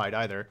bounce your Nullhide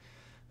either.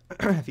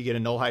 If you get a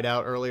Nullhide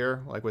out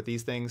earlier, like with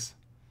these things,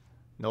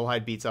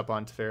 Nullhide beats up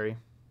on Teferi.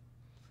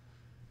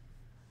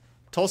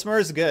 Tolsmar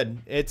is good.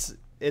 It's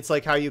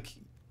like how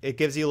it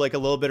gives you like a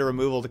little bit of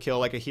removal to kill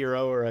like a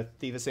hero or a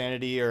Thief of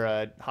Sanity or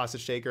a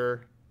Hostage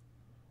Taker.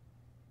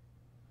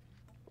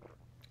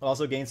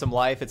 Also gain some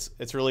life.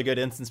 It's really good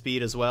instant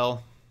speed as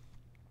well.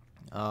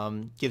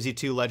 Gives you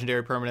 2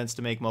 legendary permanents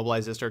to make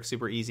Mobilize District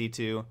super easy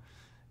to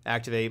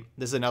activate.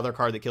 This is another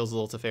card that kills a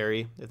little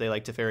Teferi. If they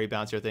like Teferi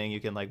bounce your thing, you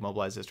can like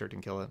Mobilize District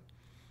and kill it.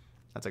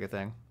 That's like a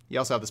thing. You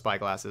also have the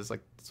Spyglasses. Like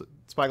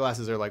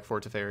Spyglasses are like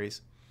 4 Teferis.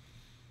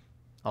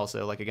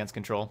 Also like against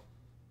control.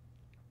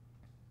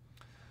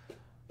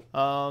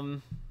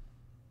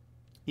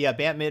 Yeah,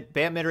 Bant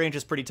mid-range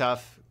is pretty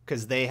tough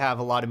because they have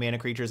a lot of mana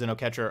creatures in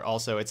Oketra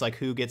also. It's like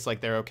who gets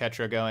like their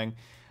Oketra going.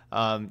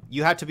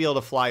 You have to be able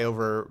to fly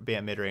over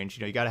Bant midrange.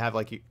 You know, you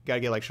gotta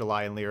get like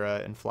Shalai and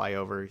Lyra and fly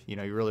over. You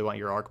know, you really want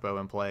your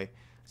Arkbow in play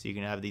so you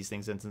can have these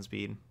things instant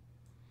speed.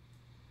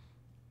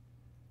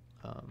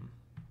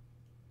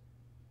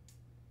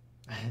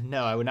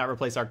 No, I would not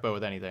replace Arkbow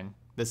with anything.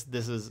 This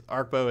is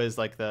Arkbow is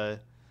like the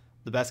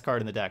best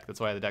card in the deck. That's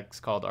why the deck's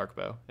called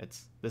Arkbow.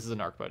 This is an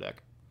Arkbow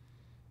deck.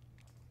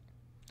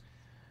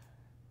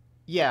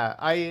 Yeah,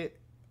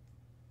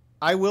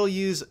 I will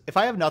use, if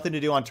I have nothing to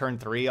do on turn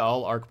 3,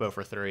 I'll Arkbow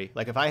for 3.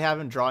 Like if I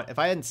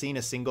hadn't seen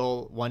a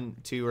single 1,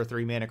 2, or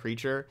 3 mana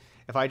creature,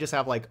 if I just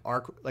have like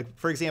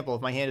for example,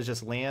 if my hand is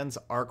just lands,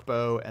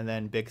 Arkbow, and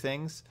then big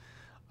things,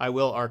 I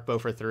will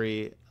Arkbow for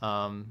 3.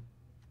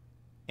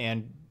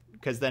 And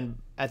because then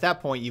at that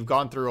point you've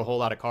gone through a whole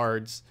lot of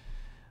cards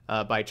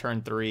by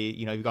turn 3.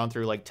 You know, you've gone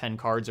through like 10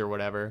 cards or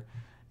whatever,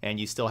 and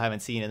you still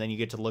haven't seen, and then you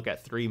get to look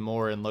at 3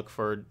 more and look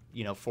for,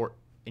 you know, 4,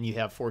 and you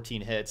have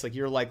 14 hits. Like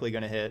you're likely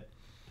going to hit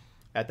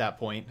at that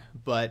point,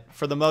 but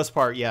for the most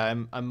part, yeah,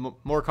 I'm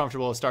more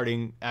comfortable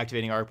starting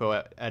activating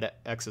Arkbow at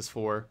X's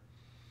 4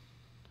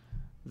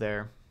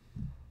 there.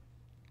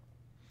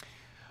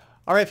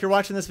 All right, if you're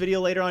watching this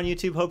video later on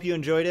YouTube, hope you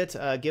enjoyed it.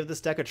 Give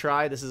this deck a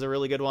try. This is a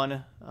really good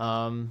one.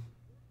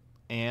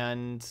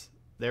 And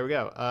there we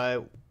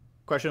go.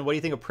 Question: what do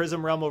you think of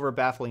Prism Realm over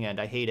Baffling End?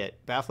 I hate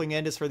it. Baffling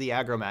End is for the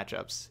aggro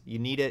matchups. You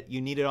need it.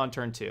 You need it on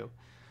turn 2.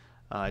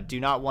 Do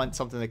not want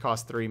something that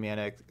costs 3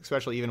 mana,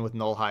 especially even with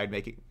Nullhide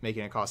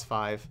making it cost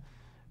 5.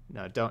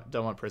 No, don't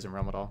want Prism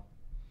Realm at all.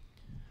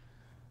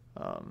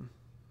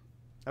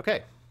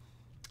 Okay,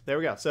 there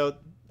we go. So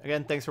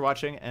again, thanks for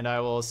watching, and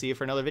I will see you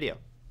for another video.